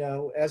about,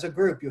 as a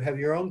group, you have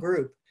your own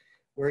group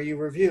where you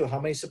review how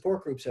many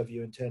support groups have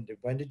you attended,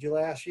 when did you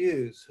last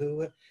use,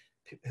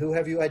 who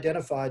have you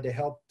identified to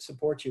help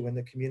support you in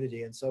the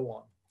community, and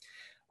so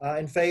on.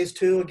 In phase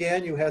 2,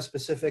 again, you have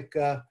specific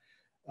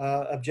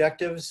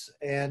objectives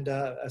and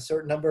a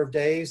certain number of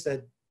days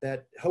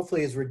that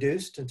hopefully is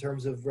reduced in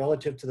terms of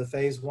relative to the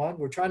phase 1.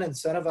 We're trying to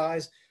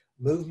incentivize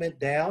movement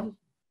down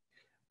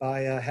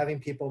by having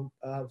people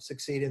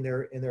succeed in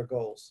their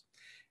goals.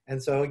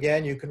 And so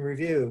again, you can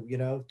review,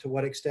 to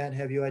what extent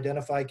have you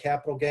identified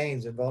capital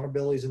gains and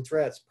vulnerabilities and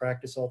threats,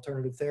 practice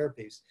alternative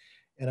therapies,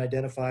 and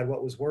identified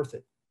what was worth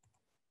it.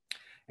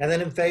 And then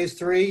in phase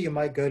 3, you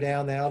might go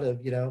down now to,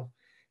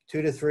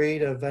 2 to 3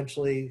 to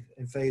eventually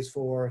in phase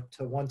 4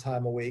 to 1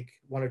 time a week,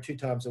 1 or 2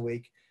 times a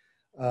week,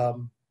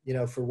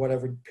 for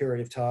whatever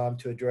period of time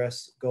to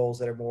address goals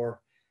that are more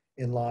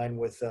in line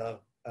with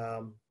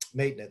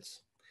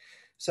maintenance.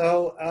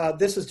 So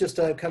this is just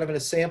a kind of a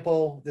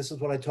sample. This is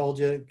what I told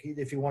you.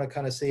 If you want to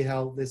kind of see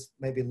how this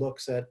maybe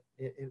looks at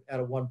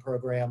a one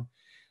program,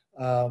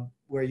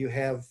 where you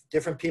have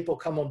different people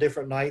come on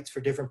different nights for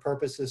different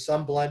purposes,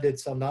 some blended,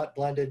 some not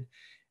blended.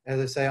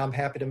 As I say, I'm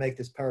happy to make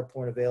this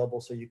PowerPoint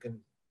available so you can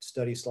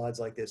study slides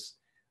like this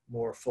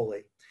more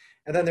fully.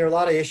 And then there are a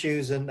lot of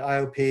issues in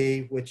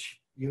IOP, which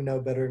you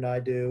know better than I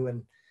do,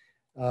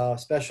 and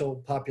special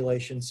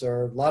population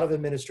served, a lot of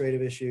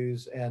administrative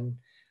issues, and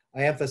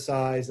I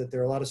emphasize that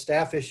there are a lot of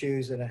staff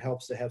issues, and it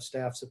helps to have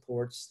staff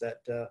supports that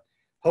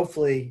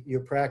hopefully you're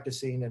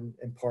practicing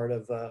and part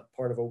of a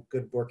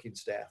good working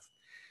staff.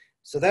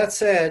 So that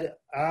said,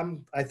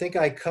 I think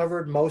I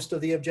covered most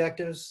of the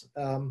objectives,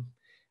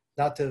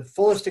 not to the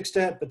fullest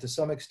extent, but to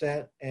some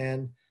extent.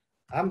 And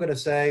I'm going to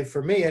say,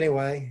 for me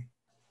anyway,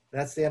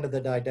 that's the end of the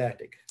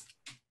didactic.